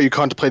that? Are you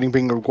contemplating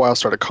bringing a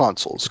WildStar to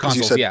consoles? 'Cause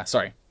you Consoles, said, yeah,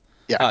 sorry.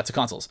 Yeah. To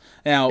consoles.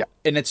 Now, Yeah.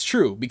 and it's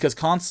true because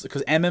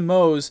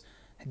MMOs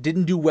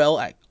didn't do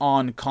well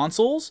on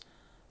consoles.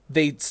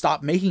 They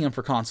stopped making them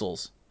for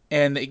consoles.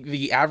 And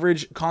the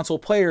average console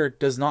player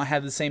does not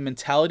have the same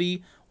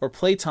mentality or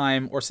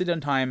playtime or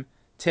sit-down time,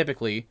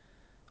 typically,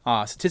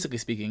 statistically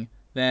speaking,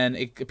 than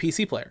a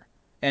PC player.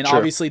 And Sure.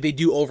 obviously they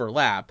do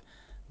overlap,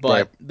 but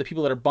Right. the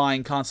people that are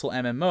buying console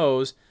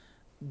MMOs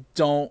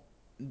don't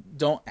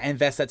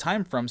invest that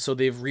time from, so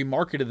they've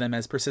remarketed them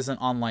as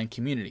persistent online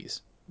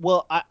communities.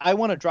 Well, I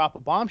want to drop a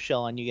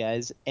bombshell on you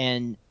guys,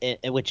 and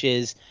which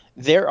is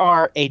there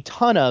are a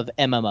ton of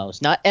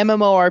MMOs, not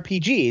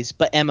MMORPGs,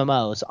 but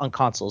MMOs on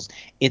consoles.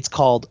 It's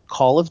called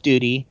Call of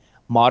Duty,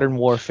 Modern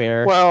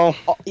Warfare. Well,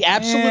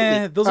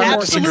 Absolutely, those are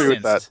more disagree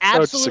with that. instanced. I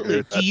would disagree absolutely.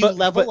 with Do that. you But-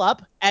 level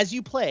up as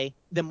you play?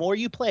 The more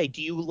you play,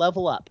 do you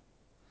level up?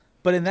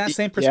 But in that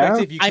same Yeah.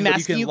 perspective, you I'm can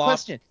asking you a lock.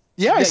 question.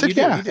 yeah, I Yeah, said you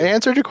do, yeah. you do. I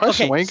answered your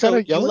question. Why Okay, you so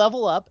gotta you yell it?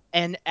 level up,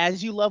 and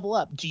as you level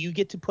up, do you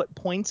get to put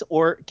points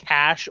or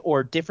cash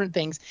or different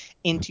things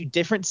into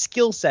different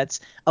skill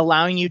sets,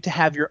 allowing you to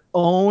have your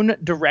own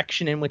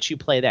direction in which you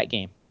play that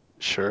game?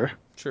 Sure.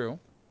 True.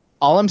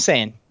 All I'm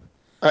saying.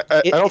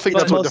 I don't think but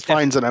that's what most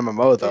defines an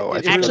MMO, though. It- I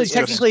it think Actually, that's just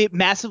technically,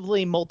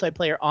 massively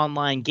multiplayer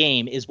online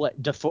game is what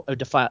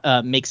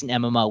makes an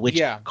MMO. Which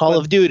Yeah, Call but-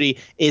 of Duty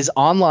is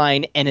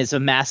online and is a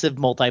massive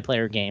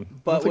multiplayer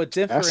game. But think what it's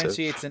massive.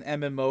 differentiates an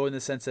MMO in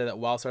the sense that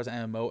WildStar's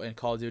an MMO and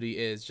Call of Duty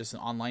is just an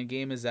online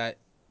game is that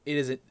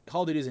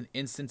Call of Duty is an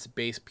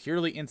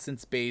purely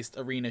instance-based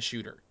arena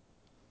shooter.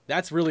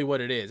 That's really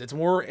what it is. It's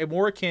more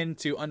akin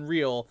to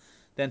Unreal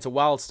than to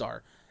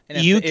WildStar. And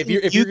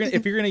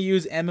if you're gonna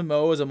use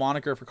MMO as a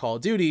moniker for Call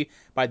of Duty,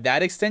 by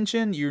that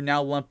extension, you're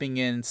now lumping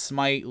in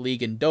Smite,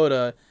 League, and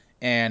Dota,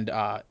 and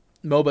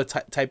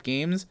MOBA type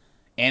games,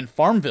 and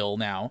Farmville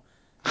now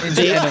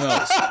into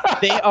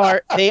MMOs. They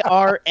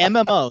are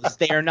MMOs.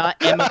 They are not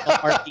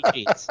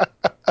MMORPGs.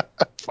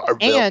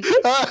 Farmville.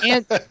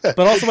 And But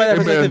also by that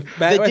Hey, man. perspective,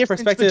 by The that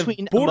difference perspective,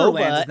 between a Borderlands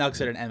MOBA is now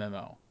considered an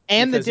MMO.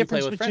 and the Because you play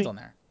difference with friends between on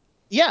there.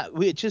 yeah,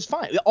 which is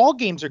fine. All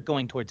games are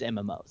going towards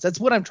MMOs. That's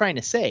what I'm trying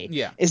to say.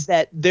 Yeah. Is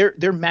that they're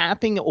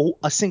mapping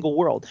a single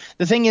world.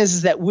 The thing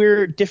is that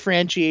we're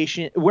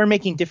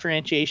making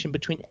differentiation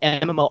between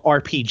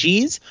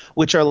MMORPGs,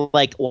 which are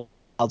like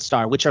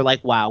WildStar, which are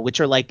like WoW, which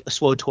are like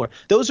SWTOR.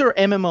 Those are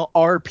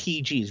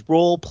MMORPGs,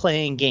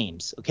 role-playing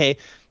games. Okay.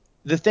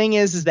 The thing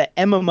is that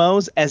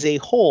MMOs as a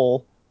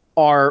whole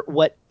are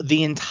what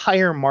the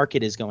entire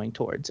market is going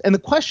towards. And the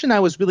question I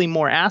was really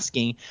more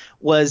asking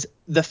was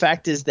the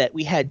fact is that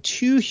we had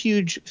two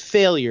huge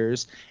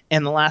failures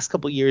in the last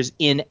couple of years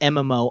in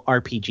MMO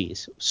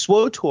RPGs.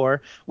 SWTOR,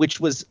 which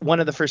was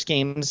one of the first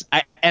games,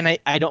 I'm not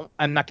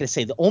going to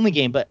say the only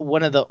game, but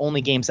one of the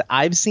only games that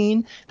I've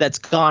seen that's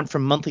gone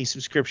from monthly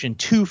subscription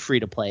to free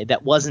to play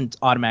that wasn't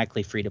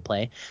automatically free to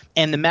play.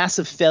 And the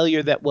massive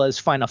failure that was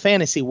Final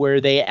Fantasy,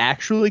 where they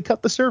actually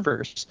cut the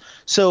servers.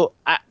 So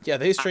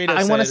They straight up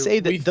I want to said, say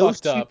that we those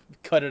fucked up,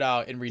 cut it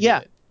out, and redid Yeah.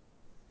 it.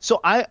 So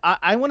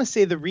I want to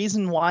say the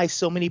reason why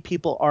so many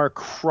people are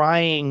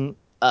crying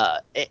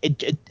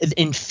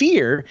in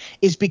fear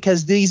is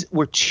because these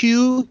were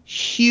two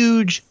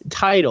huge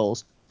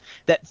titles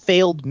that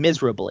failed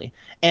miserably.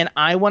 And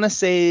I want to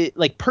say,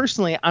 like,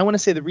 personally, I want to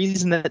say the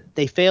reason that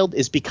they failed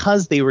is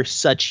because they were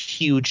such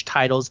huge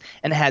titles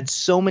and had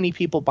so many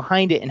people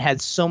behind it and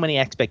had so many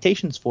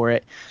expectations for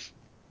it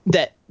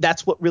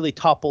that's what really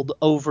toppled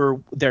over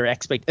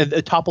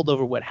toppled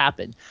over what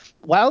happened.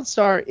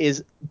 WildStar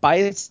is by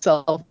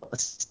itself a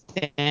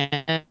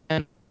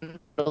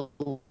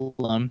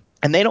standalone,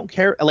 and they don't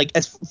care. Like,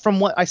 as from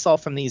what I saw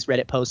from these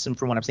Reddit posts and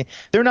from what I'm seeing,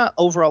 they're not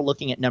overall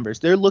looking at numbers.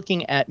 They're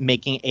looking at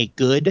making a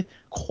good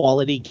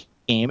quality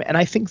game, and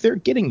I think they're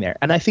getting there.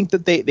 And I think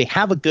that they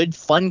have a good,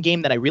 fun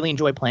game that I really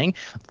enjoy playing.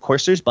 Of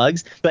course, there's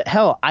bugs, but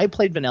hell, I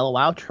played Vanilla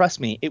WoW. Trust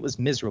me, it was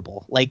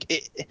miserable.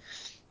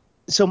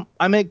 So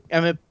I'm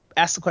gonna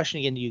ask the question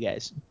again to you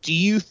guys.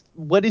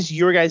 What is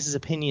your guys'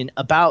 opinion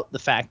about the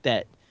fact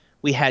that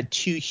we had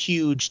two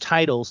huge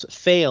titles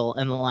fail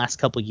in the last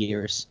couple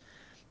years?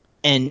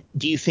 And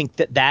do you think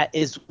that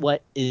is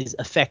what is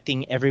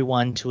affecting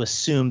everyone to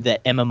assume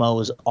that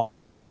MMOs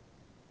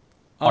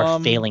are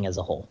failing as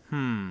a whole?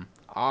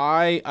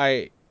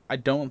 I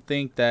don't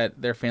think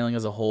that they're failing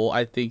as a whole.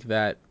 I think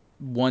that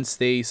once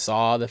they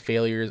saw the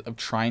failures of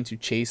trying to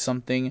chase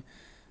something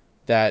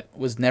that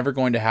was never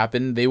going to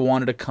happen, they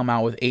wanted to come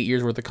out with 8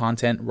 years worth of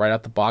content right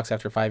out the box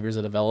after 5 years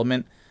of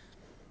development.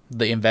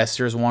 The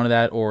investors wanted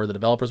that, or the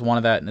developers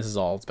wanted that, and this is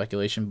all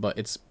speculation, but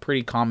it's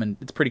pretty common.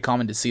 It's pretty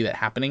common to see that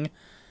happening.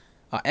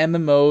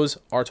 MMOs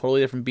are a totally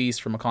different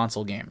beast from a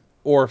console game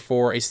or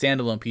for a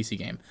standalone PC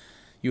game.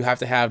 You have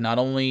to have not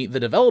only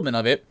the development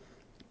of it,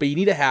 but you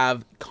need to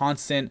have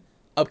constant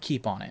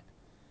upkeep on it.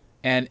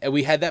 And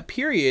we had that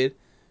period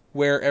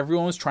where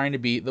everyone was trying to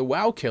beat the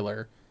WoW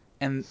killer,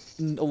 and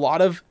a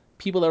lot of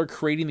people that were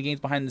creating the games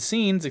behind the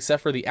scenes,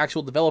 except for the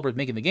actual developers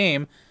making the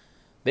game,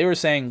 they were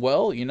saying,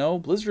 well,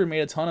 Blizzard made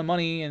a ton of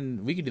money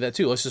and we could do that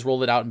too. Let's just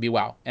roll it out and be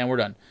WoW, and we're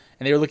done.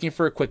 And they were looking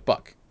for a quick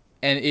buck.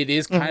 And it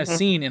is kind of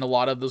seen in a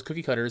lot of those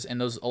cookie cutters,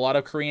 and a lot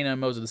of Korean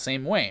MMOs are the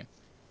same way.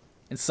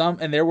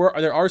 And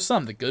there are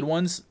some, the good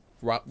ones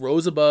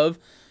rose above,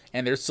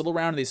 and they're still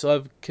around, and they still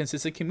have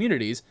consistent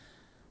communities.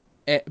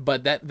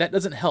 But that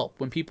doesn't help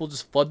when people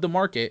just flood the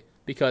market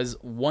because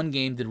one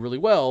game did really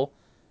well,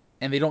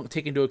 and they don't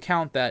take into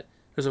account that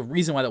there's a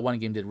reason why that one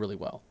game did really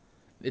well.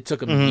 It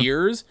took them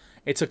years.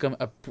 It took them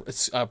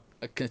a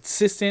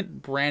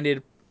consistent,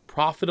 branded,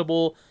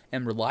 profitable,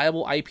 and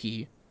reliable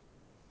IP,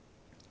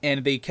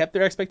 and they kept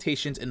their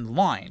expectations in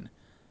line.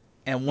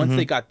 And once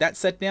they got that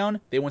set down,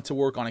 they went to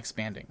work on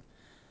expanding.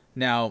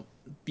 Now,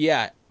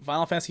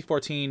 Final Fantasy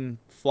XIV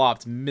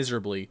flopped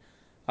miserably.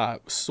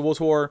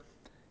 SWTOR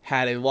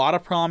had a lot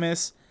of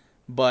promise,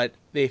 but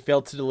they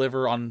failed to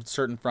deliver on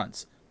certain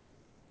fronts.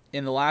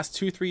 In the last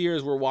 2-3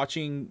 years, we're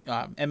watching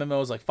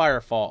MMOs like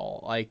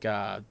Firefall, like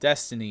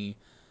Destiny,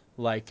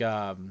 like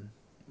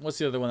what's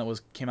the other one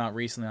that came out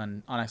recently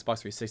on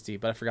Xbox 360?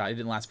 But I forgot. It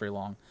didn't last very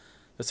long.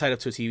 That's tied up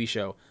to a TV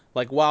show.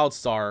 Like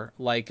WildStar,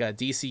 like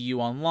DCU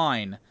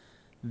Online.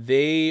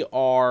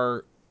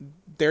 Their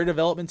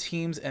development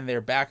teams and their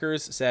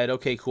backers said,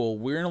 okay, cool,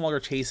 we're no longer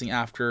chasing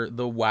after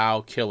the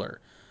WoW killer.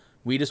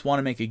 We just want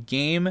to make a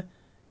game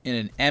in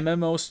an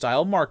MMO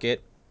style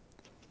market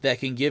that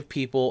can give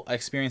people an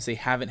experience they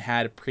haven't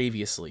had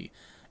previously.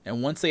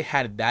 And once they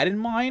had that in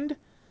mind,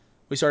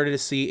 we started to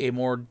see a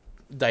more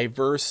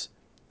diverse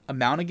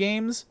amount of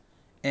games,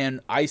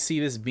 and I see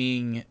this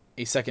being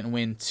a second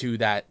wind to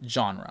that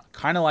genre.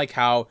 Kind of like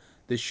how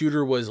the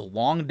shooter was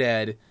long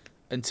dead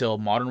until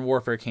Modern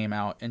Warfare came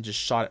out and just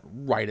shot it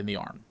right in the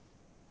arm.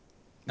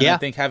 And I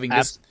think having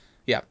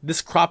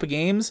this crop of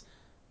games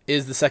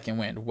is the second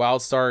wind.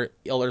 WildStar,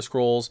 Elder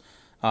Scrolls,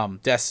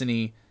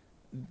 Destiny,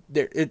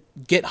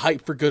 get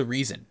hyped for good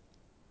reason.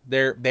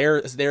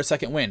 They're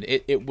second wind.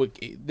 It would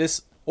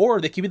this,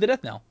 or they could be the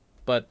death knell.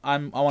 But I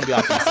want to be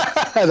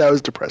optimistic. That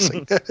was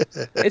depressing.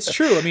 It's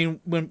true. I mean,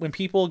 when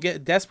people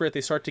get desperate,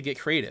 they start to get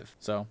creative.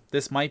 So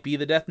this might be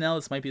the death knell.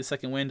 This might be the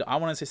second wind. I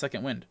want to say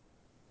second wind.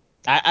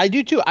 I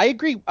do too. I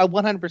agree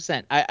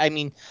 100%. I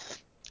mean,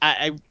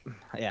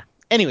 yeah.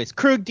 Anyways,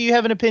 Krug, do you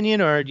have an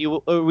opinion, or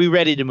are we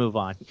ready to move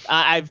on?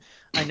 I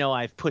know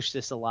I've pushed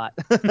this a lot.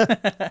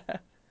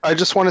 I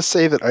just want to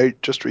say that I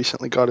just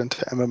recently got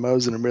into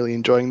MMOs and I'm really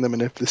enjoying them.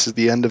 And if this is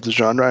the end of the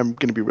genre, I'm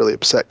going to be really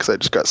upset because I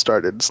just got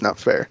started. It's not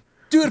fair.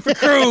 Do it for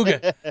Krug.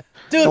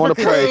 Do it for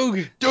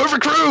Krug. Do it for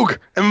Krug.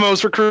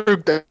 MMOs for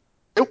Krug.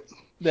 Nope.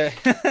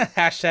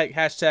 Hashtag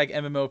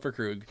MMO for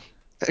Krug.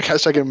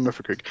 Hashtag MMO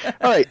for Krug.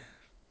 All right.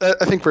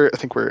 I think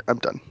I'm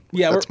done.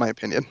 Yeah, that's my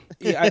opinion.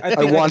 Yeah,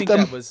 I want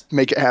them.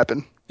 Make it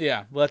happen.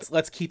 Yeah,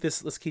 let's keep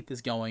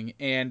this going,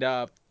 and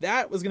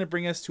that was gonna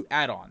bring us to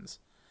add-ons.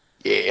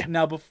 Yeah.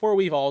 Now, before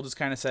we've all just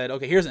kind of said,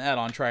 okay, here's an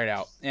add-on, try it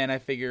out, and I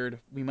figured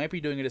we might be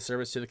doing a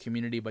disservice to the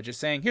community by just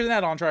saying, here's an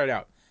add-on, try it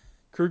out.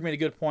 Krug made a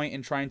good point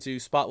in trying to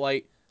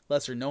spotlight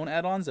lesser-known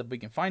add-ons if we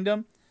can find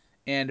them,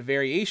 and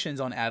variations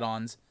on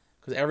add-ons,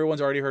 because everyone's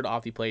already heard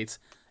OptiPlates,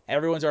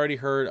 everyone's already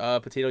heard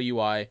Potato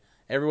UI,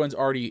 everyone's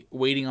already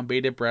waiting on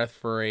bated breath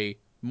for a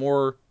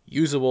more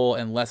usable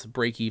and less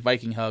breaky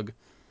Viking Hug.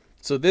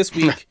 So this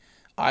week,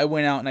 I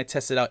went out and I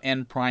tested out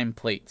N Prime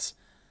plates.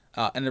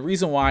 And the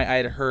reason why I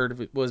had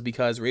heard was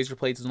because Razor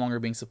plates is no longer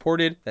being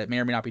supported. That may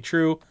or may not be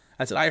true.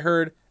 That's what I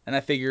heard, and I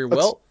figured,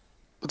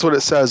 that's what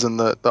it says, and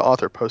the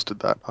author posted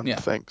that on the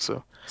thing.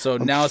 So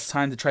now it's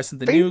time to try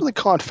something new. Fairly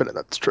confident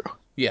that's true.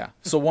 Yeah.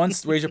 So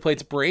once Razor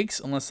plates breaks,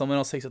 unless someone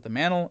else takes up the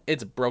mantle,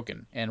 it's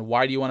broken. And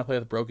why do you want to play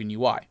with broken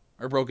UI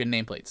or broken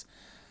nameplates?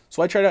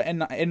 So I tried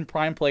out N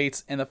Prime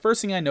plates, and the first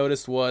thing I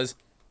noticed was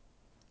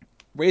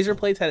Razor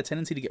plates had a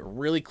tendency to get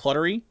really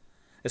cluttery,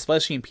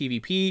 especially in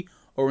PvP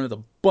or when there's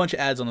a bunch of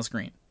ads on the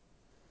screen.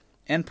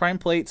 N Prime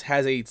plates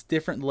has a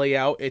different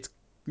layout. It's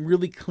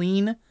really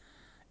clean.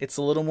 It's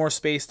a little more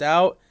spaced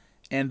out,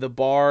 and the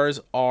bars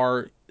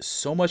are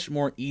so much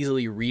more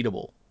easily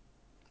readable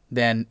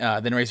than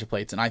Razor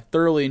plates, and I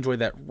thoroughly enjoyed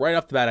that. Right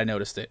off the bat, I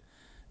noticed it.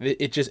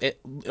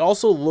 It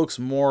also looks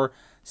more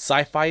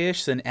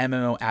sci-fi-ish than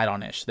MMO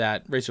add-on-ish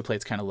that Razor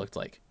plates kind of looked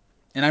like.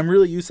 And I'm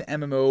really used to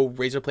MMO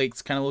Razor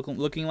plates kind of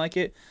looking like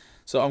it,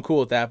 so I'm cool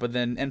with that. But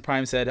then N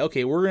Prime said,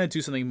 okay, we're gonna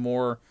do something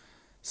more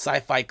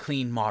sci-fi,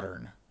 clean,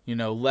 modern. You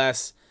know,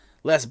 less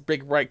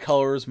big bright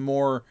colors,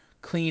 more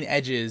clean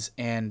edges,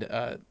 and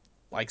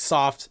like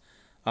soft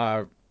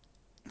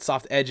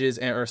edges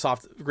or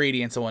soft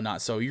gradients and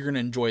whatnot. So you're gonna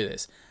enjoy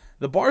this.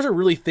 The bars are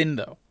really thin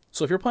though,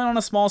 so if you're playing on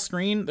a small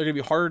screen, they're gonna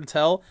be harder to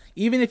tell.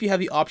 Even if you have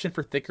the option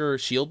for thicker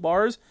shield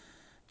bars,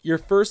 your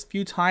first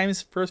few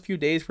days,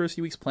 first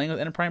few weeks playing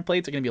with N Prime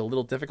plates are gonna be a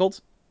little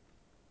difficult.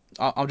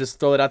 I'll just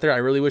throw it out there. I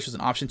really wish there's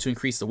an option to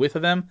increase the width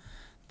of them.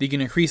 You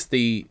can increase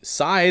the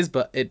size,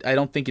 but I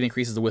don't think it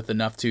increases the width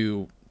enough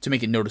to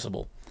make it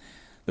noticeable.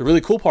 The really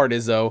cool part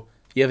is, though,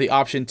 you have the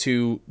option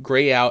to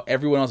gray out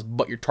everyone else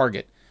but your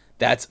target.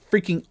 That's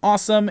freaking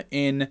awesome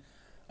in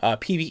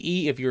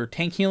PvE if you're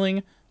tank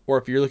healing, or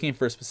if you're looking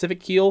for a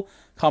specific heal.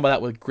 Combo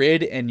that with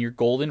grid and you're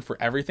golden for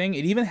everything.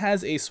 It even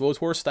has a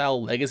SWTOR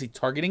style legacy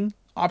targeting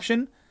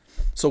option.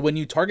 So when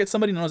you target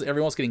somebody, notice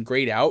everyone's getting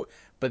grayed out,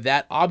 but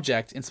that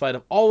object, in spite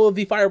of all of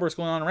the fireworks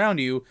going on around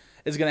you,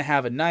 is going to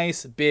have a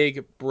nice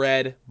big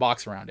red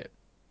box around it.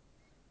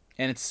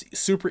 And it's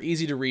super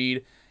easy to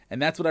read,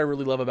 and that's what I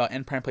really love about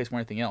N Prime plates more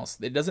than anything else.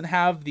 It doesn't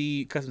have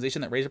the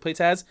customization that Razor plates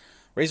has.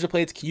 Razor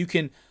plates, you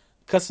can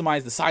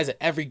customize the size of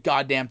every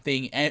goddamn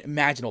thing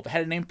imaginable. If it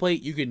had a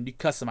nameplate, you can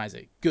customize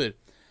it. Good.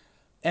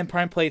 N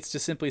Prime plates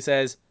just simply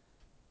says,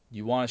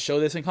 you want to show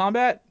this in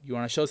combat? You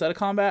want to show this out of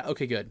combat?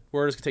 Okay, good.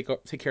 We're just going to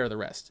take care of the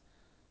rest.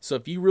 So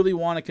if you really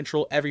want to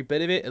control every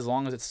bit of it, as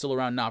long as it's still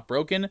around not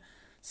broken,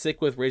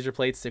 stick with Razor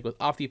plates, stick with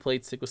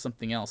OptiPlates, stick with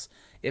something else.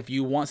 If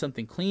you want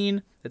something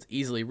clean, that's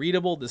easily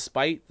readable,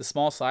 despite the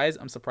small size,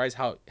 I'm surprised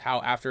how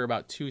after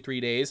about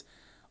 2-3 days,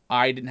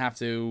 I didn't have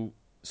to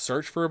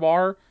search for a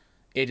bar.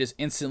 It just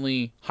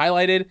instantly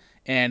highlighted,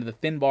 and the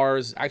thin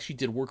bars actually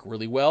did work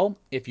really well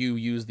if you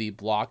use the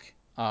block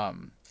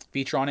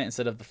feature on it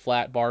instead of the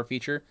flat bar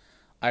feature.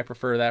 I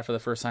prefer that for the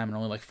first time and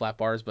only like flat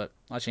bars, but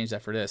I'll change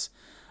that for this.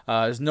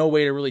 There's no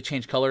way to really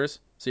change colors,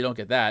 so you don't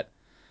get that.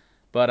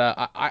 But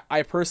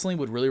I personally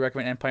would really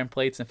recommend N Prime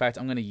plates. In fact,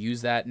 I'm going to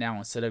use that now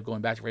instead of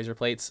going back to Razor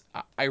plates.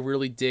 I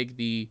really dig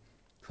the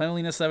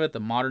cleanliness of it,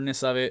 the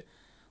modernness of it.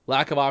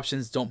 lack of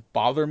options don't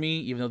bother me,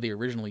 even though they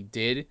originally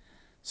did.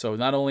 So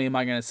not only am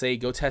I gonna say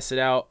go test it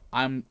out,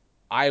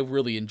 I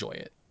really enjoy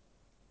it.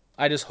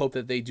 I just hope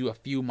that they do a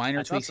few minor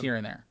That's tweaks awesome. here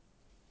and there.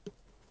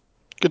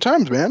 Good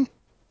times, man.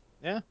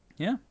 Yeah.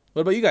 Yeah.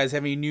 What about you guys?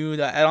 Have any new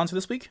add-ons for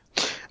this week?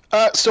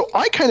 So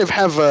I kind of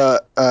have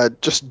a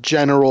just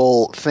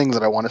general thing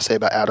that I want to say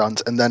about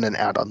add-ons, and then an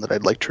add-on that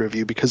I'd like to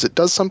review because it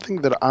does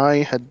something that I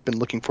had been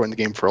looking for in the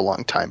game for a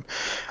long time.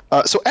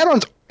 So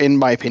add-ons, in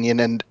my opinion,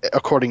 and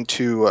according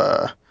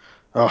to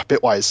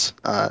Bitwise,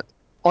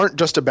 aren't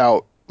just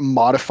about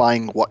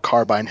modifying what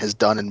Carbine has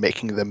done and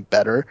making them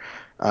better.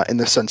 In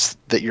the sense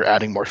that you're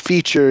adding more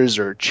features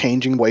or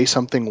changing the way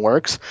something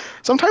works.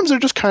 Sometimes they're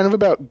just kind of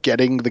about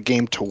getting the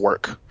game to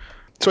work.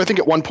 So I think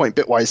at one point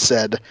Bitwise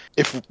said,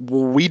 if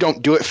we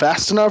don't do it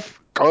fast enough,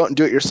 go out and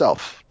do it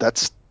yourself.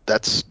 That's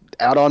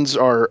add-ons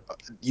are,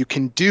 you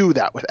can do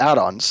that with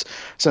add-ons,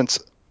 since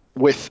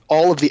with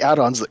all of the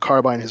add-ons that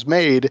Carbine has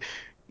made,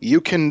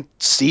 you can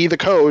see the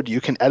code,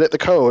 you can edit the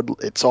code,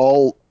 it's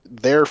all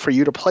there for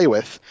you to play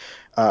with.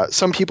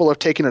 Some people have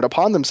taken it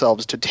upon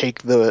themselves to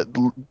take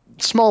the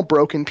small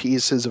broken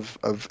pieces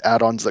of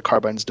add-ons that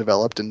Carbine's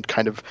developed and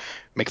kind of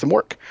make them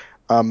work.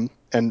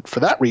 And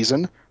for that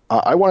reason,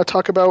 I want to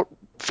talk about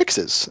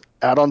fixes,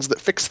 add-ons that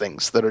fix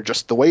things that are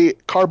just the way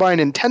Carbine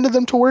intended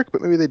them to work,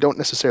 but maybe they don't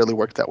necessarily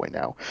work that way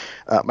now.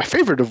 My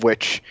favorite of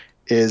which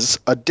is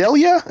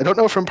Adelia. I don't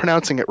know if I'm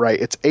pronouncing it right.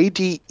 It's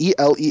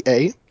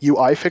Adelea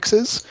UI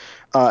fixes,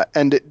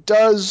 and it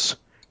does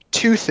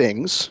two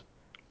things.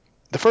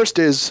 The first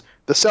is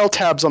the sell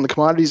tabs on the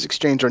commodities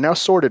exchange are now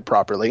sorted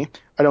properly.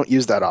 I don't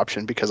use that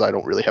option because I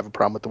don't really have a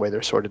problem with the way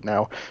they're sorted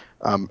now.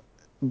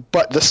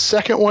 But the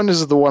second one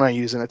is the one I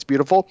use, and it's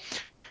beautiful.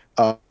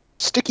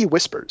 Sticky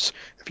whispers.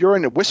 If you're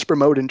in a whisper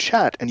mode in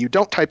chat and you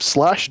don't type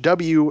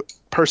 /w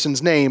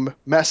person's name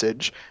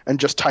message and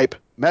just type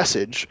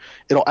message,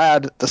 it'll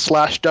add the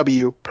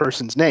 /w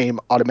person's name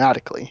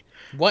automatically.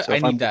 What? So I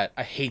if need I'm that.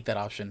 I hate that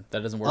option.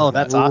 That doesn't work Oh, with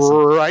that's that.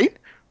 awesome.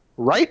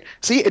 right.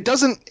 See, it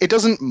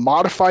doesn't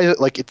modify it,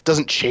 like it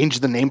doesn't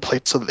change the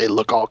nameplate so that they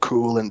look all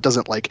cool, and it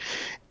doesn't like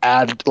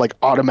add like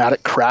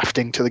automatic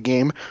crafting to the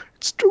game.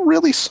 It's a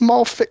really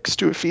small fix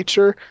to a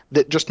feature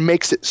that just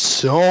makes it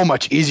so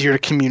much easier to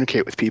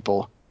communicate with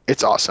people.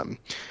 It's awesome.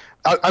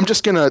 I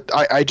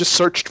just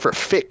searched for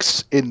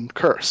fix in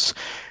Curse,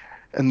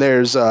 and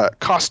there's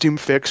costume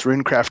fix,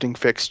 rune crafting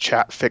fix,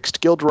 chat fixed,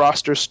 guild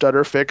roster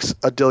stutter fix,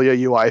 Adelia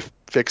UI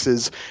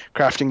fixes,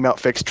 crafting melt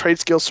fix, trade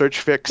skill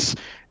search fix,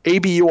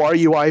 ABUR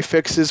UI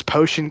fixes,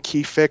 potion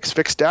key fix,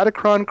 fix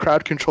datacron,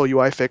 crowd control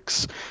UI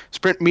fix,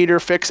 sprint meter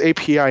fix,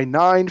 API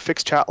 9,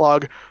 fix chat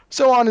log,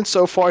 so on and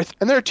so forth.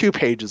 And there are 2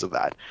 pages of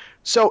that.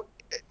 So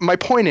my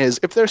point is,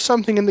 if there's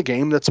something in the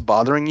game that's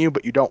bothering you,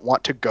 but you don't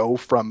want to go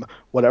from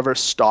whatever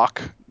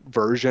stock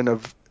version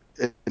of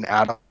an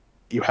add-on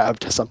you have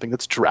to something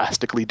that's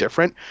drastically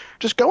different,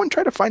 just go and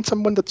try to find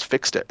someone that's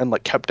fixed it and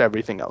like kept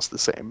everything else the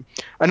same.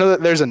 I know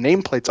that there's a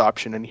nameplates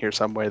option in here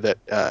somewhere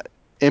that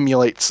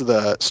emulates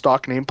the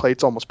stock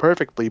nameplates almost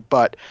perfectly,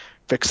 but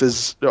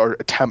fixes or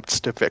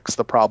attempts to fix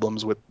the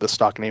problems with the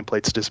stock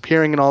nameplates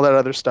disappearing and all that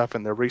other stuff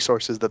and the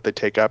resources that they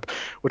take up,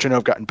 which I know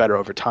have gotten better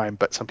over time,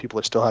 but some people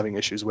are still having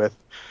issues with.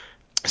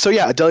 So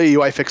yeah, Adelia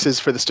UI fixes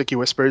for the Sticky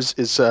Whispers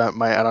is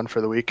my add-on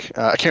for the week.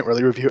 I can't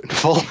really review it in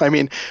full. I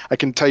mean, I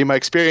can tell you my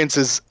experience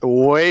is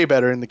way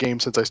better in the game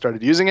since I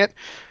started using it,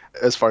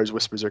 as far as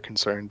whispers are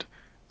concerned.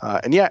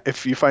 And yeah,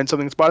 if you find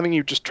something that's bothering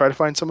you, just try to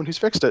find someone who's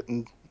fixed it,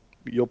 and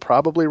you'll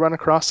probably run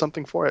across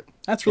something for it.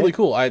 That's really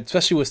cool.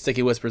 Especially with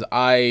Sticky Whispers,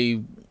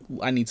 I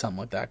need something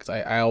like that because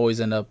I always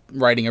end up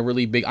writing a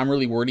really big. I'm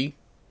really wordy,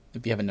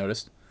 if you haven't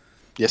noticed.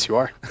 Yes, you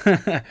are.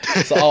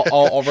 So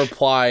I'll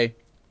reply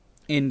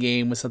in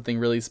game with something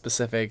really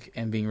specific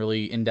and being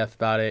really in depth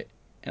about it,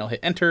 and I'll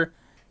hit enter,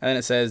 and then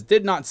it says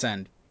did not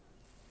send.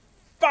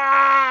 Fuck!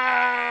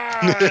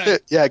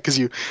 Yeah, because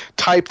you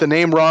typed the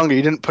name wrong or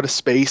you didn't put a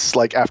space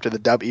like after the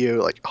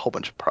W, like a whole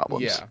bunch of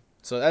problems. Yeah,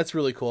 so that's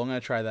really cool. I'm gonna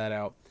try that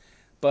out.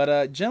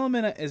 But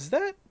gentlemen, is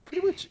that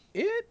pretty much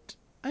it?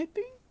 I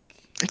think.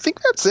 I think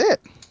that's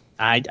it.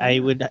 I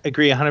would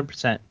agree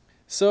 100%.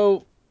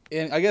 So,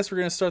 and I guess we're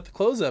gonna start the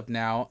close up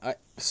now.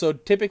 So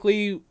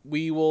typically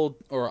we will,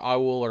 or I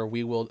will, or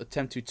we will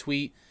attempt to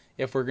tweet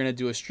if we're gonna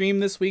do a stream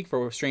this week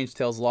for Strange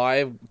Tales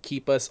Live.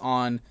 Keep us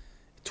on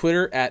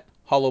Twitter at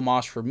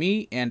HollowMosh for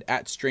me and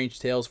at Strange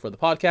Tales for the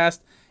podcast.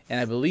 And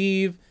I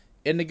believe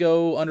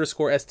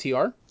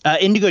Indigo_STR.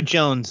 Indigo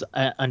Jones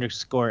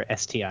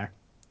 _STR.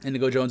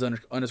 Indigo Jones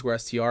underscore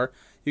STR.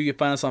 You can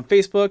find us on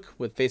Facebook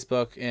with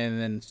Facebook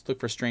and then look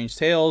for Strange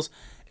Tales.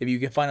 If you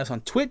can find us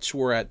on Twitch,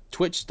 we're at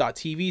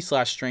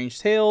twitch.tv/Strange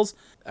Tales.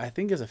 I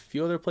think there's a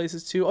few other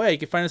places too. Oh yeah, you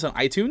can find us on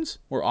iTunes.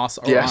 We're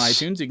also on Yes.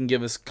 iTunes. You can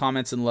give us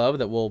comments and love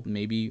that we'll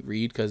maybe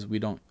read because I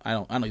don't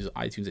use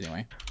iTunes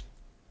anyway.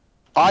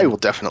 I will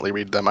definitely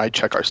read them. I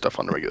check our stuff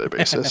on a regular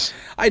basis.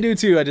 I do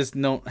too. I just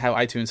don't have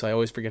iTunes, so I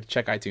always forget to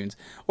check iTunes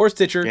or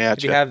Stitcher if you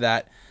Gotcha. have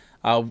that.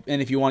 And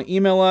if you want to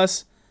email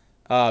us,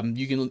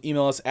 you can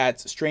email us at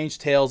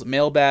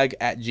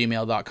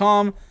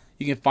strangetalesmailbag@gmail.com.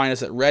 You can find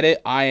us at Reddit.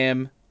 I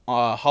am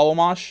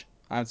Holomosh.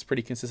 It's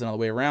pretty consistent all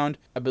the way around.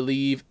 I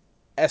believe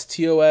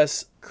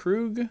STOS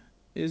Krug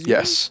is yours?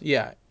 Yes.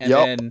 Yeah. And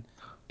Yup. then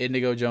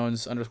Indigo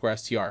Jones _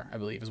 STR, I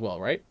believe, as well,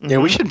 right? Yeah,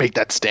 we should make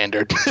that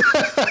standard.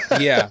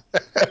 Yeah.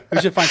 We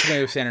should find some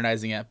way of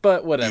standardizing it,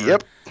 but whatever.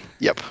 Yep.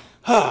 Yep.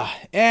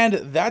 And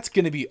that's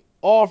going to be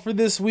all for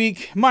this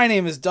week. My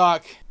name is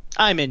Doc.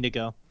 I'm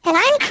Indigo. And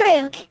I'm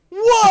Krug.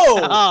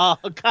 Whoa! Oh,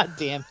 god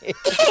damn it.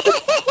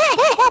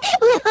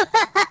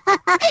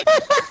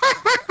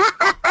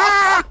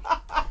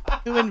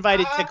 Who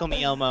invited Tickle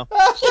Me Elmo?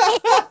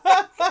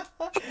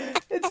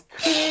 It's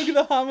Krug,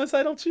 the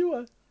homicidal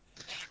Chua.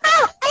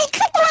 Oh, I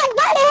clicked the wrong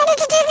button. I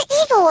wanted to do the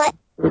evil one.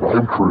 And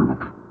I'm Krug.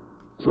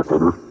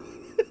 Seconder.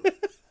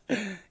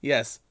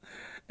 Yes.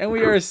 And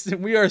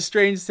we are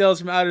Strange Tales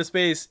from Outer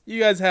Space. You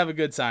guys have a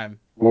good time.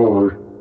 Bye.